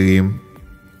അറിയിക്കുകയും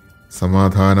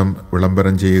സമാധാനം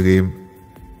വിളംബരം ചെയ്യുകയും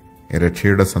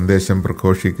രക്ഷയുടെ സന്ദേശം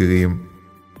പ്രഘോഷിക്കുകയും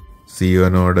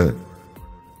സിയോനോട്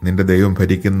നിന്റെ ദൈവം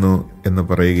ഭരിക്കുന്നു എന്ന്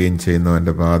പറയുകയും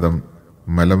ചെയ്യുന്നവൻ്റെ പാദം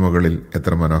മലമുകളിൽ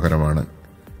എത്ര മനോഹരമാണ്.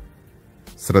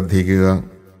 ശ്രദ്ധിക്കുക,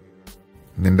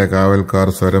 നിന്റെ കാവൽക്കാർ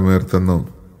സ്വരമുയർത്തുന്നു.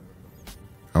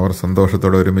 അവർ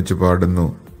സന്തോഷത്തോടെ ഒരുമിച്ച് പാടുന്നു.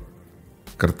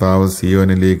 കർത്താവ്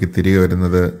സിയോനിലേക്ക് തിരികെ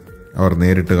വരുന്നത് അവർ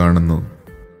നേരിട്ട് കാണുന്നു.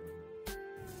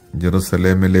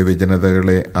 ജെറുസലേമിലെ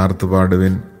വിജനതകളെ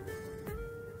ആർത്തുപാടുവിൻ.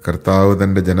 കർത്താവ്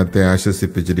തൻ്റെ ജനത്തെ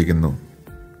ആശ്വസിപ്പിച്ചിരിക്കുന്നു,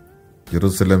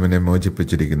 ജെറുസലേമിനെ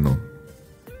മോചിപ്പിച്ചിരിക്കുന്നു.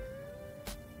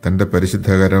 തൻ്റെ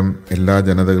പരിശുദ്ധകരം എല്ലാ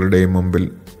ജനതകളുടെയും മുമ്പിൽ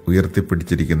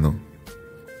ഉയർത്തിപ്പിടിച്ചിരിക്കുന്നു.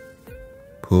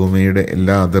 ഭൂമിയുടെ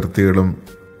എല്ലാ അതിർത്തികളും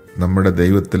നമ്മുടെ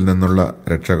ദൈവത്തിൽ നിന്നുള്ള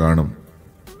രക്ഷ കാണും.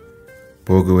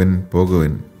 പോകുവിൻ,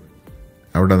 പോകുവിൻ,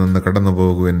 അവിടെ നിന്ന് കടന്നു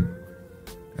പോകുവിൻ.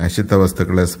 അശുദ്ധ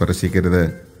വസ്തുക്കളെ സ്പർശിക്കരുത്.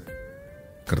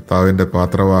 കർത്താവിൻ്റെ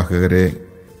പാത്രവാഹകരെ,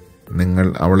 നിങ്ങൾ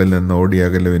അവളിൽ നിന്ന്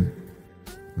ഓടിയകലുവിൻ.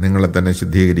 നിങ്ങളെ തന്നെ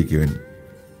ശുദ്ധീകരിക്കുവിൻ.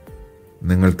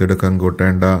 നിങ്ങൾ തിടുക്കം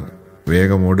കൂട്ടേണ്ട,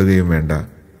 വേഗം ഓടുകയും വേണ്ട.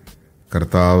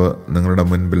 കർത്താവ് നിങ്ങളുടെ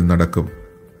മുൻപിൽ നടക്കും.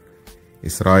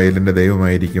 ഇസ്രായേലിൻ്റെ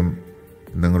ദൈവമായിരിക്കും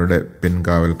നിങ്ങളുടെ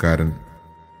പിൻകാവൽക്കാരൻ.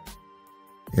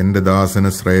 എൻ്റെ ദാസന്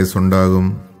ശ്രേയസ്സുണ്ടാകും.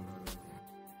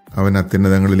 അവൻ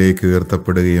അത്യുന്നതങ്ങളിലേക്ക്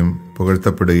ഉയർത്തപ്പെടുകയും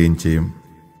പുകഴ്ത്തപ്പെടുകയും ചെയ്യും.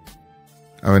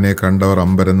 അവനെ കണ്ടവർ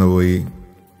അമ്പരന്നുപോയി.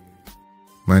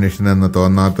 മനുഷ്യനെന്ന്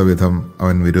തോന്നാത്ത വിധം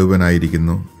അവൻ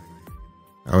വിരൂപനായിരിക്കുന്നു.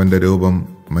 അവൻ്റെ രൂപം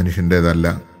മനുഷ്യൻ്റേതല്ല.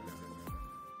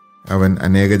 അവൻ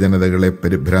അനേക ജനതകളെ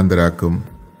പരിഭ്രാന്തരാക്കും.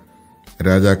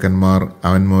 രാജാക്കന്മാർ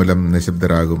അവൻ മൂലം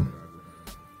നിശബ്ദരാകും.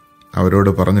 അവരോട്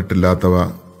പറഞ്ഞിട്ടില്ലാത്തവ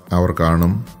അവർ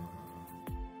കാണും,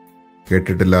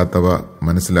 കേട്ടിട്ടില്ലാത്തവ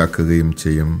മനസ്സിലാക്കുകയും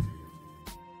ചെയ്യും.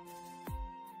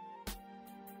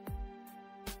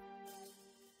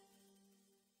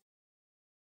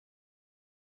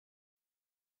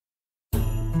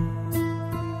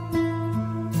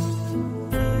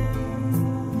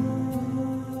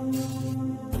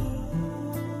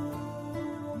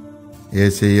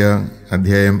 യെശയ്യാ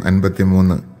അധ്യായം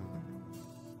 53.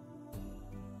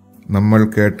 നമ്മൾ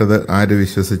കേട്ടത് ആര്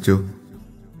വിശ്വസിച്ചു?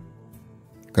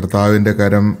 കർത്താവിൻ്റെ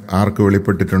കരം ആർക്ക്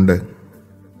വെളിപ്പെട്ടിട്ടുണ്ട്?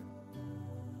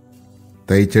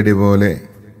 തൈച്ചെടി പോലെ,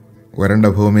 വരണ്ട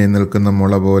ഭൂമിയിൽ നിൽക്കുന്ന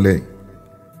മുള പോലെ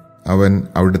അവൻ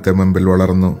അവിടുത്തെ മുമ്പിൽ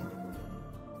വളർന്നു.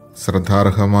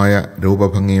 ശ്രദ്ധാർഹമായ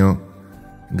രൂപഭംഗിയോ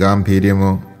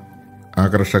ഗാംഭീര്യമോ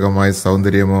ആകർഷകമായ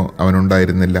സൗന്ദര്യമോ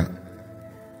അവനുണ്ടായിരുന്നില്ല.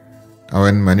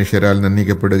 അവൻ മനുഷ്യരാൽ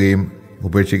നിന്ദിക്കപ്പെടുകയും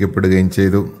ഉപേക്ഷിക്കപ്പെടുകയും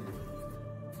ചെയ്തു.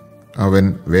 അവൻ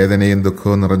വേദനയും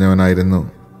ദുഃഖവും നിറഞ്ഞവനായിരുന്നു.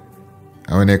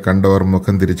 അവനെ കണ്ടവർ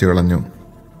മുഖം തിരിച്ചു കളഞ്ഞു.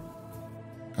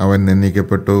 അവൻ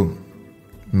നിന്ദിക്കപ്പെട്ടു,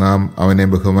 നാം അവനെ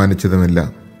ബഹുമാനിച്ചതുമില്ല.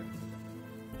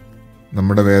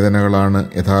 നമ്മുടെ വേദനകളാണ്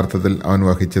യഥാർത്ഥത്തിൽ അവൻ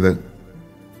വഹിച്ചത്,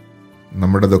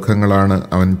 നമ്മുടെ ദുഃഖങ്ങളാണ്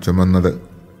അവൻ ചുമന്നത്.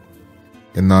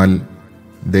 എന്നാൽ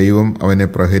ദൈവം അവനെ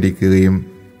പ്രഹരിക്കുകയും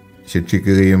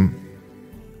ശിക്ഷിക്കുകയും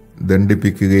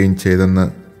ദണ്ഡിപ്പിക്കുകയും ചെയ്തെന്ന്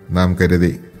നാം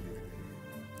കരുതി.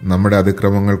 നമ്മുടെ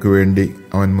അതിക്രമങ്ങൾക്ക് വേണ്ടി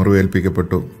അവൻ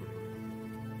മുറിവേൽപ്പിക്കപ്പെട്ടു,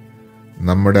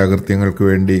 നമ്മുടെ അകൃത്യങ്ങൾക്ക്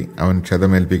വേണ്ടി അവൻ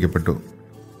ക്ഷതമേൽപ്പിക്കപ്പെട്ടു.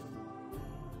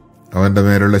 അവൻ്റെ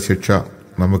മേലുള്ള ശിക്ഷ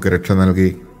നമുക്ക് രക്ഷ നൽകി.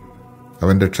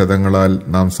 അവൻ്റെ ക്ഷതങ്ങളാൽ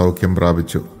നാം സൗഖ്യം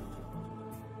പ്രാപിച്ചു.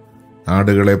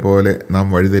 ആടുകളെ പോലെ നാം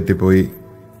വഴിതെറ്റിപ്പോയി.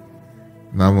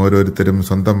 നാം ഓരോരുത്തരും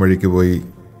സ്വന്തം വഴിക്ക് പോയി.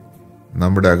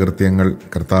 നമ്മുടെ അകൃത്യങ്ങൾ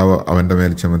കർത്താവ് അവൻ്റെ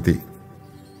മേൽ ചുമത്തി.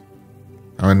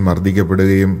 അവൻ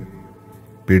മർദ്ദിക്കപ്പെടുകയും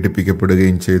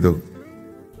പീഡിപ്പിക്കപ്പെടുകയും ചെയ്തു.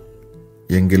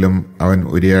 എങ്കിലും അവൻ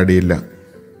ഉരിയാടിയില്ല.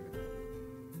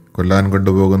 കൊല്ലാൻ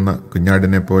കൊണ്ടുപോകുന്ന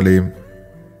കുഞ്ഞാടിനെ പോലെയും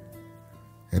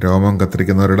രോമം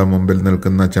കത്തിരിക്കുന്നവരുടെ മുമ്പിൽ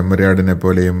നിൽക്കുന്ന ചെമ്മരിയാടിനെ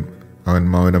പോലെയും അവൻ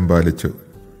മൗനം പാലിച്ചു.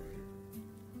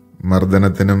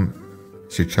 മർദ്ദനത്തിനും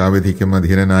ശിക്ഷാവിധിക്കും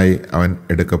അധീനനായി അവൻ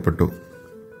എടുക്കപ്പെട്ടു.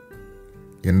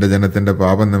 എൻ്റെ ജനത്തിൻ്റെ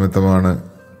പാപനിമിത്തമാണ്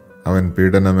അവൻ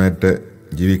പീഡനമേറ്റ്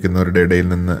ജീവിക്കുന്നവരുടെ ഇടയിൽ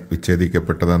നിന്ന്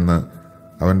വിച്ഛേദിക്കപ്പെട്ടതെന്ന്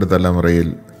അവൻ്റെ തലമുറയിൽ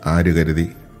ആര് കരുതി?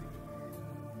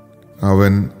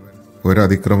 അവൻ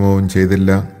ഒരതിക്രമവും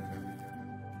ചെയ്തില്ല,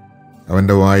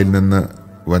 അവൻ്റെ വായിൽ നിന്ന്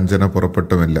വഞ്ചന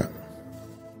പുറപ്പെട്ടുമില്ല.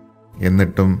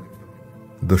 എന്നിട്ടും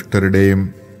ദുഷ്ടരുടെയും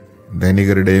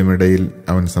ധനികരുടെയും ഇടയിൽ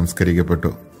അവൻ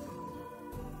സംസ്കരിക്കപ്പെട്ടു.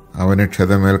 അവന്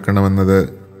ക്ഷതമേൽക്കണമെന്നത്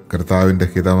കർത്താവിൻ്റെ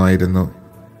ഹിതമായിരുന്നു.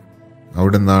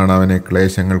 അവിടുന്നാണ് അവനെ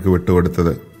ക്ലേശങ്ങൾക്ക്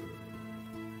വിട്ടുകൊടുത്തത്.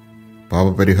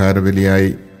 പാപപരിഹാര ബലിയായി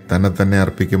തന്നെ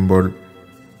അർപ്പിക്കുമ്പോൾ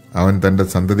അവൻ തൻ്റെ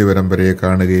സന്തതി പരമ്പരയെ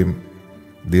കാണുകയും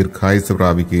ദീർഘായുസ്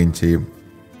പ്രാപിക്കുകയും ചെയ്യും.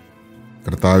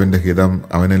 കർത്താവിൻ്റെ ഹിതം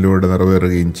അവനിലൂടെ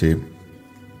നിറവേറുകയും ചെയ്യും.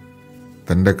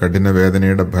 തൻ്റെ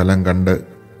കഠിനവേദനയുടെ ഫലം കണ്ട്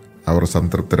അവർ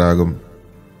സംതൃപ്തരാകും.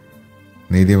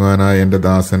 നീതിമാനായ എൻ്റെ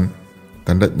ദാസൻ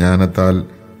തൻ്റെ ജ്ഞാനത്താൽ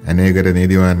അനേകരെ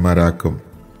നീതിമാന്മാരാക്കും.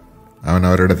 അവൻ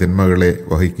അവരുടെ തിന്മകളെ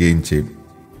വഹിക്കുകയും ചെയ്യും.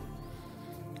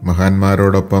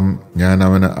 മഹാന്മാരോടൊപ്പം ഞാൻ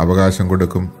അവന് അവകാശം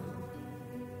കൊടുക്കും.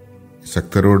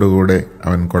 ശക്തരോടുകൂടെ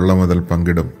അവൻ കൊള്ള മുതൽ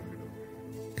പങ്കിടും.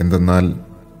 എന്തെന്നാൽ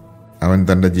അവൻ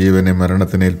തൻ്റെ ജീവനെ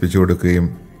മരണത്തിന് ഏൽപ്പിച്ചു കൊടുക്കുകയും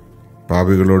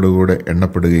പാപികളോടുകൂടെ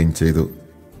എണ്ണപ്പെടുകയും ചെയ്തു.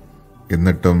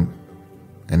 എന്നിട്ടും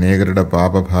അനേകരുടെ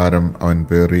പാപഭാരം അവൻ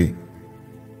പേറി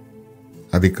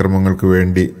അതിക്രമങ്ങൾക്കു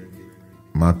വേണ്ടി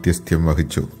മാധ്യസ്ഥ്യം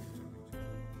വഹിച്ചു.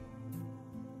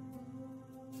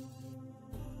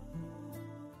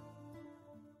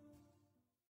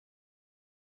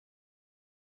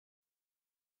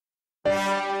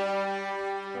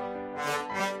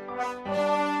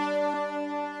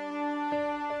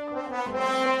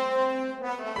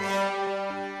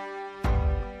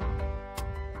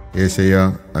 യെശയ്യാ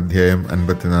അധ്യായം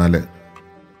 54.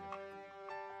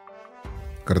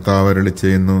 കർത്താവ്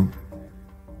അരുളിച്ചെയ്യുന്നു,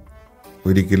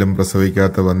 ഒരിക്കലും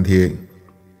പ്രസവിക്കാത്ത വന്ധ്യയെ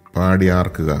പാടി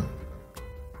ആർക്കുക,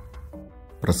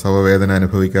 പ്രസവവേദന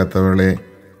അനുഭവിക്കാത്തവളെ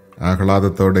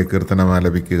ആഹ്ലാദത്തോടെ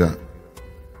കീർത്തനമാലപിക്കുക.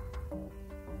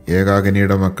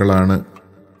 ഏകാകിനിയുടെ മക്കളാണ്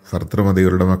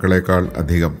ഭർതൃമതികളുടെ മക്കളേക്കാൾ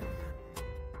അധികം.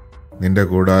 നിന്റെ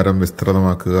കൂടാരം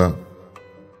വിസ്തൃതമാക്കുക,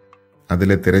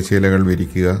 അതിലെ തിരശ്ശീലകൾ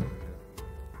വിരിക്കുക,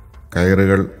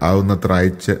 കയറുകൾ ആവുന്നത്ര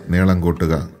അയച്ച് നീളം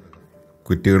കൂട്ടുക,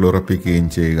 കുറ്റികൾ ഉറപ്പിക്കുകയും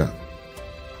ചെയ്യുക.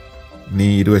 നീ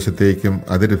ഇരുവശത്തേക്കും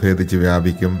അതിര് ഭേദിച്ച്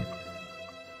വ്യാപിക്കും.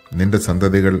 നിന്റെ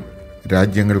സന്തതികൾ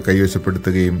രാജ്യങ്ങൾ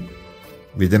കൈവശപ്പെടുത്തുകയും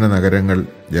വിജന നഗരങ്ങൾ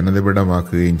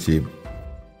ജനനിബിഡമാക്കുകയും ചെയ്യും.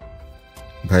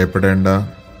 ഭയപ്പെടേണ്ട,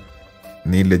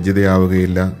 നീ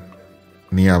ലജ്ജിതയാവുകയില്ല,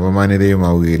 നീ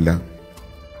അപമാനിതയുമാവുകയില്ല.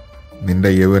 നിന്റെ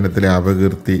യൗവനത്തിലെ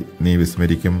അപകീർത്തി നീ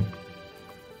വിസ്മരിക്കും,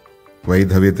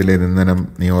 വൈധവ്യത്തിലെ നിന്ദനം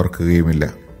നീ ഓർക്കുകയുമില്ല.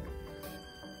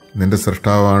 നിന്റെ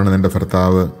സൃഷ്ടാവാണ് നിന്റെ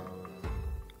ഭർത്താവ്,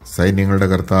 സൈന്യങ്ങളുടെ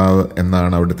കർത്താവ്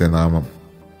എന്നാണ് അവിടുത്തെ നാമം.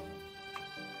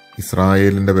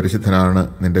 ഇസ്രായേലിൻ്റെ പരിശുദ്ധനാണ്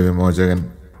നിന്റെ വിമോചകൻ,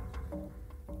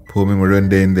 ഭൂമി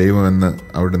മുഴുവൻ്റെയും ദൈവമെന്ന്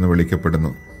അവിടുന്ന്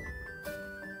വിളിക്കപ്പെടുന്നു.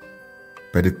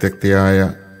 പരിത്യക്തയായ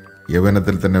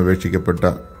യൗവനത്തിൽ തന്നെ ഉപേക്ഷിക്കപ്പെട്ട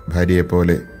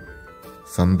ഭാര്യയെപ്പോലെ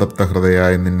സന്തപ്ത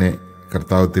ഹൃദയായ നിന്നെ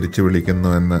കർത്താവ് തിരിച്ചു വിളിക്കുന്നു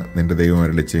എന്ന് നിന്റെ ദൈവം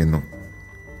അരുളിച്ചെയ്യുന്നു.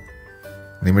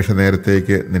 നിമിഷ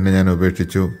നേരത്തേക്ക് നിന്നെ ഞാൻ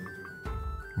ഉപേക്ഷിച്ചു,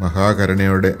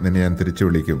 മഹാകരുണയോടെ നിന്നെ ഞാൻ തിരിച്ചു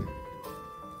വിളിക്കും.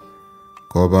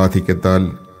 കോപാധിക്യത്താൽ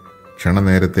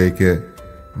ക്ഷണനേരത്തേക്ക്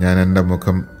ഞാൻ എൻ്റെ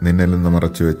മുഖം നിന്നിൽ നിന്ന്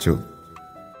മറച്ചുവെച്ചു.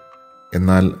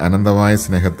 എന്നാൽ അനന്തമായ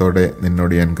സ്നേഹത്തോടെ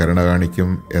നിന്നോട് ഞാൻ കരുണ കാണിക്കും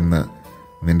എന്ന്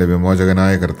നിന്റെ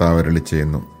വിമോചകനായ കർത്താവ്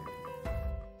അരുളിച്ചെയ്യുന്നു.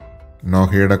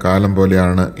 നോഹയുടെ കാലം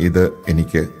പോലെയാണ് ഇത്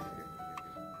എനിക്ക്.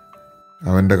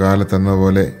 അവൻ്റെ കാലത്തെന്ന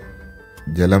പോലെ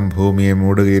ജലം ഭൂമിയെ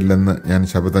മൂടുകയില്ലെന്ന് ഞാൻ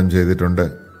ശപഥം ചെയ്തിട്ടുണ്ട്.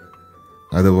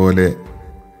 അതുപോലെ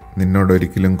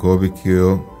നിന്നോടൊരിക്കലും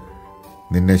കോപിക്കുകയോ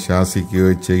നിന്നെ ശാസിക്കുകയോ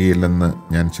ചെയ്യില്ലെന്ന്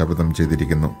ഞാൻ ശപഥം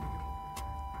ചെയ്തിരിക്കുന്നു.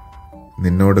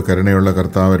 നിന്നോട് കരുണയുള്ള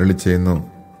കർത്താവ് അരുളിച്ചെയ്യുന്നു,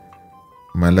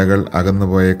 മലകൾ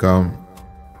അകന്നുപോയേക്കാം,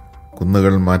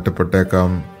 കുന്നുകൾ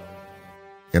മാറ്റപ്പെട്ടേക്കാം,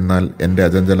 എന്നാൽ എൻ്റെ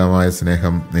അചഞ്ചലമായ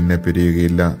സ്നേഹം നിന്നെ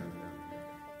പിരിയുകയില്ല,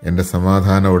 എൻ്റെ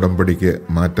സമാധാന ഉടമ്പടിക്ക്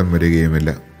മാറ്റം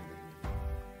വരികയുമില്ല.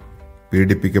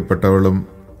 പീഡിപ്പിക്കപ്പെട്ടവളും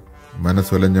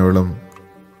മനസ്സുലഞ്ഞവളും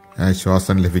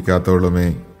ആശ്വാസം ലഭിക്കാത്തവളുമേ,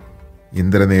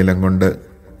 ഇന്ദ്രനീലം കൊണ്ട്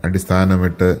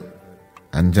അടിസ്ഥാനമിട്ട്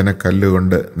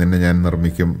അഞ്ജനക്കല്ലുകൊണ്ട് നിന്നെ ഞാൻ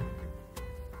നിർമ്മിക്കും.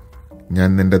 ഞാൻ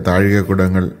നിന്റെ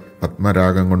താഴികക്കുടങ്ങൾ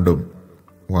പത്മരാഗം കൊണ്ടും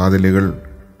വാതിലുകൾ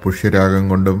പുഷ്യരാഗം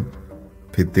കൊണ്ടും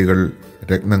ഭിത്തികൾ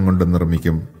രത്നം കൊണ്ടും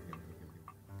നിർമ്മിക്കും.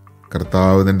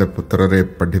 കർത്താവ് നിന്റെ പുത്രരെ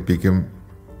പഠിപ്പിക്കും,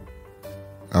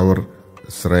 അവർ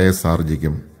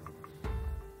ശ്രേയസ്സാർജിക്കും.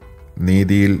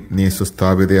 നീതിയിൽ നീ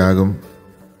സുസ്ഥാപിതയാകും,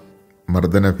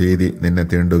 മർദ്ദനഭീതി നിന്നെ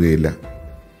തീണ്ടുകയില്ല,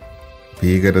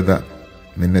 ഭീകരത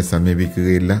നിന്നെ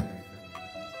സമീപിക്കുകയില്ല.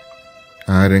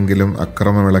 ആരെങ്കിലും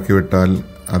അക്രമം ഇളക്കിവിട്ടാൽ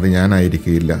അത്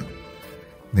ഞാനായിരിക്കുകയില്ല.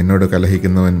 നിന്നോട്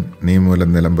കലഹിക്കുന്നവൻ നീ മൂലം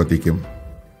നിലംപതിക്കും.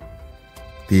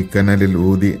 തീക്കനലിൽ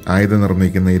ഊതി ആയുധം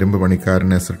നിർമ്മിക്കുന്ന ഇരുമ്പ്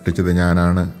പണിക്കാരനെ സൃഷ്ടിച്ചത്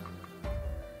ഞാനാണ്.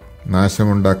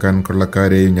 നാശമുണ്ടാക്കാൻ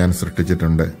കൊള്ളക്കാരെയും ഞാൻ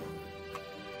സൃഷ്ടിച്ചിട്ടുണ്ട്.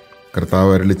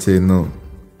 കർത്താവ് അരുളിച്ചെയ്യുന്നു,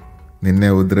 നിന്നെ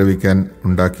ഉപദ്രവിക്കാൻ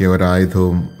ഉണ്ടാക്കിയ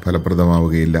ഒരായുധവും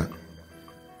ഫലപ്രദമാവുകയില്ല.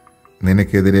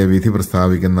 നിനക്കെതിരെ വിധി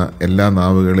പ്രസ്താവിക്കുന്ന എല്ലാ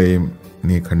നാവുകളെയും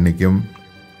നീ ഖണ്ഡിക്കും.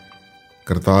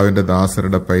 കർത്താവിൻ്റെ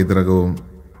ദാസരുടെ പൈതൃകവും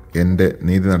എൻ്റെ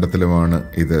നീതി നടത്തലുമാണ്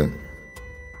ഇത്.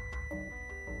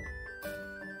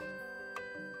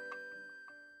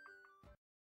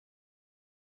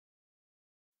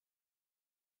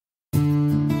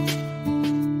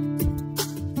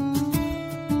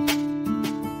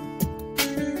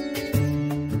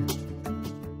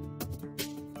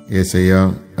 യെശയ്യാ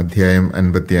അധ്യായം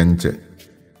 55.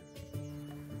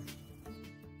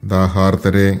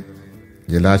 ദാഹാർത്തരെ,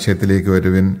 ജലാശയത്തിലേക്ക്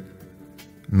വരുവിൻ,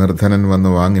 നിർധനൻ വന്ന്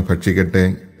വാങ്ങി ഭക്ഷിക്കട്ടെ.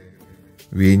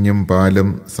 വീഞ്ഞും പാലും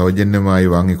സൗജന്യമായി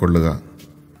വാങ്ങിക്കൊള്ളുക.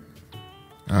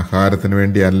 ആഹാരത്തിനു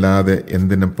വേണ്ടി അല്ലാതെ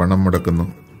എന്തിന് പണം മുടക്കുന്നു?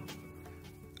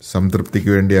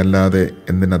 സംതൃപ്തിക്ക് വേണ്ടി അല്ലാതെ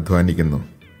എന്തിനധ്വാനിക്കുന്നു?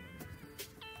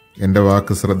 എൻ്റെ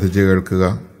വാക്ക് ശ്രദ്ധിച്ച് കേൾക്കുക,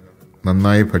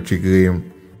 നന്നായി ഭക്ഷിക്കുകയും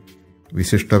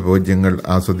വിശിഷ്ട ഭോജ്യങ്ങൾ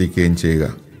ആസ്വദിക്കുകയും ചെയ്യുക.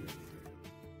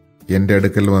 എൻ്റെ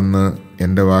അടുക്കൽ വന്ന്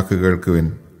എൻ്റെ വാക്ക് കേൾക്കുവിൻ,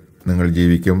 നിങ്ങൾ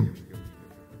ജീവിക്കും.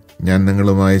 ഞാൻ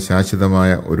നിങ്ങളുമായി ശാശ്വതമായ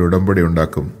ഒരു ഉടമ്പടി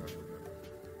ഉണ്ടാക്കും.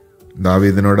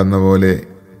 ദാവീദിനോടെന്ന പോലെ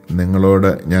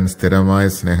നിങ്ങളോട് ഞാൻ സ്ഥിരമായ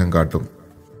സ്നേഹം കാട്ടും.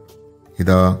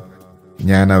 ഇതാ,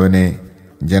 ഞാൻ അവനെ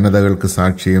ജനതകൾക്ക്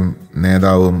സാക്ഷിയും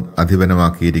നേതാവും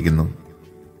അധിപനുമാക്കിയിരിക്കുന്നു.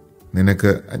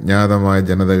 നിനക്ക് അജ്ഞാതമായ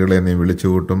ജനതകളെ നീ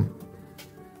വിളിച്ചുകൂട്ടും.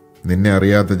 നിന്നെ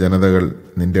അറിയാത്ത ജനതകൾ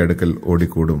നിന്റെ അടുക്കൽ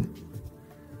ഓടിക്കൂടും.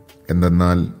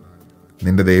 എന്തെന്നാൽ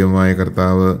നിന്റെ ദൈവമായ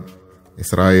കർത്താവ്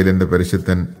ഇസ്രായേലിൻ്റെ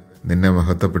പരിശുദ്ധൻ നിന്നെ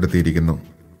മഹത്വപ്പെടുത്തിയിരിക്കുന്നു.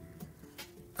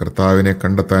 കർത്താവിനെ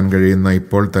കണ്ടെത്താൻ കഴിയുന്ന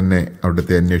ഇപ്പോൾ തന്നെ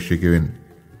അവിടുത്തെ അന്വേഷിക്കുവിൻ.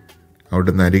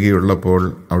 അവിടുന്ന് അരികെയുള്ളപ്പോൾ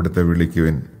അവിടുത്തെ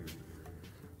വിളിക്കുവിൻ.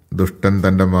 ദുഷ്ടൻ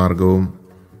തൻ്റെ മാർഗവും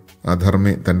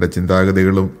അധർമ്മി തൻ്റെ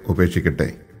ചിന്താഗതികളും ഉപേക്ഷിക്കട്ടെ.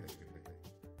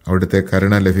 അവിടുത്തെ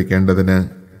കരുണ ലഭിക്കേണ്ടതിന്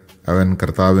അവൻ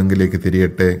കർത്താവിങ്കിലേക്ക്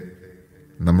തിരിയട്ടെ,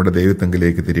 നമ്മുടെ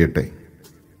ദൈവത്തെങ്കിലേക്ക് തിരിയട്ടെ.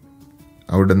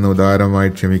 അവിടുന്ന് ഉദാരമായി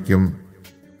ക്ഷമിക്കും.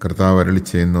 കർത്താവ്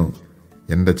അരുളിച്ചെയ്യുന്നു,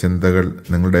 എൻ്റെ ചിന്തകൾ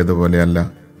നിങ്ങളുടേതുപോലെയല്ല,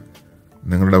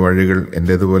 നിങ്ങളുടെ വഴികൾ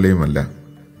എൻ്റേതുപോലെയുമല്ല.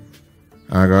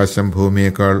 ആകാശം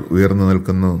ഭൂമിയേക്കാൾ ഉയർന്നു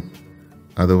നിൽക്കുന്നു,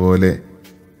 അതുപോലെ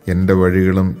എൻ്റെ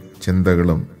വഴികളും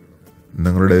ചിന്തകളും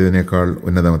നിങ്ങളുടേതിനേക്കാൾ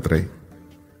ഉന്നതമത്രേ.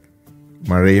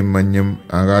 മഴയും മഞ്ഞും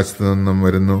ആകാശത്തു നിന്നും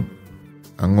വരുന്നു,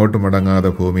 അങ്ങോട്ട് മടങ്ങാതെ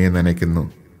ഭൂമിയെ നനയ്ക്കുന്നു.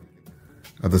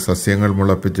 അത് സസ്യങ്ങൾ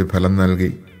മുളപ്പിച്ച് ഫലം നൽകി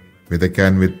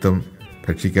വിതയ്ക്കാൻ വിത്തും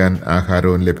ഭക്ഷിക്കാൻ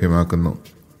ആഹാരവും ലഭ്യമാക്കുന്നു.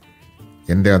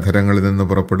 എൻ്റെ അധരങ്ങളിൽ നിന്ന്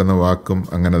പുറപ്പെടുന്ന വാക്കും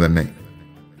അങ്ങനെ തന്നെ.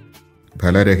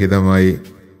 ഫലരഹിതമായി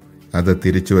അത്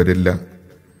തിരിച്ചു വരില്ല.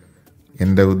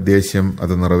 എൻ്റെ ഉദ്ദേശ്യം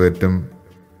അത് നിറവേറ്റും.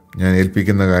 ഞാൻ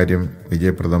ഏൽപ്പിക്കുന്ന കാര്യം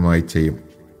വിജയപ്രദമായി ചെയ്യും.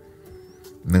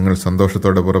 നിങ്ങൾ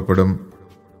സന്തോഷത്തോടെ പുറപ്പെടും,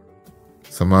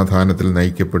 സമാധാനത്തിൽ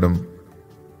നയിക്കപ്പെടും.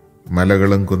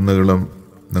 മലകളും കുന്നുകളും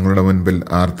നിങ്ങളുടെ മുൻപിൽ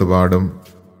ആർത്തുപാടും.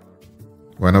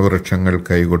 വനവൃക്ഷങ്ങൾ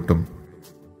കൈകൊട്ടും.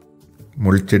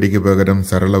 മുൾച്ചെടിക്ക് പകരം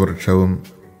സരളവൃക്ഷവും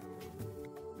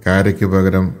കാരയ്ക്ക്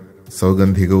പകരം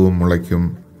സൗഗന്ധികവും മുളയ്ക്കും.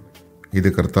 ഇത്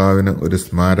കർത്താവിന് ഒരു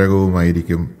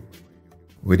സ്മാരകവുമായിരിക്കും,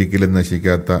 ഒരിക്കലും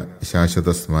നശിക്കാത്ത ശാശ്വത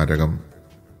സ്മാരകം.